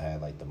most that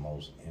had like the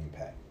most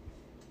impact?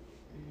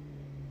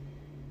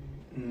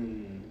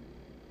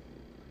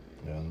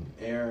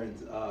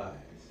 Aaron's eyes.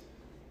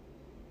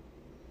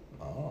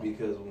 Oh.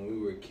 Because when we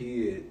were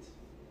kids,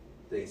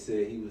 they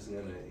said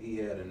he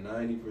had a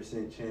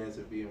 90% chance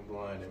of being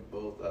blind in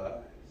both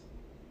eyes.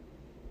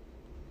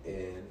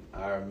 And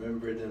I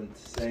remember them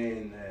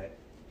saying that.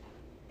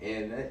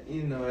 And that,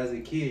 as a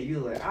kid, you're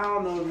like, I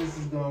don't know if this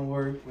is gonna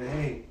work, but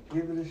hey,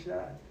 give it a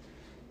shot.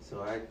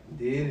 So I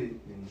did it,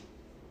 and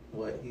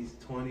he's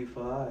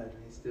 25, and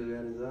he still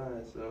got his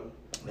eyes, so.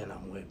 And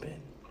I'm whipping.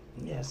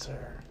 Yes,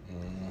 sir.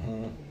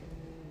 Mm-hmm.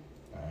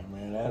 I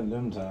remember that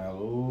them times.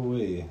 Oh,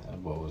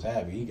 that boy was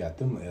happy. He got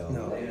them L's.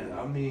 No, man,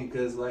 I mean,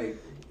 because,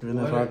 even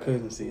if I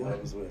couldn't see, I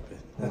was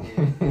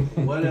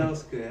whipping. What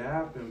else could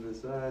happen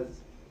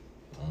besides,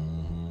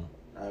 Mm-hmm.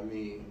 I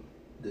mean,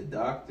 the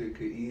doctor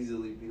could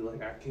easily be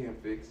like, I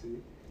can't fix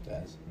it.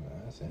 That's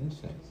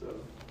interesting. So,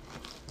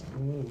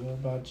 What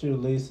about you,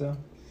 Lisa?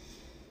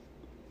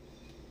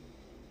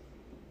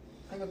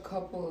 Like a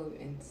couple of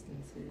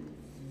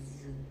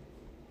instances.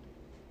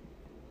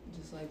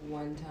 Just like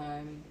one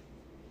time,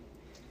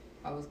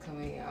 I was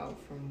coming out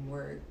from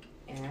work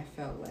and I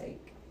felt like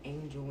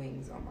angel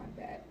wings on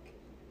my back.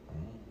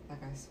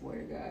 Like I swear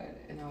to God.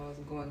 And I was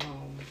going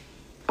home.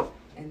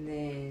 And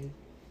then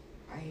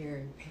I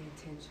hear, pay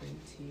attention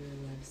to your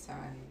left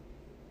side.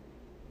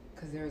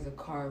 Because there was a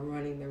car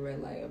running the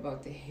red light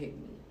about to hit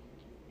me.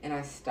 And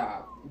I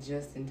stopped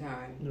just in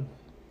time. Yeah.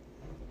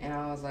 And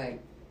I was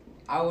like,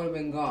 I would have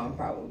been gone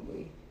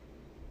probably.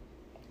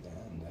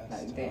 Damn, that's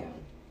Like, tough. damn.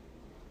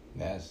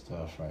 That's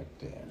tough right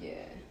there.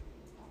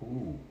 Yeah.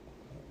 Ooh.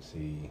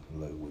 See,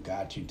 look, we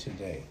got you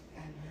today.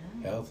 I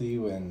know. Healthy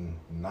and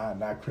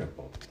not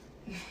crippled.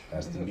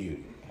 That's the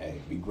beauty. Hey,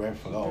 be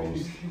grateful for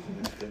those.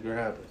 the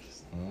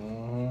grabbers.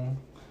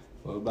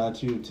 What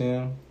about you,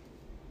 Tim?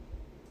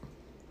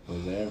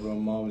 Was there ever a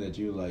moment that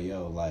you were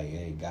like,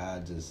 hey,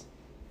 God just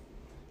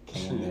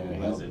came there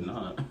and Why is helped it me?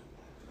 not?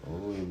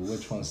 Ooh,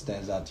 which one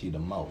stands out to you the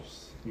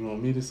most? You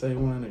want me to say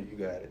one or you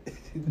got it?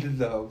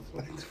 No,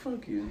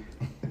 fuck you.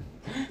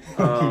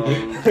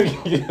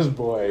 This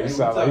boy, he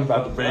sounds like he's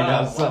about to bring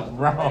out something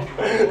wrong.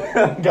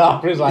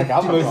 Godfrey's like,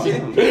 I'm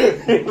listening.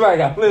 He's like,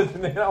 I'm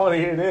listening. I want to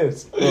hear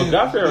this. Well,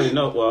 Godfrey already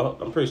know. Well,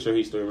 I'm pretty sure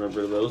he still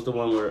remembers. But it was the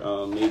one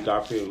where me,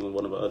 Godfrey, and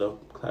one of our other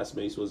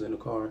classmates was in the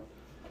car.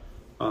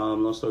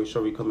 Long story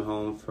short, we coming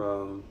home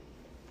from.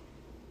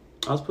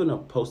 I was putting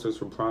up posters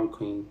for Prom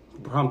King.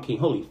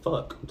 Holy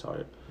fuck, I'm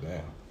tired.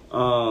 Yeah. I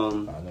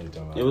know you're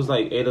talking about. It was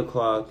like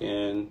 8:00,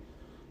 and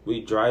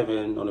we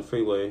driving on the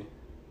freeway.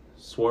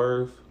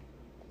 Swerve.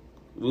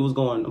 We was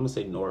going. I'm gonna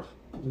say north.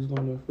 We was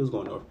going north. We was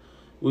going north.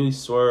 We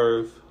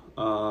swerve.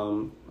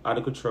 Out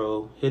of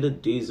control. Hit a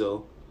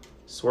diesel.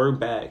 Swerve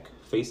back,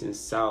 facing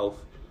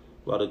south,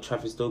 while the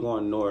traffic's still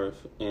going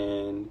north,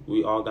 and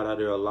we all got out of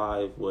there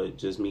alive with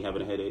just me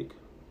having a headache.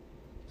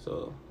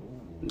 So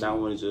that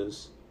one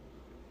just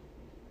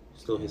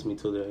still hits me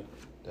till today.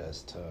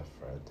 That's tough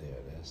right there.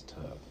 That's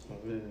tough.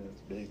 It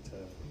is big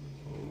tough.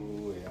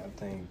 Ooh, yeah, I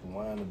think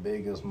one of the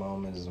biggest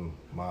moments in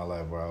my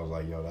life where I was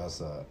like, yo, I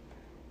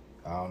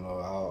don't know,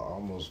 I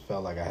almost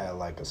felt like I had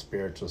like a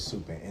spiritual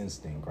super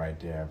instinct right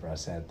there after I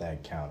sat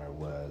that counter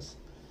was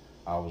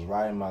I was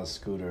riding my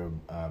scooter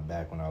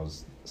back when I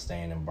was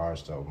staying in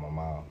Barstow with my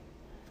mom.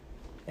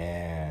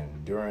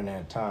 And during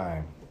that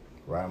time,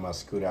 riding my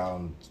scooter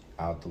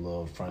out the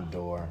little front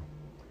door,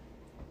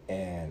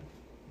 and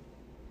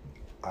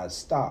I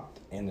stopped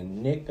in the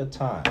nick of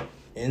time.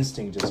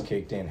 Instinct just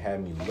kicked in,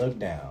 had me look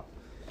down.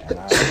 And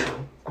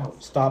I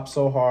stopped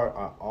so hard,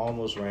 I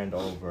almost ran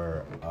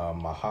over a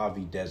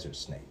Mojave desert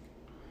snake,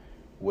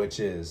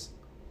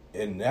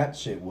 and that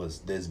shit was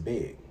this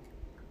big.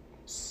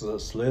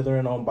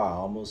 Slithering on by,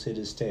 almost hit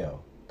his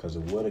tail, because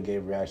it would have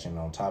gave reaction.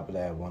 On top of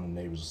that, one of the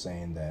neighbors was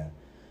saying that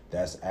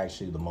that's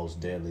actually the most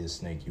deadliest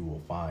snake you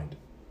will find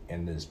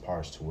in this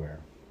parts to where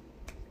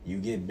you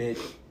get bit,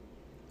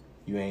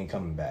 you ain't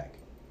coming back.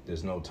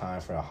 There's no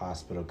time for a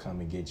hospital to come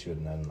and get you or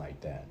nothing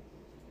like that.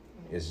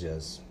 It's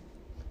just,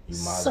 You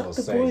might as Suck well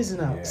the say,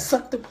 poison out. yeah.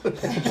 Suck the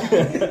poison.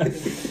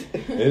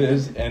 It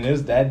is, and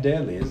it's that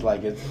deadly. It's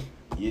like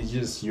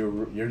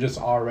you're just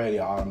already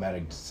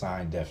automatic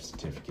signed death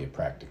certificate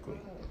practically.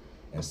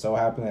 And so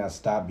happened I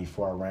stopped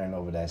before I ran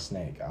over that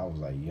snake. I was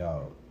like,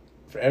 yo.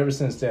 Ever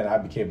since then, I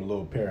became a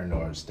little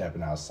paranoid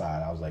stepping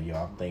outside. I was like, yo,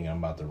 I'm thinking I'm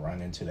about to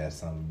run into that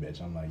son of a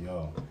bitch. I'm like,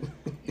 yo,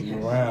 you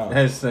around.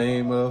 That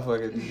same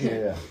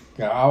motherfucker.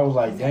 Yeah. I was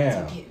like,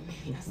 damn.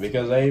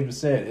 Because they even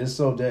said it's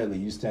so deadly,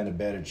 you stand a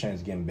better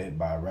chance getting bit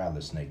by a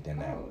rattlesnake than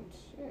that. Oh,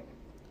 shit.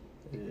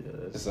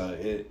 Yeah, So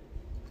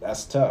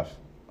that's tough.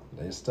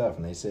 It's tough.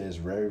 And they say it's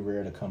very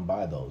rare to come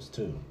by those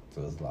too.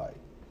 So it's like,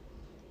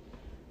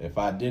 if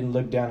I didn't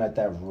look down at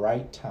that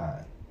right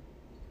time,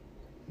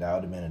 that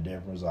would have been a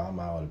difference. I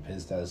might would have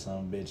pissed that son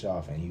of a bitch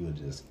off and he would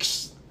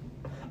just.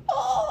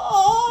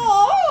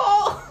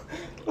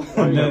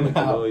 And then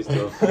noise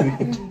though.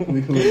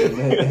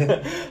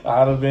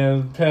 I'd have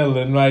been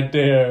pedaling right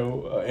there,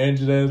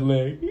 injured his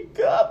leg. He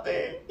got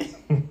me.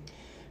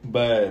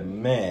 But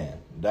man,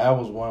 that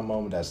was one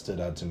moment that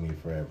stood out to me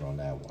forever on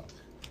that one.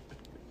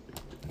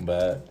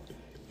 But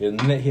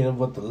here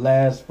with the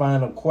last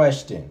final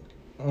question.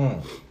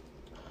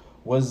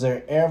 Was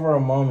there ever a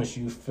moment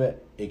you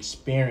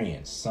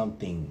experienced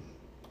something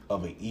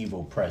of an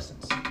evil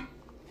presence?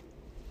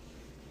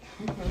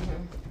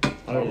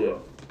 Oh yeah.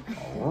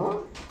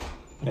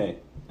 Hey,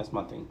 that's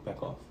my thing.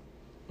 Back off.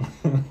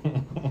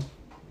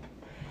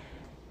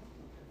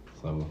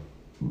 So,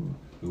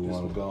 who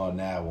want to go on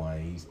that one?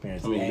 He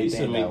experienced He anything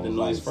said make that the was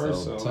noise like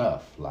first. so So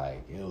tough.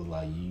 Like it was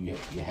like you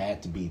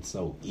had to be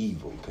so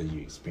evil because you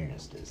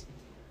experienced this.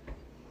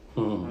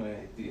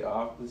 Like the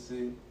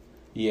opposite.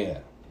 Yeah.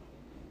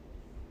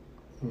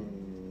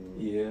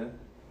 Yeah.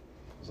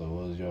 So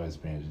what was your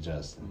experience,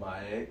 Justin?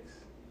 My ex.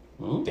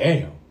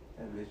 Damn.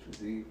 That bitch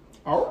was evil.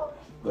 Oh.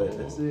 But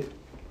that's it.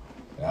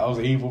 That was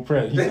an evil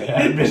presence. You said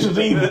that bitch was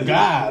evil.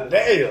 God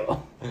damn.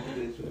 That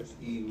bitch was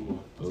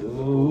evil.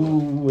 Ooh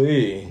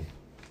wee.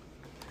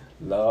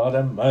 Lord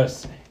have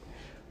mercy.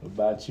 What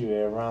about you,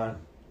 Aaron?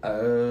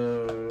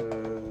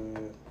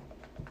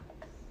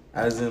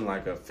 As in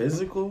like a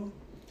physical?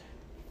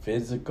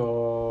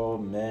 Physical,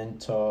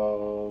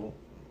 mental,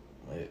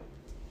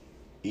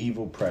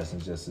 evil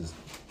presence, just his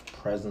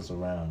presence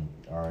around,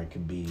 or it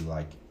could be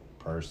like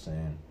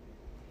person.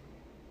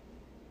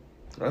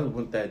 That was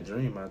with that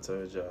dream I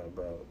told y'all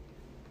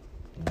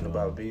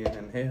about being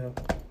in hell.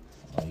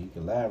 Oh, you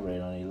can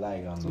elaborate on it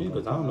like on yeah,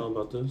 because I don't know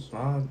about this.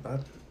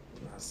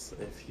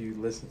 If you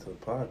listen to the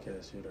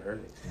podcast, you'd have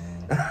heard it.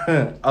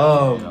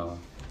 Mm.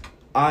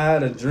 I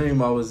had a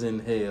dream I was in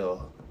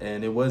hell,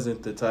 and it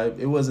wasn't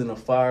it wasn't a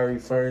fiery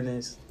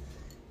furnace.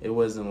 It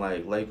wasn't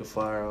like Lake of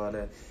Fire, all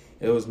that.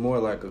 It was more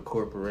like a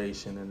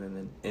corporation and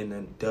an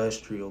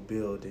industrial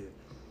building.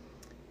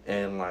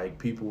 And like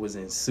people was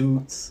in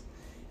suits,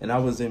 and I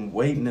was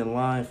waiting in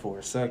line for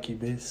a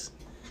succubus,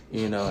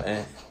 and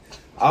that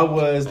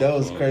was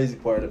the crazy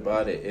part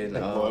about it. And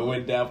boy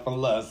went down for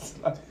lust.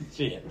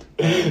 Shit.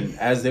 And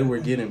as they were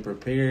getting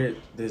prepared,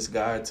 this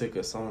guy took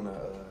us on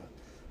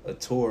a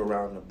tour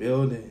around the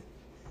building,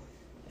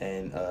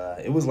 and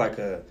it was like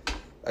I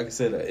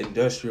said, an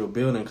industrial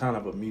building, kind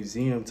of a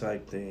museum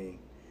type thing.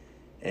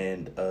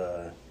 And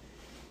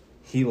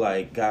he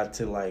like got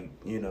to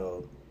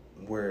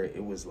where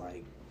it was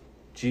like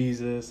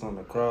Jesus on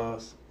the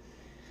cross,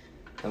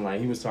 and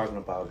like he was talking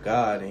about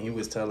God, and he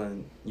was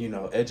telling,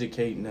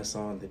 educating us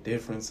on the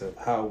difference of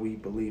how we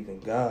believe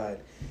in God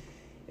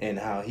and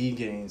how he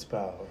gains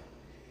power.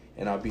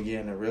 And I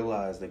began to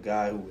realize the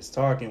guy who was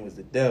talking was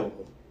the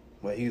devil,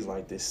 but he's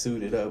like this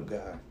suited up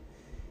guy.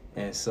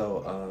 And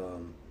so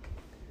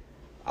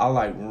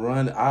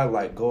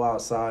I go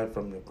outside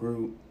from the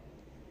group,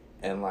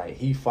 and like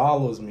he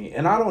follows me,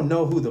 and I don't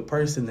know who the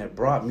person that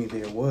brought me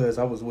there was.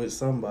 I was with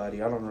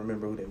somebody, I don't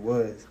remember who they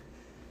was,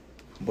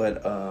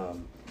 but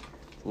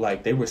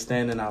like they were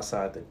standing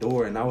outside the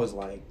door, and I was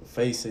like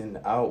facing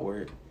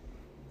outward,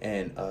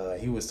 and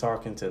he was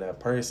talking to that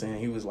person.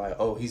 He was like,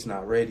 "Oh, he's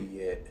not ready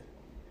yet."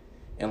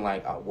 And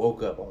like I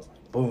woke up, I was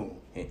like, boom,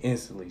 and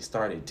instantly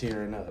started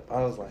tearing up.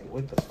 I was like,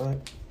 what the fuck?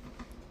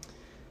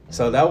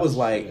 So that was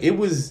like, it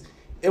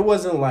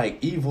wasn't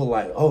like evil,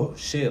 like, oh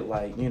shit,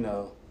 like,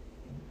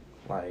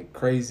 like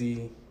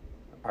crazy.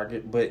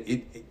 But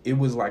it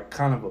was like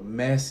kind of a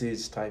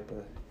message type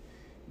of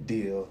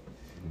deal.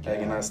 Like,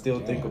 and I still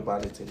think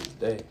about it to this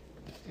day.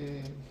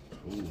 Ooh,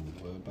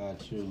 what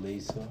about you,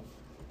 Lisa?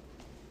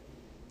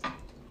 I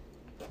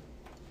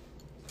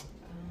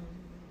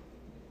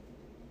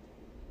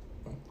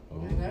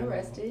got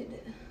arrested.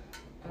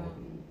 I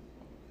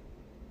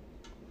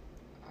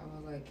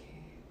was like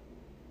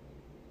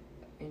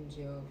in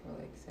jail for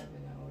like 7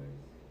 hours.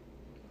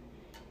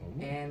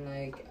 Ooh. And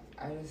like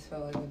I just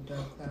felt like a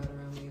dark cloud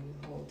around me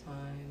the whole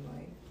time.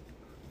 Like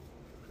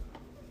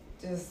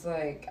just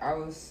like I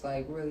was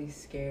like really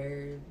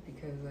scared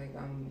because like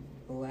I'm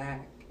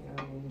black and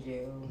I'm in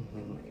jail,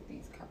 and like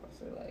these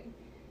cops are like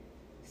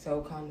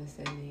so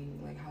condescending,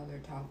 like how they're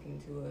talking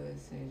to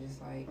us, and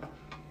just like,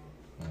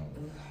 ugh,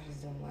 I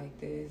just don't like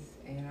this,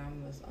 and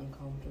I'm just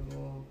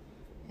uncomfortable.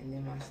 and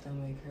then my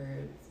stomach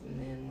hurts, and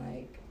then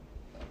like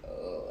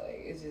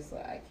it's just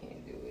like I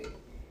can't do it.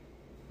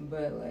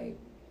 But like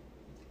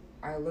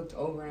I looked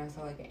over and I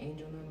saw like an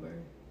angel number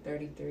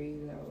 33.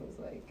 That was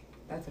like,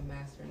 that's a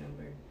master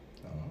number.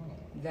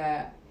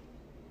 That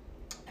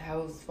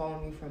was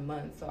following me for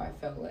months, so I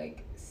felt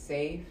like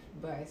safe.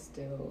 But I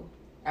still,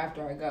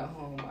 after I got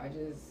home, I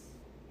just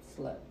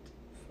slept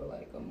for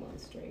like a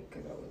month straight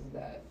because I was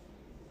that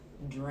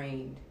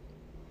drained.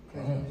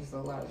 Because there was just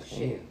a lot of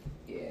shit,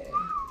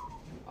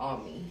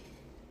 on me.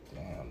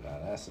 Damn, now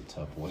that's a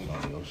tough weight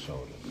on your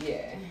shoulder.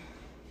 Yeah.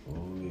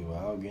 Ooh, well,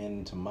 I'll get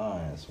into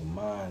mine. So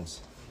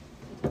mine's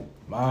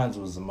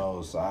was the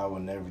most, I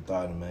would never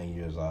thought in a million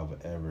years I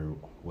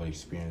would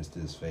experience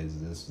this phase.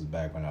 This was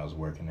back when I was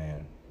working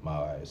in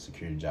my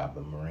security job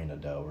at Marina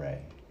Del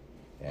Rey.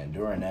 And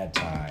during that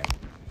time,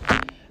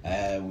 I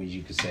had what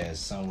you could say is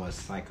somewhat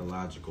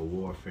psychological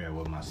warfare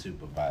with my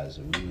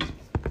supervisor. We was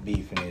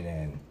beefing it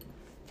and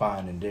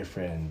finding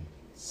different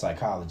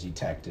psychology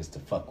tactics to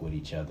fuck with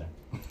each other.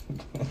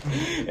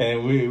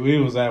 And we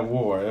was at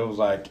war. It was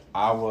like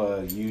I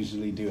would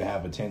usually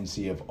have a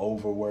tendency of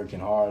overworking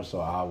hard, so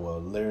I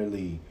would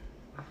literally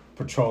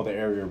patrol the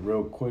area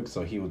real quick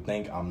so he would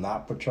think I'm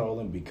not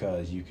patrolling,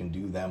 because you can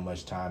do that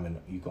much time and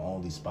you can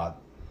only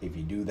spot, if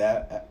you do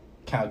that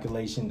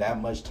calculation that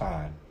much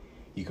time,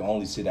 you can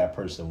only see that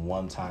person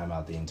one time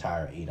out the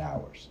entire 8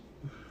 hours.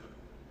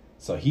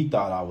 So he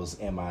thought I was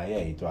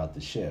MIA throughout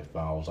the shift,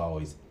 but I was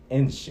always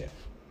in shift.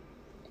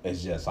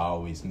 It's just I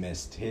always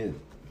missed his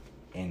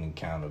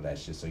encounter that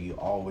shit. So he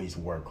always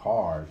worked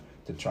hard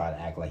to try to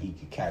act like he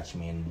could catch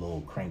me in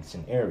little cranks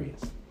and areas.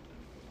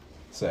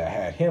 So I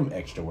had him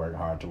extra work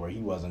hard to where he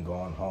wasn't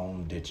going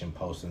home, ditching,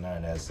 posting, none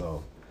of that.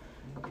 So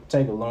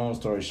take a long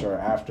story short,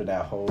 after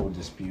that whole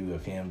dispute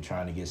of him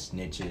trying to get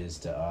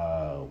snitches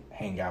to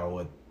hang out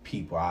with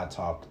people I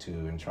talked to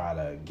and try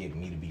to get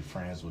me to be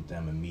friends with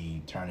them, and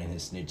me turning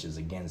his snitches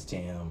against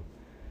him,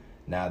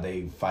 now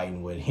they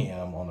fighting with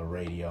him on the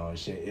radio and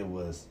shit. It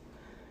was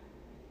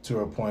to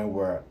a point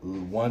where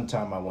one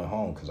time I went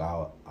home because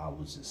I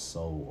was just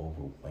so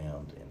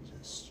overwhelmed and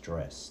just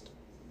stressed.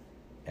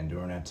 And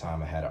during that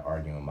time, I had an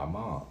argument with my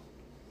mom.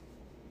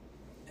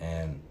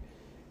 And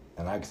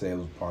I could say it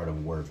was part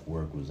of work.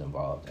 Work was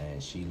involved.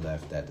 And she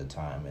left at the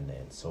time. And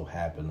then so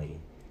happily,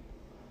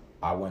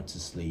 I went to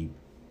sleep.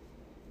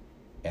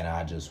 And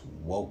I just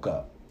woke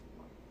up.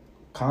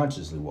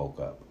 Consciously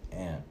woke up.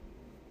 And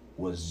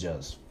was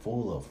just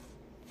full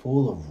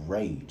of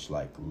rage.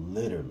 Like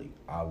literally,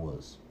 I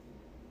was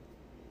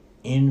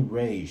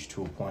enraged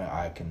to a point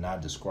I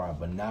cannot describe,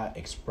 but not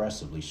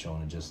expressively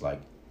shown, just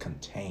like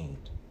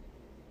contained.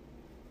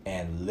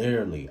 And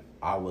literally,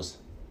 I was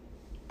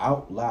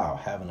out loud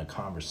having a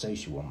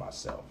conversation with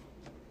myself.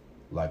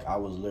 Like I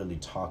was literally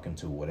talking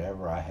to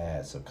whatever I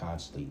had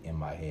subconsciously in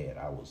my head.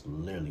 I was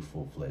literally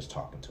full-fledged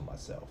talking to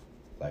myself,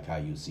 like how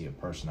you see a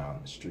person out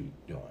in the street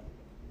doing.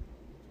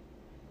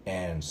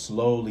 And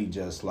slowly,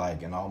 just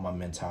like, and all my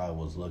mentality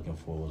was looking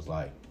for was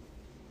like,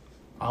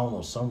 I don't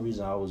know, some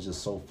reason I was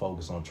just so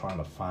focused on trying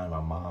to find my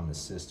mom and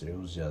sister. It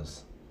was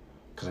just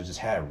because I just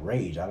had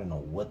rage. I didn't know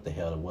what the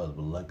hell it was,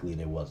 but luckily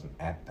they wasn't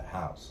at the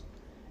house.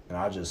 And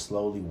I just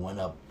slowly went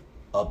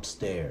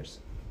upstairs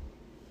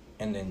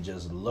and then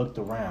just looked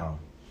around.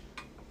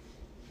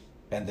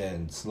 And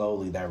then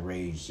slowly that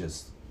rage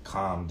just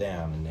calmed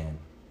down, and then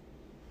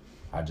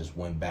I just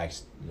went back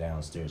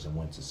downstairs and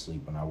went to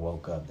sleep. When I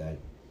woke up,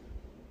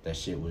 that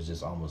shit was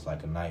just almost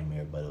like a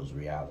nightmare, but it was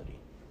reality.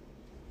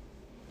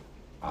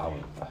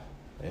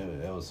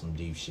 It was some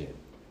deep shit.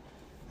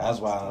 That's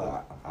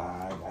why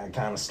I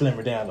kind of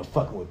slimmer down to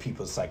fucking with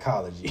people's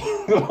psychology.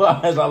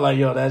 I'm like,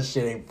 yo, that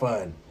shit ain't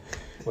fun.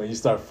 When you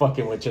start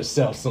fucking with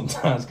yourself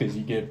sometimes because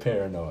you get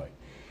paranoid.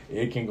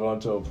 It can go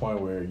into a point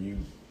where you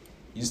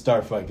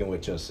start fucking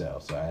with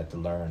yourself. So I had to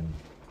learn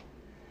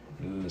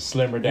to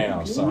slimmer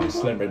down, son.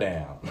 Slimmer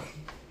down.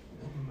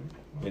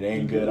 It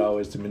ain't good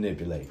always to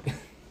manipulate.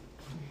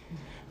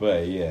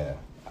 But yeah,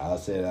 I'll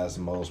say that's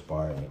the most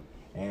part.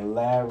 And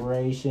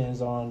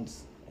elaborations on.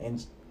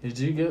 And Did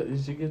you get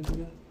to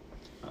go?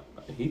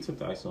 He took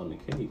the ice on the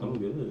cake. I'm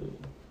good.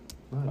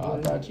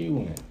 I thought you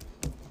went.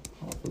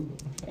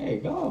 Hey,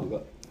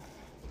 go.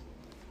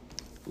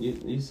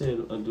 You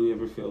said, do you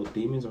ever feel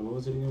demons, or what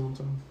was it again one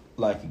time?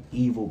 Like an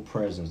evil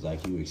presence,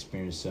 like you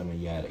experienced something,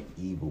 you had an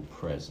evil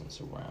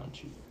presence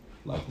around you.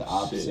 Like the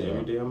opposite. Shit,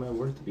 every day I'm at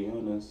work, to be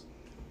honest.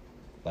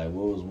 Like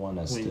what was one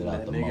that stood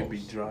out the nigga most? Be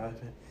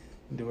driving,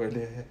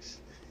 DoorDash.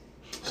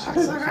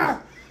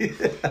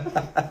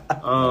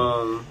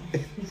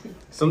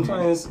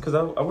 Sometimes, because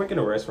I work in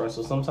a restaurant,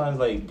 so sometimes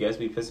like guests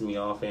be pissing me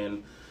off,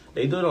 and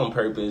they do it on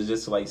purpose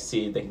just to like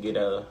see if they can get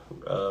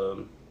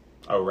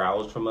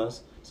aroused from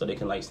us, so they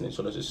can like snitch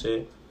on us and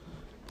shit.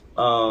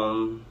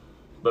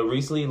 But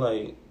recently,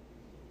 like,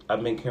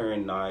 I've been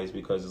carrying knives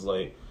because it's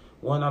like,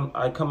 one,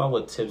 I come out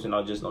with tips and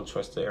I just don't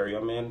trust the area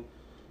I'm in.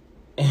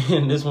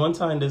 And this one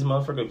time, this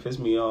motherfucker pissed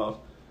me off.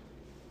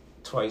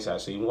 Twice,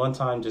 actually. One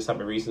time just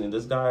happened recently.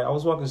 This guy, I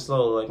was walking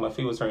slow, like my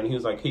feet was hurting. He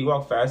was like, "Can you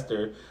walk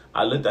faster?"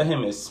 I looked at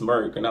him and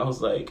smirked, and I was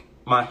like,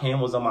 my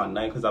hand was on my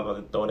knife because I was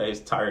about to throw that.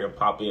 His tire to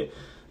pop it,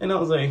 and I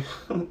was like,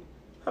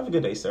 "Have a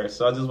good day, sir."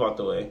 So I just walked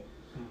away.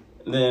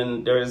 And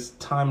then there's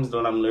times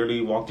when I'm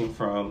literally walking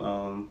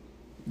from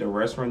the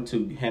restaurant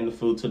to hand the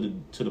food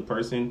to the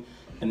person,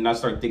 and I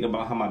start thinking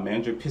about how my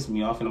manager pissed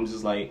me off, and I'm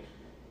just like,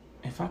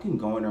 if I can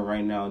go in there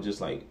right now and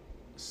just like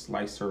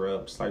slice her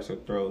up, slice her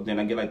throat, then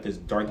I get like this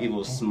dark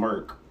evil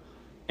smirk,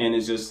 and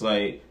it's just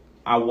like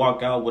I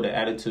walk out with an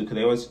attitude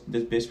because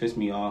this bitch pissed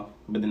me off,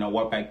 but then I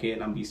walk back in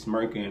and I be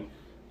smirking,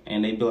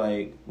 and they be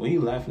like, "What are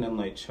you laughing at?" I'm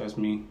like, "Trust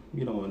me,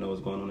 you don't want to know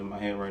what's going on in my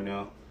head right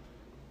now."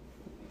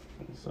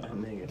 So, That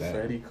nigga, That-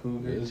 Freddy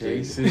Krueger, This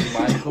Jason,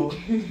 Michael.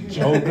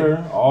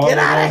 Joker, all Get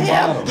out of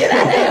here! Get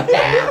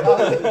out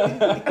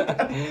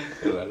of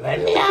here! Let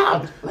me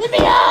out! Let me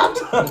out!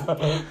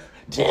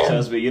 Tim,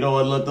 trust me, you don't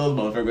want to let those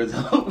motherfuckers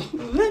out.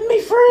 let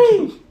me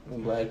free!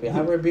 Like, I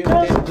rebuke them.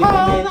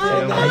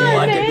 I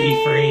want to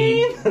be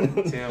free.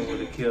 Tim would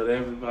have killed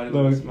everybody. with a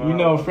Look, smile. you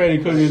know Freddy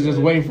Krueger is just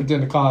waiting for them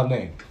to call his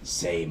name.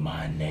 Say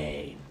my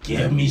name.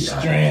 Give me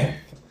strength.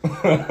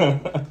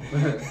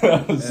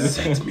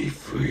 Set me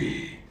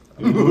free.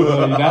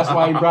 That's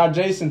why he brought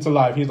Jason to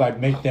life. He's like,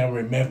 make them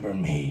remember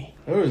me.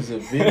 There was a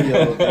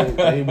video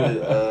they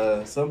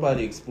would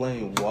somebody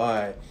explain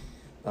why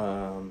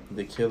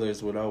the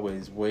killers would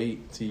always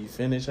wait till you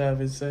finish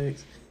having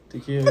sex to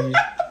kill you.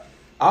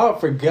 I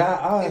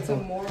forgot. It's a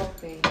moral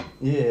thing.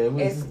 Yeah, it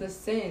was. It's the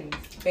sins.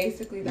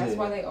 Basically, that's Yeah.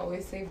 why they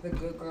always save the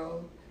good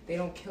girl. They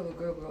don't kill the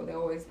good girl. They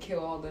always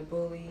kill all the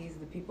bullies,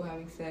 the people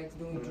having sex,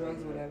 doing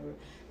drugs, whatever,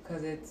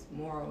 because it's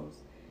morals.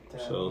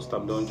 So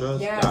stop doing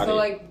drugs. Yeah, Got so it.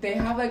 like they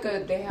have like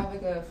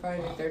a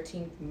Friday the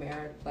 13th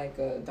like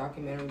a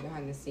documentary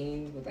behind the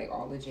scenes with like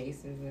all the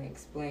Jasons, and they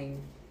explain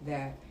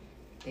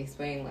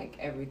like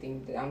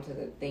everything down to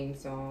the theme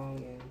song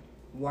and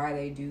why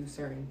they do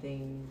certain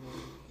things.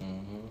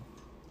 Mm-hmm.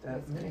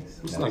 That's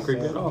nice. It's not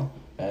creepy at all.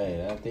 Hey,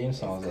 that theme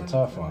song's a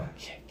tough one.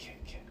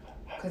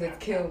 Because it's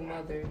kill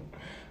mother.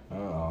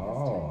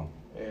 Oh.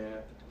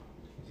 Yeah.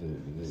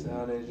 Is it-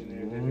 Sound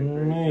engineer did a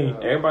great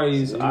job.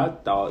 Everybody's, I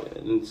thought,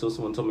 until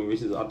someone told me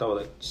recently, I thought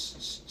like, shh,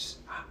 shh, shh,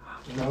 ah, ah.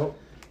 Nope.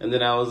 And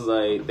then I was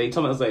like, they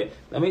told me, I was like,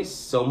 that makes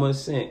so much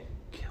sense.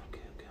 Kill,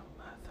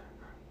 mother.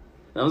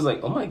 And I was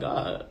like, oh my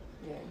God.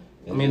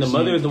 Yeah. I mean, the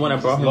mother is the one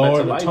that brought her back to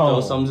Lower the life, though,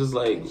 tone. so I'm just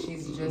like, And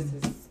she's just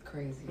as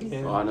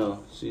crazy. oh, I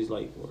know. She's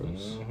like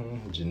worse.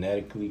 Mm-hmm.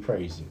 Genetically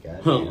crazy.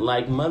 Goddamn.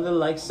 Like mother,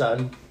 like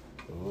son.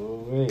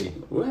 Ooh-wee.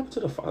 What happened to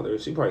the father?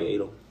 She probably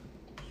ate him.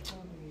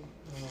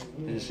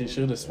 Yeah, she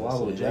should have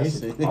swallowed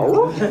Jason. Jason.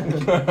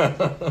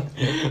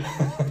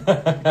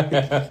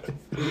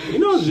 You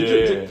know,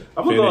 Shit.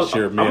 I'm gonna Finish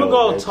your go meal,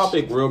 off bitch.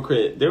 topic real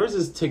quick. There was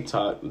this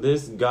TikTok.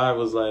 This guy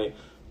was like,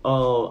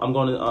 "Oh, I'm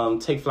going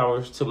to take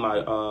flowers to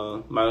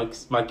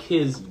my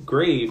kid's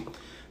grave,"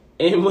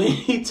 and when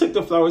he took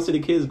the flowers to the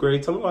kid's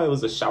grave, tell me why it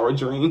was a shower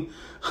dream.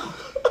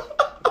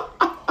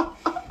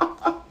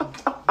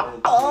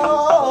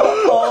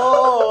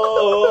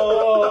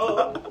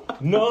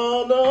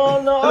 No. I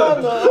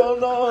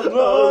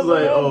was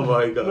like, "Oh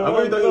my God!" I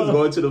really thought he was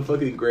going to the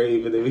fucking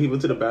grave, and then when he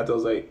went to the bathroom,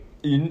 I was like,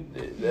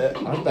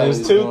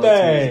 There's two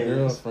things.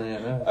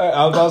 Girlfriend,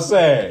 I was about to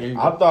say,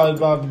 I thought it was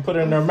about to put it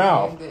in their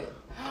mouth.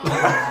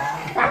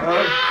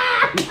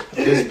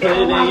 "Just put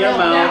it in your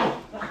mouth."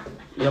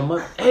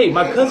 Hey,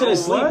 my cousin is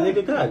asleep,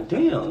 nigga. God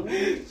damn.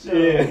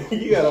 Yeah,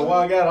 you gotta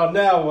walk out on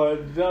that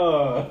one,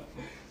 duh.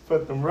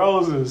 Put them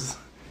roses.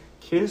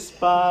 Kissed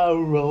by a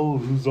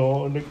rose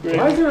on the grave.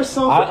 Why is there a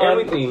song for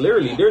everything?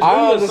 Literally, there's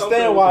I literally a song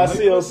understand for why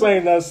everything. Seal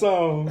sang that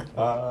song.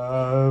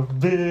 I've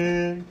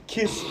been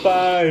kissed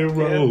by a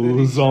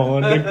rose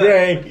on the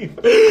grave.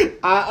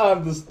 I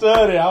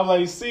understood it. I'm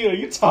like, Seal,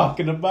 you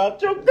talking about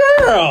your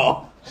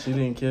girl. She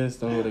didn't kiss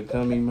them with a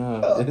cummy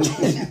mouth.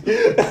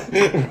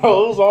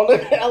 Rose on the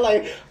grave. I'm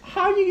like,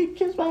 how you get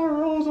kissed by a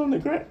rose on the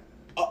grave?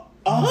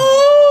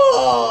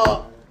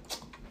 Oh,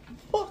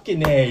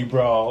 fucking A,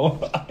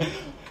 bro.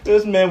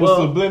 This man was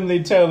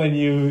subliminally telling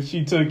you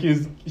she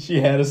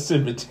had a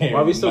cemetery.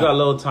 While we still got a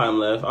little time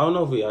left, I don't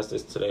know if we asked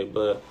this today,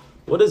 but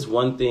what is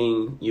one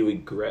thing you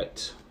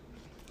regret?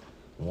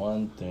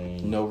 One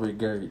thing. No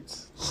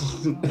regrets.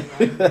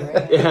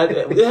 It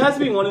has to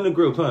be one in the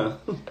group, huh?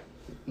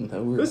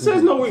 No It regrets.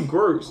 says no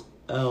regrets.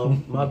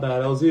 My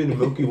bad. I was here in the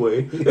Milky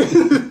Way.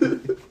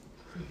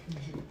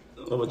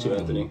 What about you,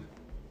 Anthony?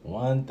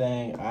 One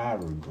thing I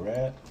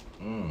regret.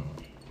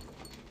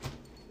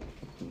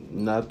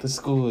 Not the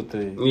school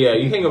thing. Yeah,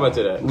 you can't go back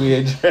to that. We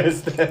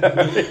addressed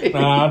that.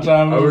 Nah, I'm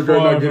trying to move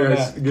forward from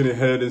that. getting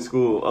ahead in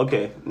school.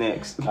 Okay,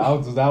 next. That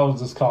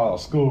was just called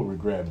a school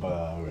regret,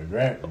 but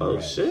regret. Oh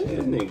shit,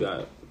 this nigga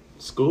got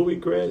school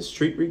regret,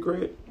 street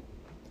regret.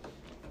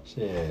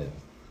 Shit.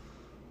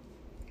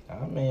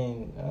 I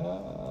mean,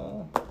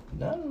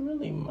 not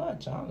really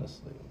much,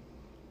 honestly.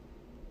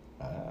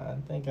 I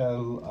think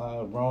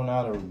I've grown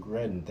out of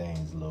regretting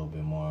things a little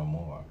bit more and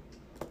more.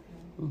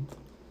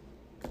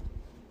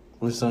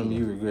 What's something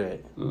you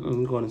regret?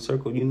 I'm going to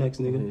circle you next,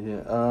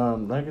 nigga. Yeah.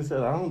 Like I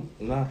said, I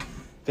don't not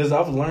because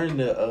I've learned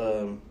that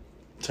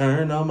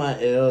turn on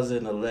my L's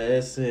in the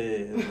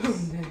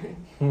lessons.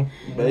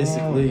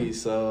 Basically,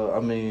 so I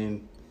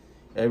mean,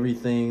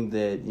 everything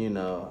that, you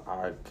know,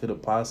 I could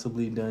have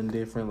possibly done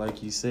different,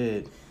 like you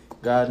said,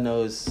 God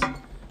knows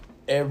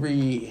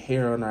every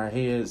hair on our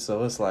head.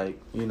 So it's like,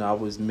 you know, I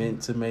was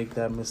meant to make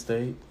that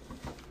mistake,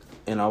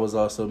 and I was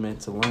also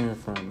meant to learn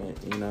from it,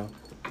 you know.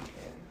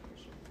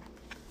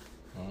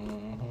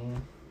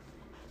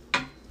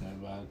 What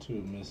about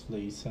you, Miss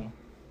Lisa? I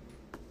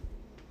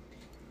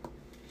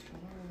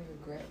don't really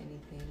regret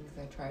anything because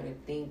I try to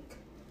think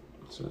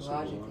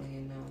logically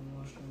and not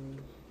emotionally.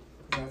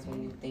 Because that's when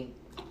you think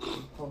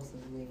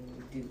impulsively and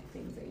you do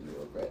things that you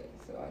regret.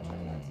 So I try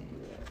not to do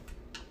that.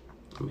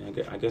 I mean,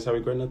 I guess I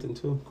regret nothing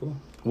too. Cool.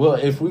 Well,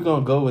 if we're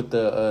gonna go with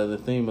the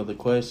theme of the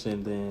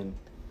question, then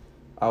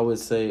I would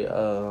say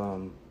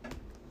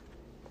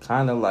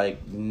kind of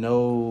like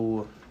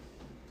know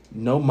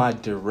my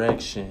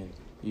direction.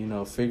 You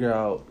know, figure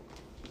out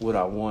what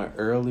I want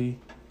early,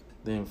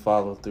 then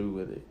follow through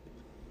with it.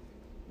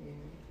 Yeah.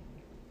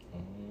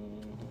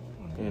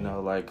 You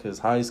know, like, because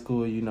high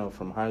school, you know,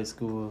 from high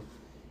school,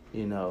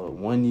 you know,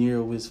 1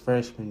 year was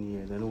freshman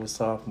year, then it was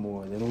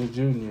sophomore, then it was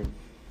junior,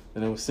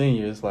 then it was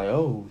senior. It's like,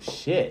 oh,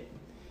 shit.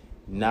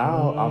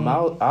 Now I'm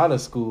out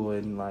of school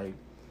and, like,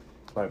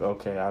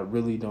 okay, I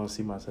really don't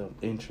see myself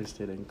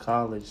interested in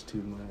college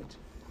too much.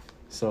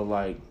 So,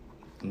 like,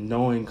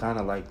 knowing kind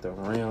of, like, the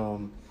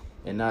realm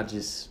and not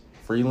just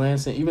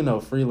freelancing, even though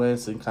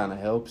freelancing kind of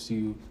helps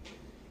you,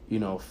 you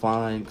know,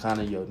 find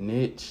kind of your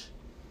niche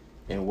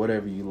and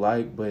whatever you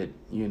like, but,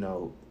 you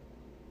know,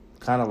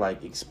 kind of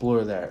like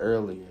explore that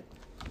earlier.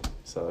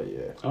 So,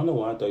 yeah. I don't know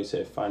why I thought you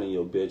said finding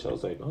your bitch. I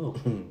was like, oh.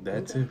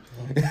 That too.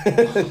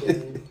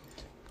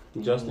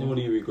 Justin, what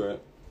do you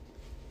regret?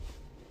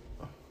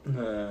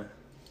 Nah.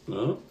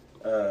 No?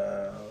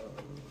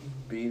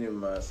 Beating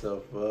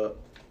myself up.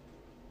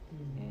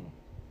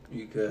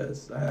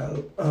 Because I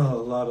had a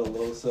lot of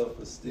low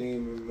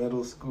self-esteem in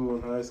middle school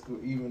and high school,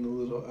 even a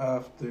little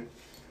after.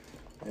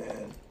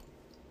 And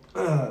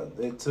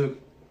it took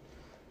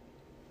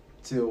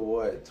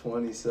till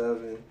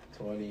 27,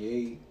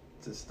 28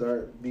 to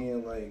start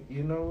being like,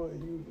 you know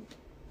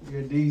what,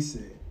 you're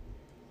decent.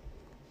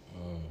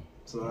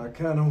 So I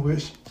kind of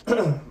wish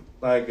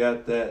I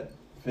got that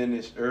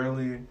finished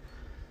earlier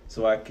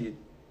so I could,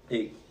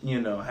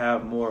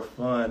 have more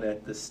fun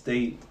at the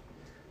state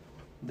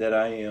that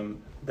I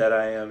am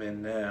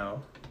in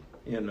now,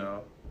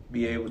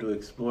 be able to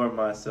explore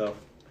myself,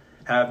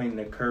 having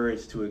the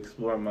courage to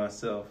explore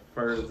myself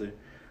further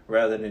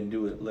rather than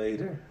do it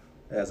later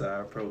as I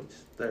approach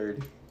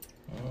 30.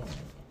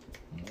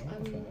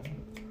 Okay.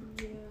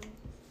 Yeah.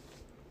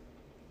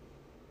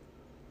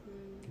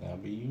 That'll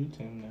be you,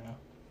 Tim, now.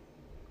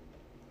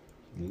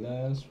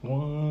 Last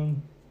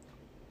one.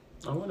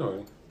 I went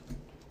already.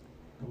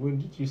 What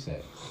did you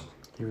say?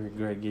 You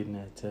regret getting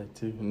that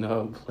tattoo?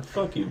 No.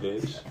 Fuck you,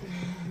 bitch.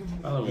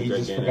 I don't He regret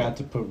just getting forgot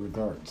to put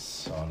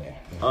regrets on there.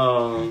 it.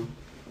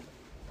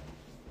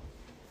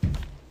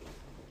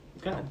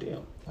 God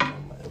damn. I'm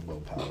on my elbow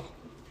power.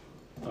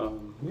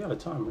 We out of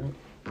time, right?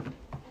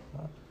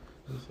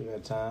 You still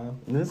got time?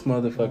 This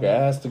motherfucker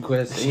asked the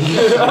question.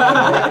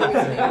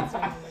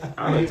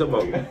 I like to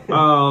vote.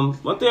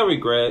 One thing I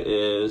regret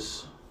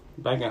is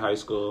back in high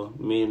school,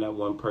 meeting that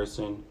one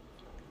person.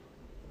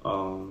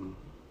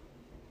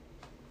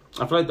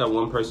 I feel like that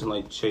one person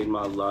like changed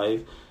my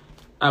life.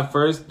 At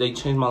first, they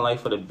changed my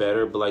life for the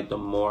better, but like the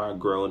more I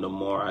grow and the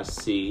more I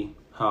see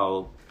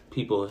how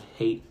people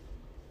hate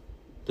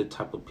the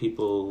type of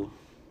people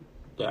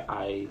that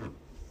I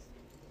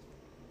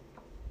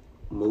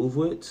move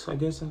with, I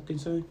guess I can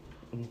say.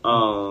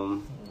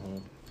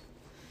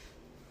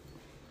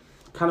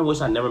 Kind of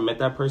wish I never met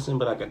that person,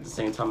 but like at the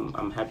same time,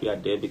 I'm happy I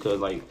did because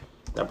like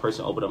that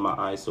person opened up my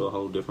eyes to a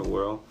whole different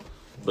world.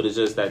 But it's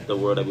just that the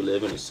world that we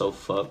live in is so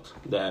fucked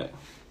that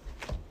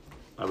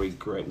I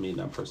regret meeting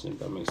that person, if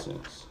that makes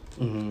sense.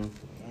 Mm-hmm.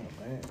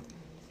 Oh, man.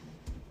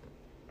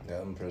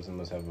 That one person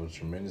must have a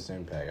tremendous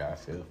impact. I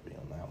feel for you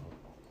on that one.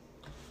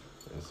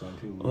 There's some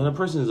people. Well, that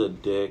person's a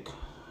dick,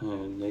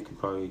 and they could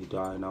probably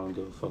die, and I don't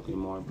give a fuck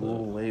anymore. But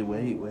Oh, wait a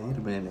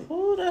minute.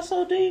 Oh, that's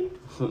so deep.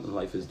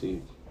 life is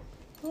deep.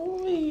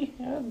 Holy,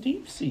 how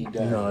deep sea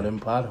down. No, them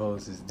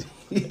potholes is deep.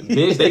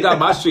 Bitch, they got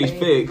my streets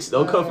fixed.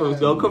 Don't come for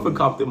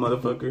Compton,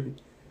 motherfucker.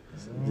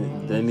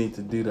 They need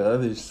to do the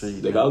other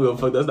street. They gotta go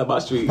fuck. That's not my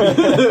street.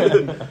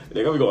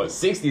 They gonna be going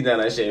 60 down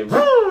that shit.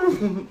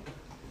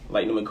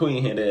 Like the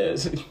McQueen had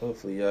ass.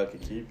 Hopefully y'all can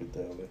keep it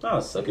that way. Oh,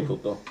 suck it,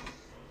 Puto.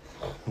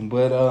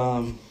 But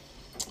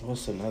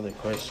what's another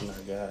question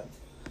I got?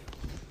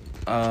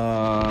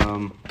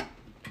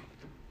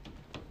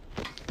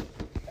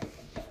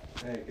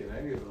 Hey, can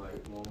I get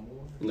like one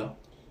more? No.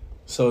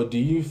 So do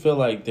you feel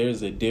like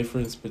there's a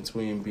difference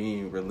between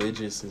being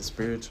religious and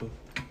spiritual?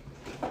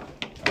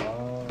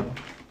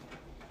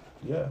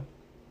 Yeah.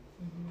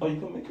 Oh, you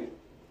gonna make it?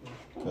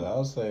 Because I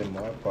would say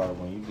my part,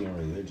 when you're being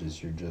religious,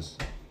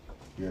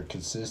 you're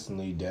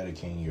consistently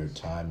dedicating your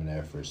time and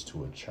efforts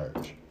to a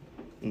church.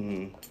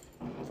 Mm-hmm.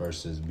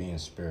 versus being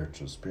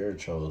spiritual.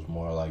 Spiritual is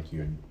more like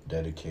you're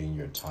dedicating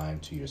your time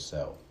to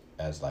yourself,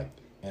 as like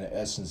in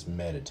essence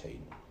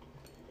meditating.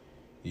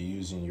 You're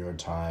using your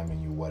time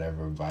and your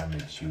whatever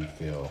environment you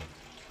feel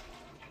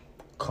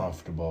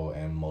comfortable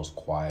and most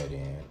quiet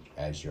in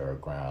as your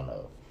ground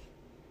of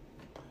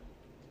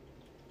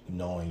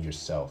knowing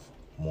yourself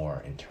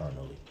more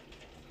internally.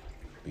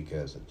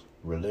 Because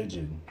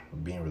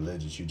being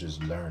religious, you're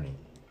just learning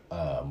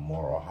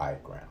moral high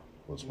ground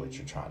was what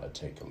you're trying to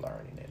take a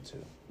learning into.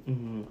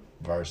 Mm-hmm.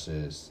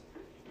 Versus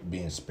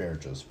being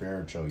spiritual.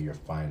 Spiritual, you're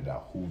finding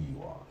out who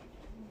you are.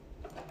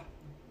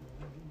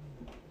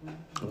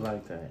 I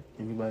like that.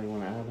 Anybody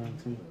want to add on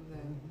to? No,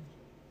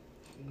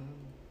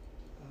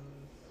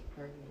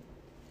 perfect.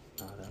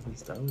 Oh,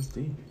 that was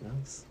deep.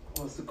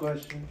 What's the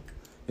question?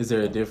 Is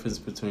there a difference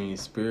between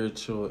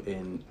spiritual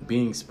and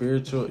being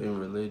spiritual and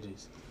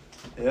religious?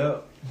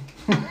 Yep.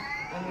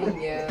 I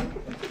mean, yeah.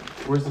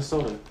 Where's the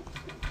soda?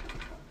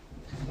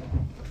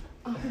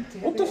 Oh,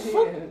 What the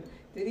fuck?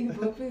 Did he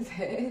bump his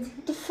head?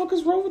 What the fuck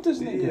is wrong with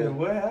this Yeah, nigga?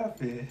 what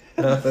happened?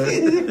 I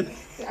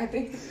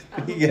think.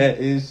 He got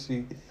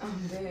issue.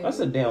 I'm dead. That's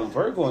a damn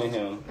Virgo in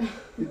him.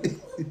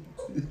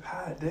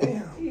 God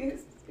damn. He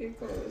is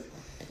close.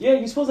 Yeah,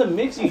 you're supposed to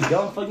mix, you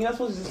dumb fuck. You're not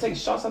supposed to just take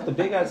shots out the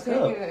big ass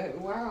cup.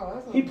 Wow.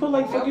 That's He put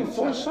like fucking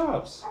 4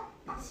 shots.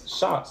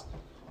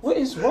 What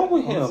is wrong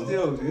with I'm him?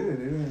 still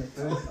good.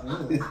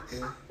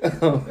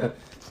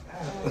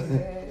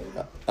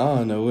 I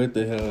don't know what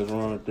the hell is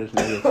wrong with this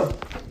nigga.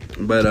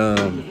 But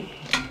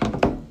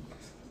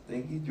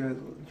Think he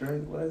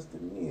drank less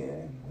than me,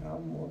 and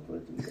I'm more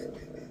put together.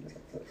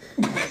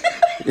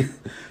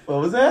 What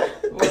was that?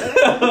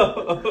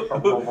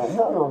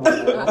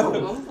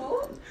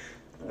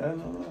 I don't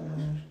know,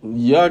 man.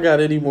 y'all got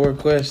any more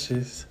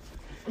questions?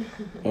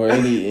 Or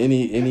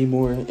any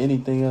more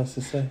anything else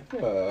to say?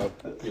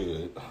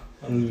 Good.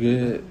 I'm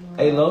good.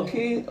 Hey, low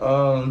key,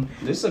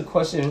 this is a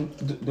question.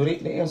 Do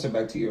they answer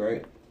back to you,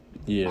 right?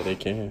 Yeah, they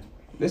can.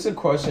 This is a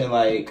question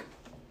like,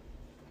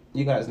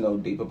 you guys know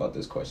deep about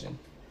this question.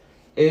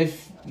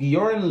 If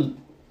you're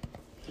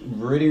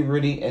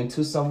really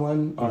into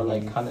someone or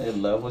like kind of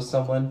in love with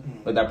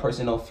someone, but that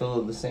person don't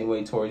feel the same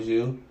way towards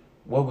you,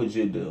 what would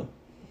you do?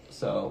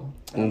 So,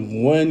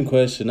 One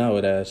question I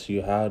would ask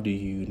you: how do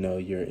you know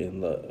you're in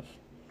love?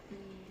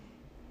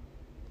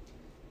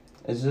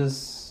 it's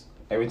just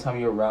every time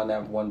you're around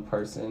that one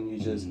person, you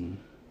just,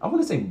 I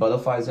want to say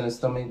butterflies in the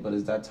stomach, but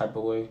it's that type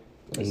of way.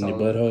 In your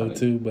butthole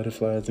too,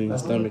 butterflies in your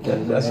stomach.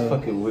 That's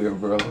fucking weird,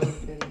 bro.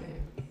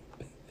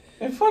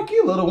 And fuck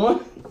you, little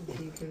one.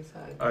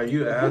 Are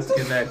you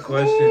asking that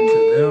question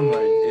to them, or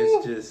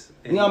it's just?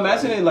 You know, I'm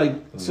asking it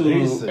like to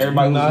Lisa,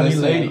 everybody you who's naughty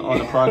listening lady. on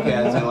the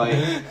podcast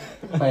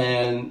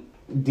and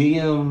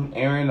DM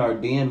Aaron or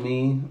DM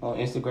me on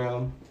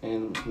Instagram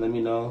and let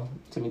me know.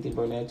 Timothy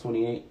Burnett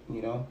 28,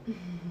 you know,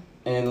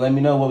 and let me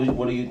know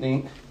what do you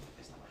think.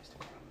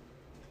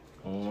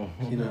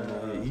 You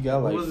know, you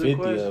got What like was the 50 of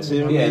question?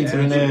 them. Yeah,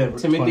 Burnett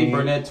Timothy 28.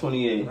 Burnett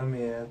 28. Let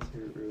me answer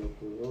it real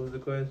quick. What was the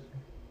question?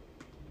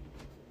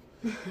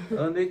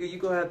 Oh, nigga, you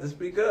gonna have to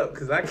speak up,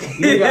 cause I can't.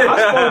 You got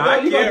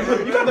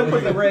to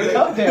put the red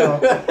cup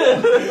down. You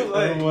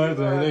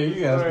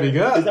gotta speak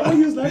up. Is that what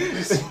you was like?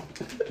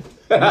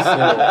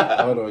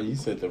 Hold on, you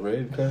said the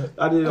red cup?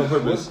 I did it on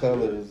What purpose.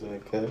 color is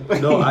that cup?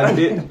 No, I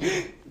didn't.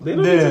 They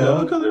don't need to Damn. know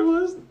what color it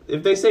was.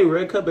 If they say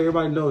red cup,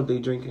 everybody knows they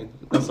drinking.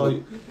 That's all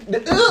you.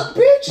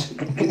 Bitch!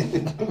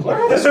 Learn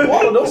how to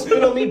swallow. Don't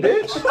spit on me,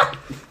 bitch.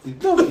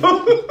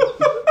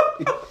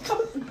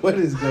 What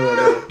is going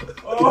on?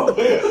 Was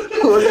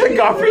that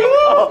Godfrey?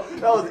 Oh,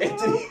 that was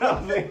Anthony.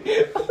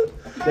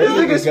 This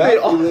nigga spit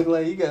You all. look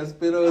like you got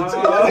spit on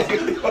too.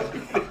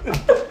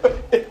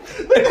 That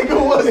nigga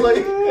was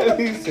like.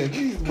 He said,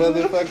 these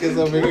motherfuckers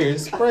over here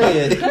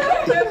spraying.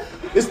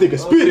 This nigga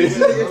spitting.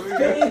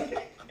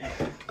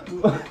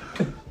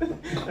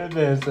 That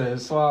man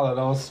said, swallow,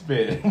 don't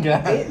spit. God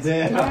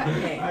damn.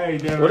 I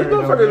ain't never What if heard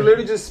no motherfucker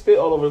literally just spit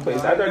all over the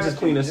place? I'd rather just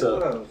clean this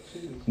up.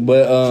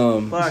 But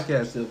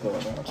Podcast still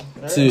going on.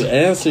 to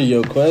answer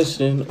your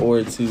question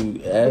or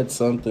to add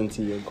something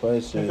to your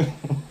question,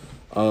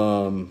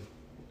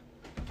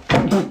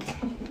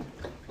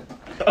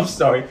 I'm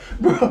sorry,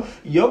 bro.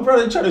 Your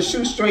brother tried to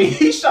shoot straight.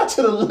 He shot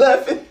to the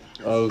left.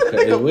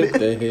 okay, what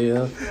the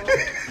hell?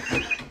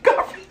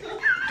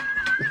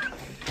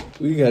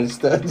 We gotta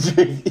stop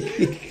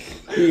drinking.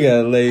 We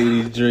gotta lay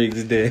these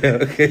drinks down,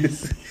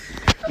 cause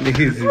niggas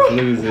is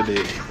losing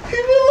it. He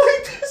went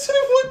like this and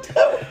it went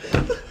down.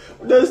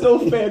 There's no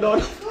fan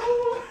on.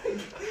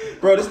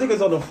 Bro, this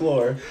nigga's on the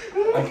floor.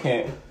 I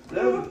can't.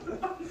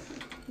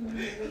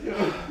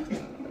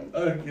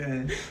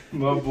 Okay.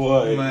 My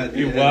boy.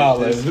 You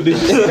wildin'. Did you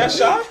see that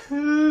shot?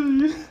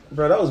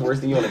 Bro, that was worse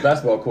than you on the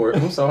basketball court.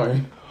 I'm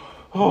sorry.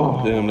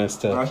 Damn, that's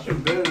I tough.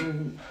 should better.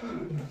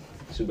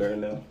 Shoot better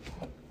now.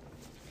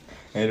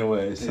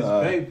 Anyways, It's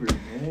paper.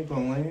 It ain't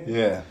gonna land.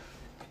 yeah.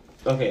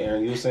 Okay,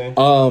 Aaron, you were saying?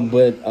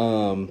 But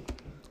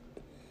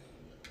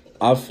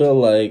I feel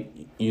like,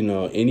 you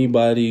know,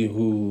 anybody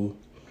who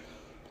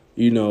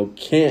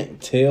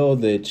can't tell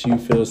that you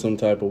feel some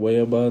type of way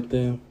about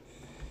them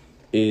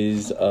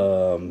is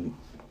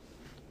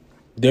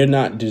they're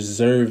not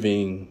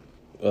deserving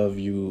of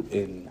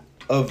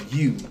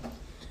you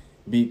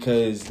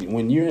because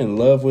when you're in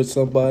love with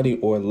somebody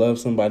or love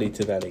somebody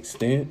to that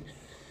extent,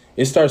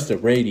 it starts to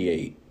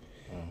radiate,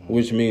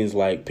 which means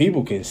like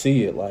people can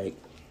see it. Like,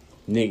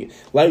 nigga,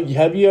 like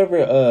have you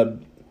ever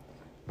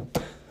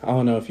I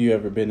don't know if you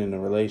ever been in a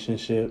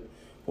relationship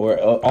or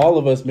all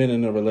of us been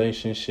in a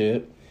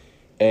relationship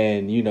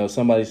and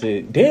somebody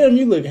said, damn,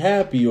 you look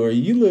happy, or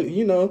you look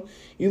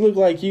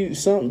like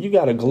you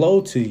got a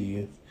glow to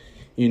you.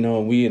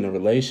 We in a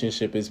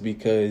relationship is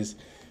because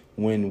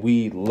when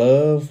we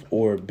love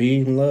or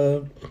being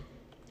loved,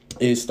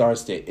 it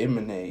starts to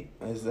emanate.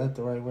 Is that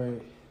the right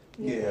word?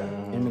 Yeah.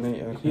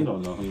 Emanate. Okay. You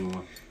don't know who you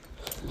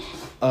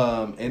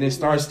are. And it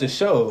starts to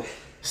show.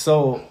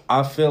 So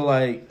I feel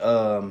like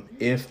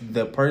if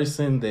the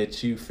person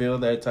that you feel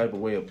that type of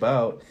way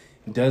about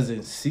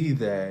doesn't see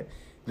that,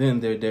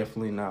 then they're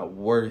definitely not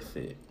worth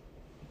it.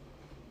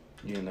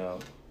 Yeah,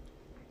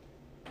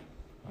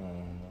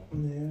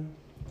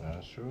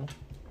 that's true.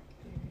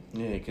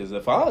 Yeah, because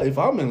if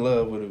I'm in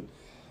love with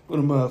a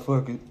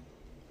motherfucker,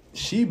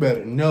 she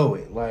better know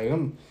it. Like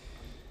I'm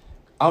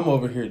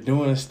over here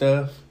doing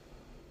stuff.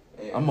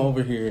 I'm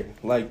over here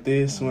like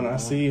this when I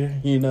see her,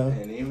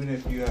 And even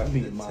if you have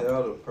to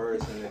tell the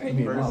person, I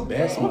be my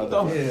best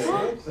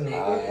motherfucker.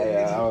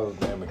 I was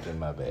mimicking,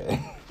 my bad.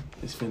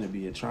 It's finna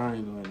be a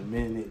triangle in a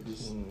minute.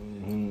 Just.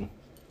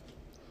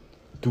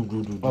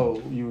 Oh,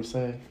 you were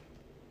saying?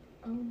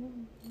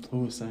 Who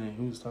was saying?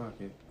 Who was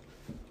talking?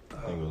 I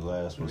think it was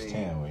last was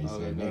 10 when you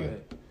said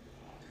nigga.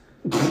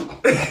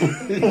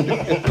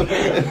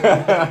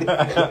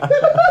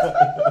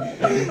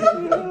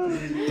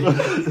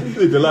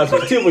 The last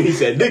was Tim when he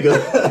said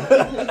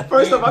nigga.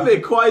 First off, I've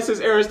been quiet since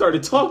Aaron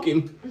started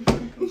talking.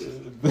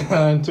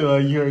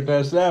 Until you heard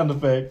that sound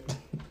effect.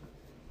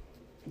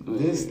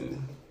 This.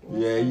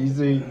 Yeah, you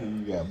see,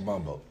 you got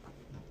mumble.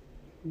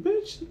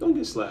 Bitch, don't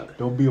get slapped.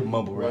 Don't be a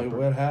mumble Wait, rapper.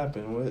 what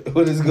happened?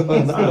 What is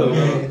going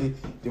on?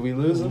 Did we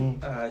lose him?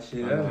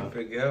 Shit, I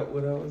forgot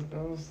what I was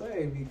gonna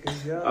say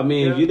because y'all. I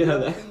mean, if you didn't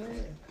have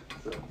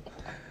that.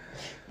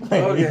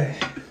 Okay.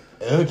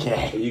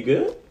 Okay. Are you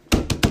good?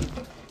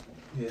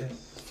 Yes.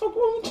 Fuck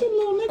wrong with you,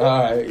 little nigga?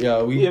 Alright,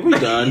 y'all. We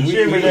done.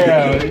 Shimmer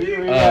down.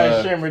 We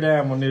gotta shimmer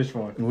down on this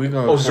one. We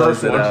gonna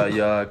close it out,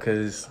 y'all,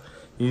 because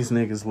these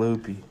niggas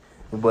loopy.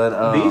 But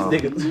these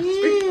niggas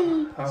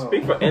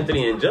speak for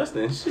Anthony and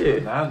Justin.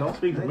 Shit. Nah, don't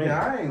speak for me.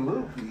 I ain't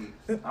loopy.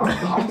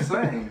 I'm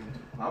saying.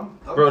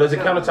 Bro, there's a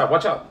countertop.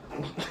 Watch out.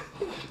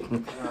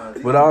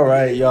 But all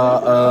right,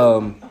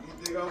 y'all.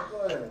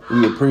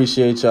 We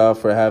appreciate y'all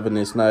for having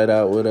this night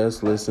out with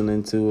us,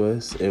 listening to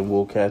us, and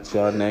we'll catch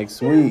y'all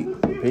next week.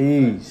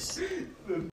 Peace.